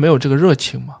他没有这个热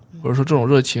情嘛，或者说这种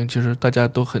热情其实大家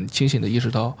都很清醒的意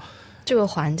识到这个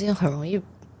环境很容易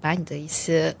把你的一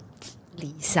些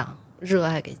理想热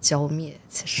爱给浇灭。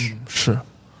其实是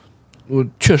我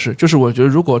确实就是我觉得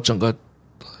如果整个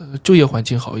就业环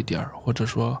境好一点，或者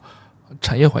说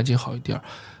产业环境好一点，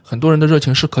很多人的热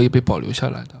情是可以被保留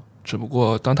下来的，只不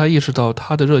过当他意识到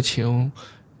他的热情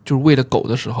就是为了狗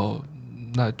的时候，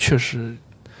那确实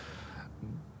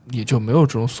也就没有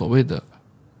这种所谓的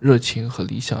热情和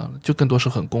理想了，就更多是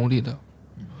很功利的。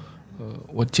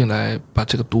我进来把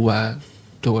这个读完，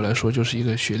对我来说就是一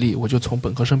个学历，我就从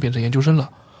本科生变成研究生了，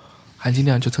含金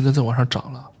量就蹭蹭蹭往上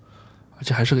涨了，而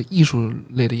且还是个艺术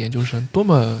类的研究生，多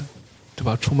么对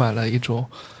吧？充满了一种。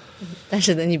但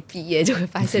是等你毕业就会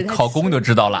发现，考公就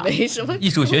知道了，没什么艺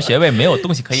术学学位没有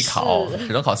东西可以考，只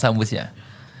能考3五险。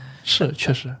是，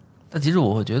确实。但其实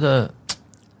我觉得，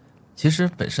其实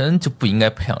本身就不应该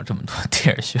培养这么多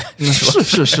电影学。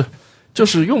是，就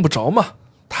是用不着嘛，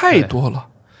太多了。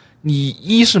你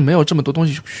一是没有这么多东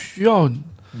西需要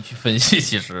你去分析，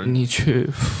其实你去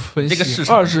分析，这个市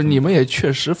场二是你们也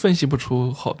确实分析不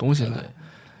出好东西来。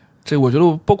这我觉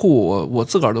得包括我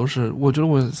自个儿都是，我觉得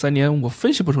我3年我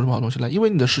分析不出什么好东西来，因为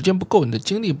你的时间不够，你的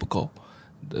精力不够，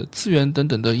你的资源等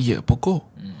等的也不够。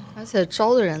而且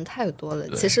招的人太多了，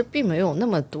其实并没有那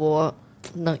么多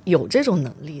有这种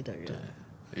能力的人，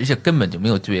而且根本就没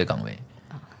有就业岗位，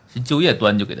是就业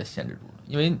端就给他限制住了。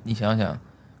因为你想想，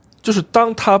就是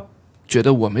当他觉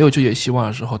得我没有就业希望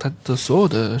的时候，他的所有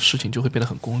的事情就会变得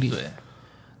很功利。对，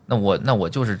那我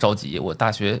就是着急，我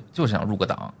大学就是想入个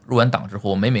党，入完党之后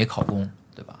我每考公，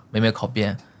对吧？每考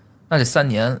编，那这3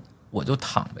年我就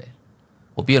躺呗，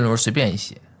我毕业论文随便一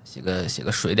写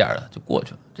个水点的就过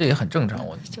去了，这也很正常。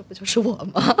这不就是我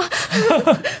吗？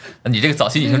你这个早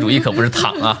期女性主义可不是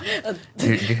躺啊，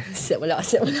写不了。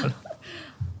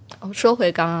说回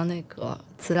刚刚那个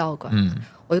资料馆，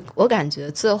我感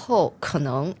觉最后可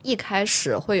能一开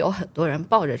始会有很多人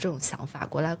抱着这种想法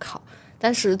过来考，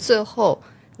但是最后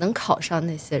能考上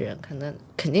那些人，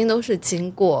肯定都是经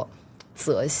过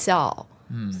择校、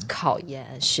考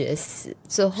研、学习，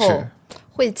最后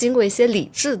会经过一些理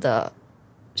智的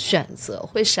选择，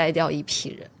会筛掉一批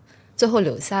人，最后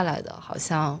留下来的好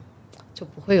像就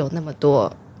不会有那么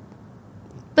多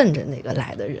奔着那个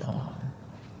来的人。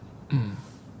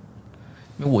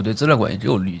因为我对资料馆一直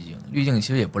有滤镜，滤镜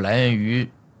其实也不来源于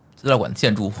资料馆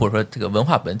建筑或者说这个文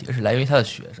化本体，而是来源于他的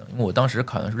学生。因为我当时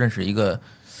考研是认识一个，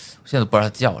现在都不知道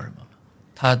他叫什么，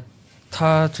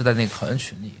他是在那个考研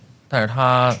群里，但是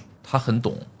他很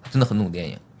懂，真的很懂电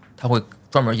影，他会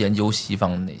专门研究西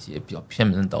方那些比较偏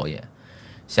门的导演，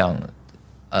像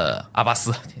阿巴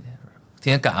斯，天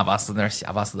天干阿巴斯，在那写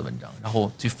阿巴斯的文章，然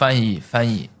后去翻译，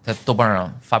在豆瓣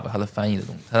上发表他的翻译的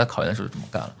东西。他在考研的时候就这么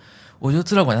干了。我觉得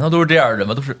资料馆难道都是这样的人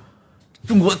吗？都是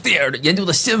中国电影的研究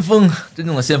的先锋，真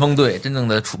正的先锋队，真正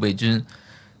的储备军。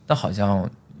但好像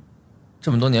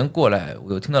这么多年过来，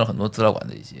我又听到了很多资料馆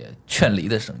的一些劝离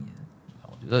的声音。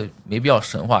我觉得没必要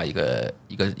神化一个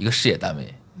事业单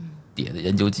位底下的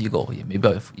研究机构，也没必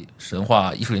要神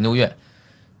化艺术研究院。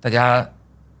大家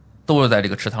都是在这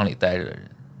个池塘里待着的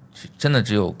人，真的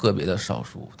只有个别的少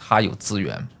数，他有资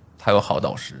源，他有好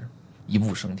导师，一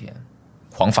步升天，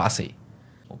狂发 C。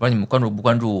我不知道你们关注不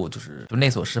关注，就那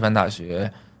所师范大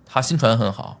学，它新传很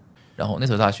好，然后那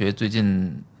所大学最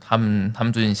近他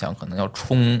们最近想可能要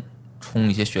冲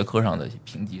一些学科上的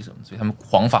评级什么，所以他们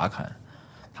狂发刊，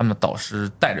他们的导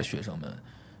师带着学生们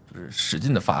就是使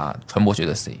劲的发传播学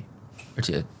的 C， 而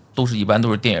且一般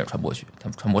都是电影传播学，他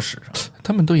们传播史上。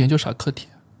他们都研究啥课题？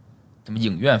什么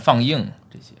影院放映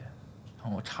这些，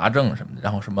然后查证什么的，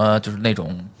然后什么就是那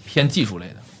种偏技术类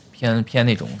的，偏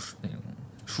那种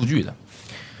数据的，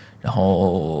然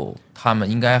后他们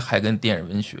应该还跟电影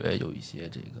文学有一些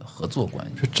这个合作关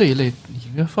系。就这一类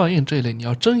影院放映这一类，你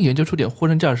要真研究出点货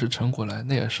真价实成果来，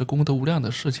那也是功德无量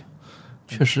的事情。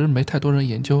确实没太多人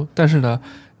研究，但是呢，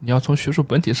你要从学术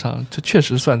本体上，这确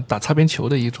实算打擦边球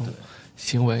的一种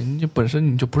行为。你本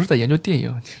身你就不是在研究电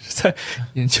影，你是在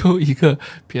研究一个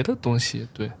别的东西。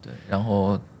对对，然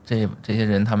后这些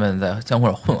人他们在江湖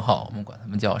上混号，我们管他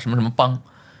们叫什么什么帮。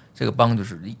这个帮就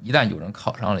是一旦有人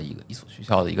考上了一所学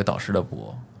校的一个导师的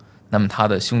博，那么他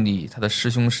的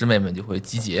师兄师妹们就会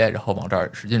集结，然后往这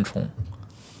儿使劲冲。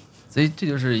所以这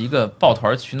就是一个抱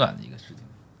团取暖的一个事情，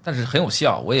但是很有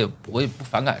效，我也不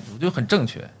反感，我觉得很正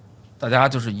确。大家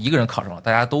就是一个人考上了，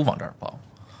大家都往这儿报，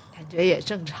感觉也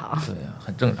正常。对啊，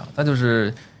很正常。但就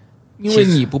是因为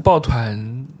你不抱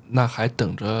团，那还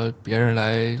等着别人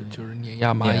来，就是碾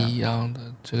压蚂蚁一样的，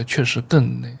这个确实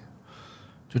更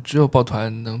就只有抱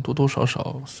团能多多少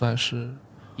少算是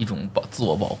一种自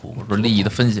我保护或者说利益的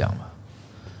分享吧，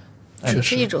确实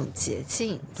是一种捷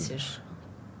径，其实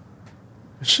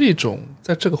是一种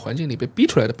在这个环境里被逼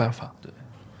出来的办法。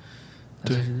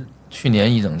对，其实去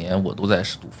年一整年我都在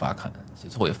试图发刊，最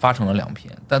后也发成了2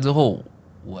篇，但最后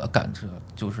我感觉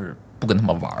就是不跟他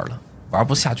们玩了，玩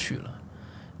不下去了。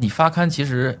你发刊其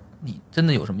实你真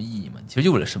的有什么意义吗？其实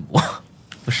就为了申博，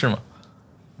不是吗？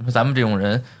你说咱们这种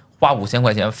人花5000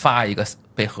块钱发一个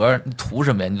北盒，你图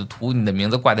什么呀？你就图你的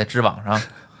名字挂在知网上，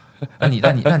那你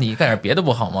干点别的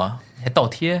不好吗？还倒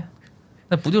贴，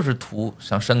那不就是图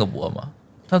想申个博吗？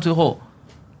但最后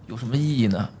有什么意义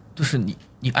呢？就是你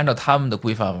按照他们的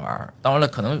规范玩，当然了，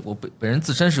可能我本人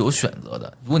自身是有选择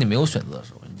的。如果你没有选择的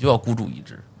时候，你就要孤注一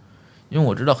掷。因为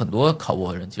我知道很多考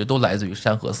博的人其实都来自于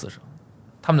山河四省，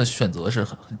他们的选择是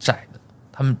很窄的，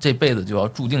他们这辈子就要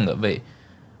注定的为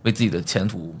自己的前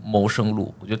途谋生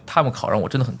路。我觉得他们考上我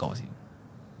真的很高兴。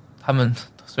他们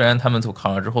虽然他们从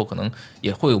考上之后可能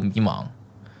也会有迷茫，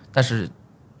但是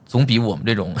总比我们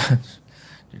这种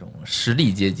实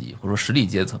力阶级或者说实力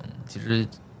阶层，其实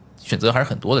选择还是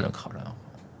很多的人考上。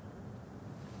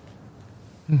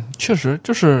确实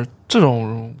就是这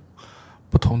种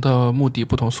不同的目的、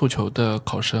不同诉求的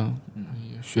考生、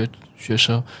学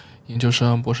生、研究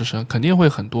生、博士生肯定会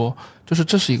很多，就是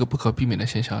这是一个不可避免的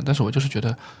现象。但是我就是觉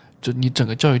得，你整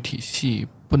个教育体系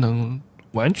不能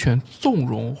完全纵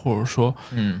容，或者说，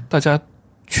大家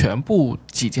全部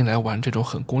挤进来玩这种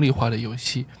很功利化的游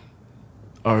戏，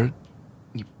而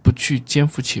你不去肩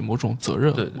负起某种责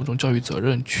任，某种教育责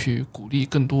任，去鼓励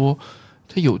更多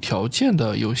他有条件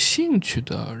的、有兴趣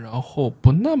的，然后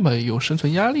不那么有生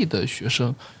存压力的学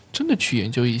生，真的去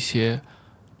研究一些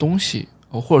东西，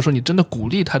或者说你真的鼓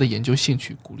励他的研究兴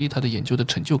趣，鼓励他的研究的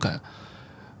成就感，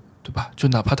对吧？就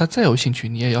哪怕他再有兴趣，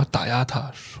你也要打压他，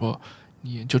说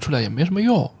你研究出来也没什么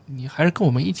用，你还是跟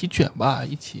我们一起卷吧，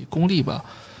一起功利吧。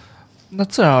那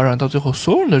自然而然到最后，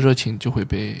所有人的热情就会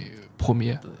被破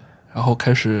灭，然后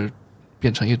开始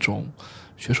变成一种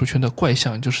学术圈的怪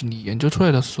象，就是你研究出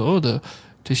来的所有的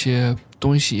这些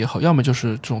东西也好，要么就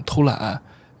是这种偷懒，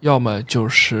要么就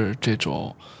是这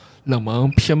种冷门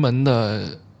偏门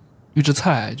的预制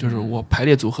菜，就是我排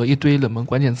列组合一堆冷门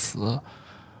关键词，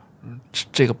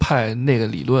这个派那个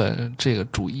理论这个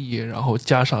主义，然后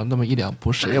加上那么一两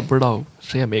部谁也不知道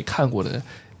谁也没看过的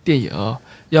电影，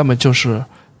要么就是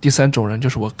第三种人，就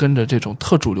是我跟着这种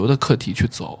特主流的课题去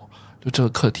走，就这个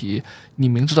课题你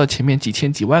明知道前面几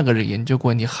千几万个人研究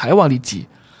过，你还往里挤，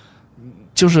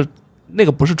就是那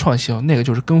个不是创新，那个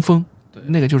就是跟风，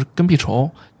那个就是跟屁虫。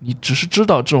你只是知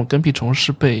道这种跟屁虫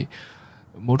是被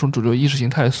某种主流意识形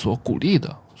态所鼓励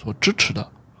的，所支持的，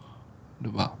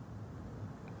对吧？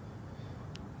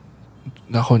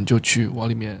然后你就去往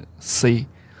里面塞，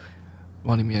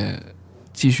往里面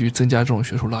继续增加这种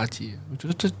学术垃圾。我觉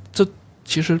得这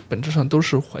其实本质上都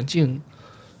是环境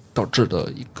导致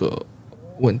的一个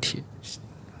问题，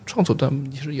创作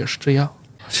端其实也是这样。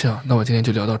行，那我今天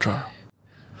就聊到这儿。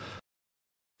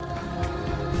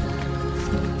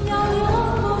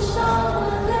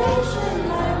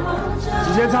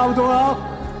时间差不多了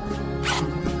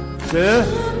，10、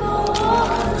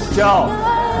9、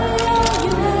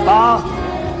8、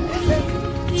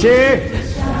7、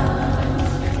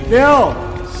6、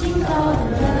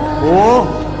5、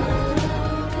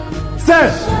4、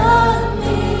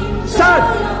3、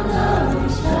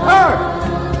2、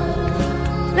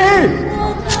1。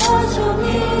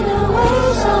你能为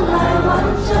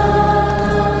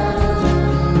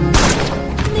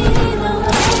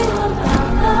我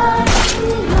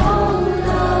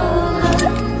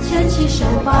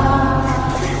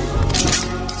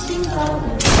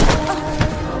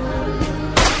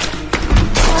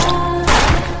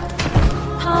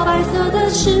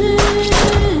翅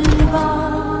膀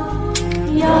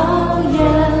耀眼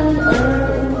而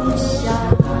下。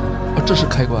哦，这是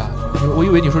开关，我以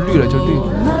为你说绿了就绿。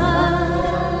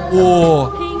哇，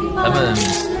咱们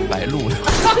白录了，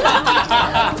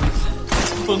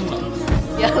疯了，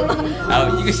还有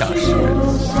1个小时，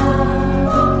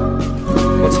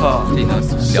我操，这能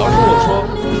聊跟我说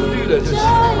绿了就行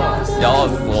了，笑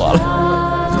死我了！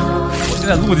我现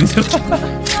在录进去了，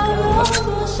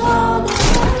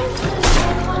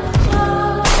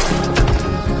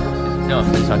这样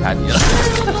分上下集了。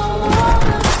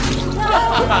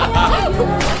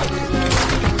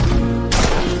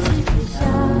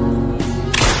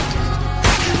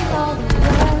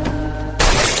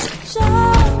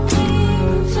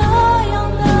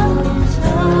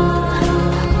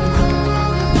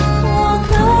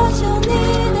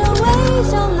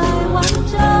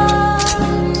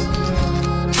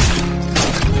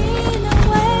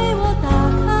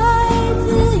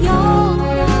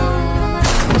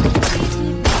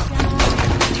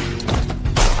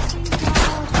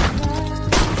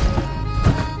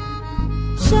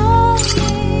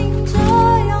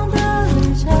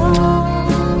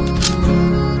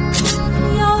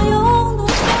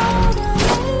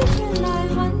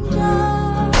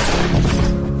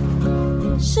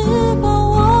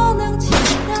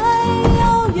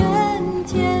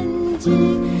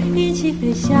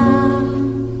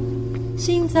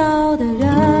行走的人，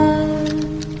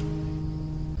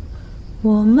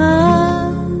我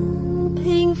们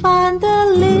平凡的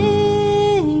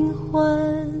灵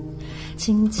魂，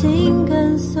紧紧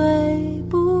跟随。